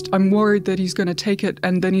 I'm worried that he's going to take it,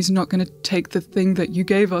 and then he's not going to take the thing that you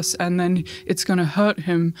gave us, and then it's going to hurt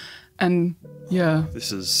him, and yeah.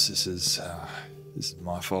 This is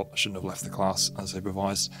my fault. I shouldn't have left the class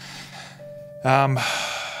unsupervised.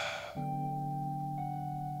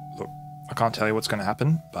 Look, I can't tell you what's going to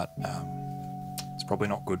happen, but it's probably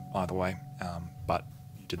not good either way. But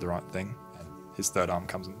you did the right thing. And his third arm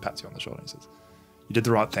comes and pats you on the shoulder and says, "You did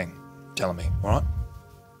the right thing. Telling me, all right?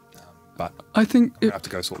 But I think I have to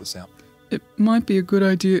go sort this out." It might be a good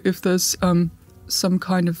idea if there's some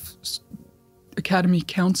kind of academy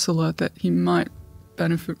counselor that he might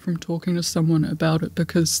benefit from talking to someone about it,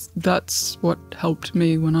 because that's what helped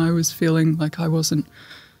me when I was feeling like I wasn't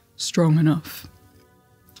strong enough.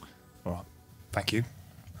 All right, thank you.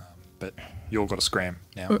 But you all got to scram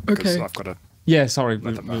now. Okay. Because I've got to. Yeah, sorry.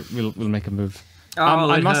 We'll make a move. Oh,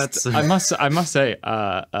 I must say,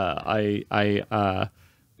 I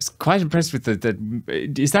was quite impressed with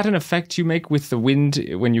the. Is that an effect you make with the wind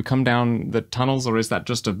when you come down the tunnels, or is that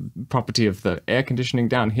just a property of the air conditioning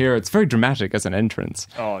down here? It's very dramatic as an entrance.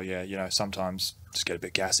 Oh yeah, sometimes just get a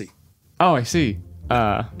bit gassy. Oh, I see.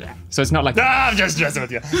 So it's not like I'm just messing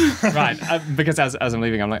with you. right, because as I'm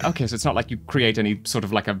leaving, I'm like, okay, so it's not like you create any sort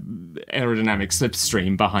of like a aerodynamic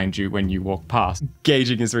slipstream behind you when you walk past,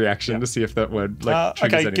 gauging his reaction to see if that word like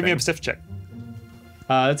triggers okay, anything. give me a perception check.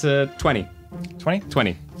 It's a 20. 20?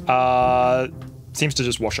 20. Seems to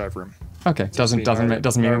just wash over him. Okay, doesn't mean no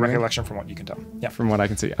anything. recollection from what you can tell. Yeah, From what I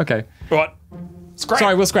can see. Okay. right. Scram.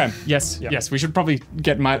 Sorry, we'll scram. Yes, yes. We should probably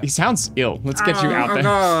get He sounds ill. Let's get you out there. Oh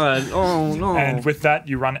god! Oh no! And with that,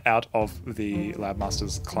 you run out of the lab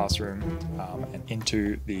master's classroom and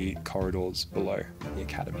into the corridors below the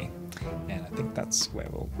academy. And I think that's where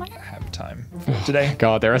we'll have time for today.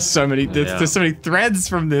 God, there are so many. There's so many threads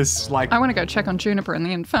from this. Like, I want to go check on Juniper in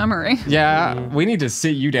the infirmary. yeah, we need to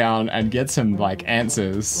sit you down and get some like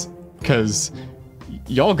answers, because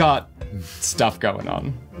y'all got stuff going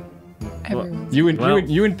on. You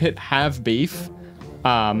and Pitt have beef,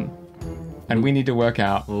 and we need to work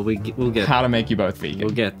out we'll get how to make you both vegan.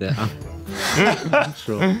 We'll get there.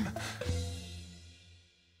 Sure.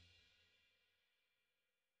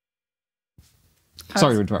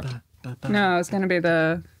 Sorry to interrupt. No, it's going to be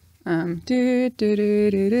the do do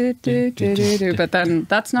do do do do do do do. But then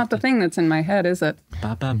that's not the thing that's in my head, is it?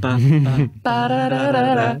 Da da da da da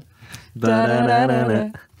da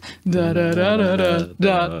da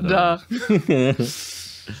da da.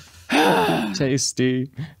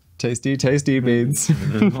 Tasty beans.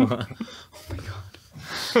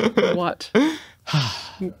 What?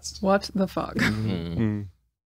 What the fuck?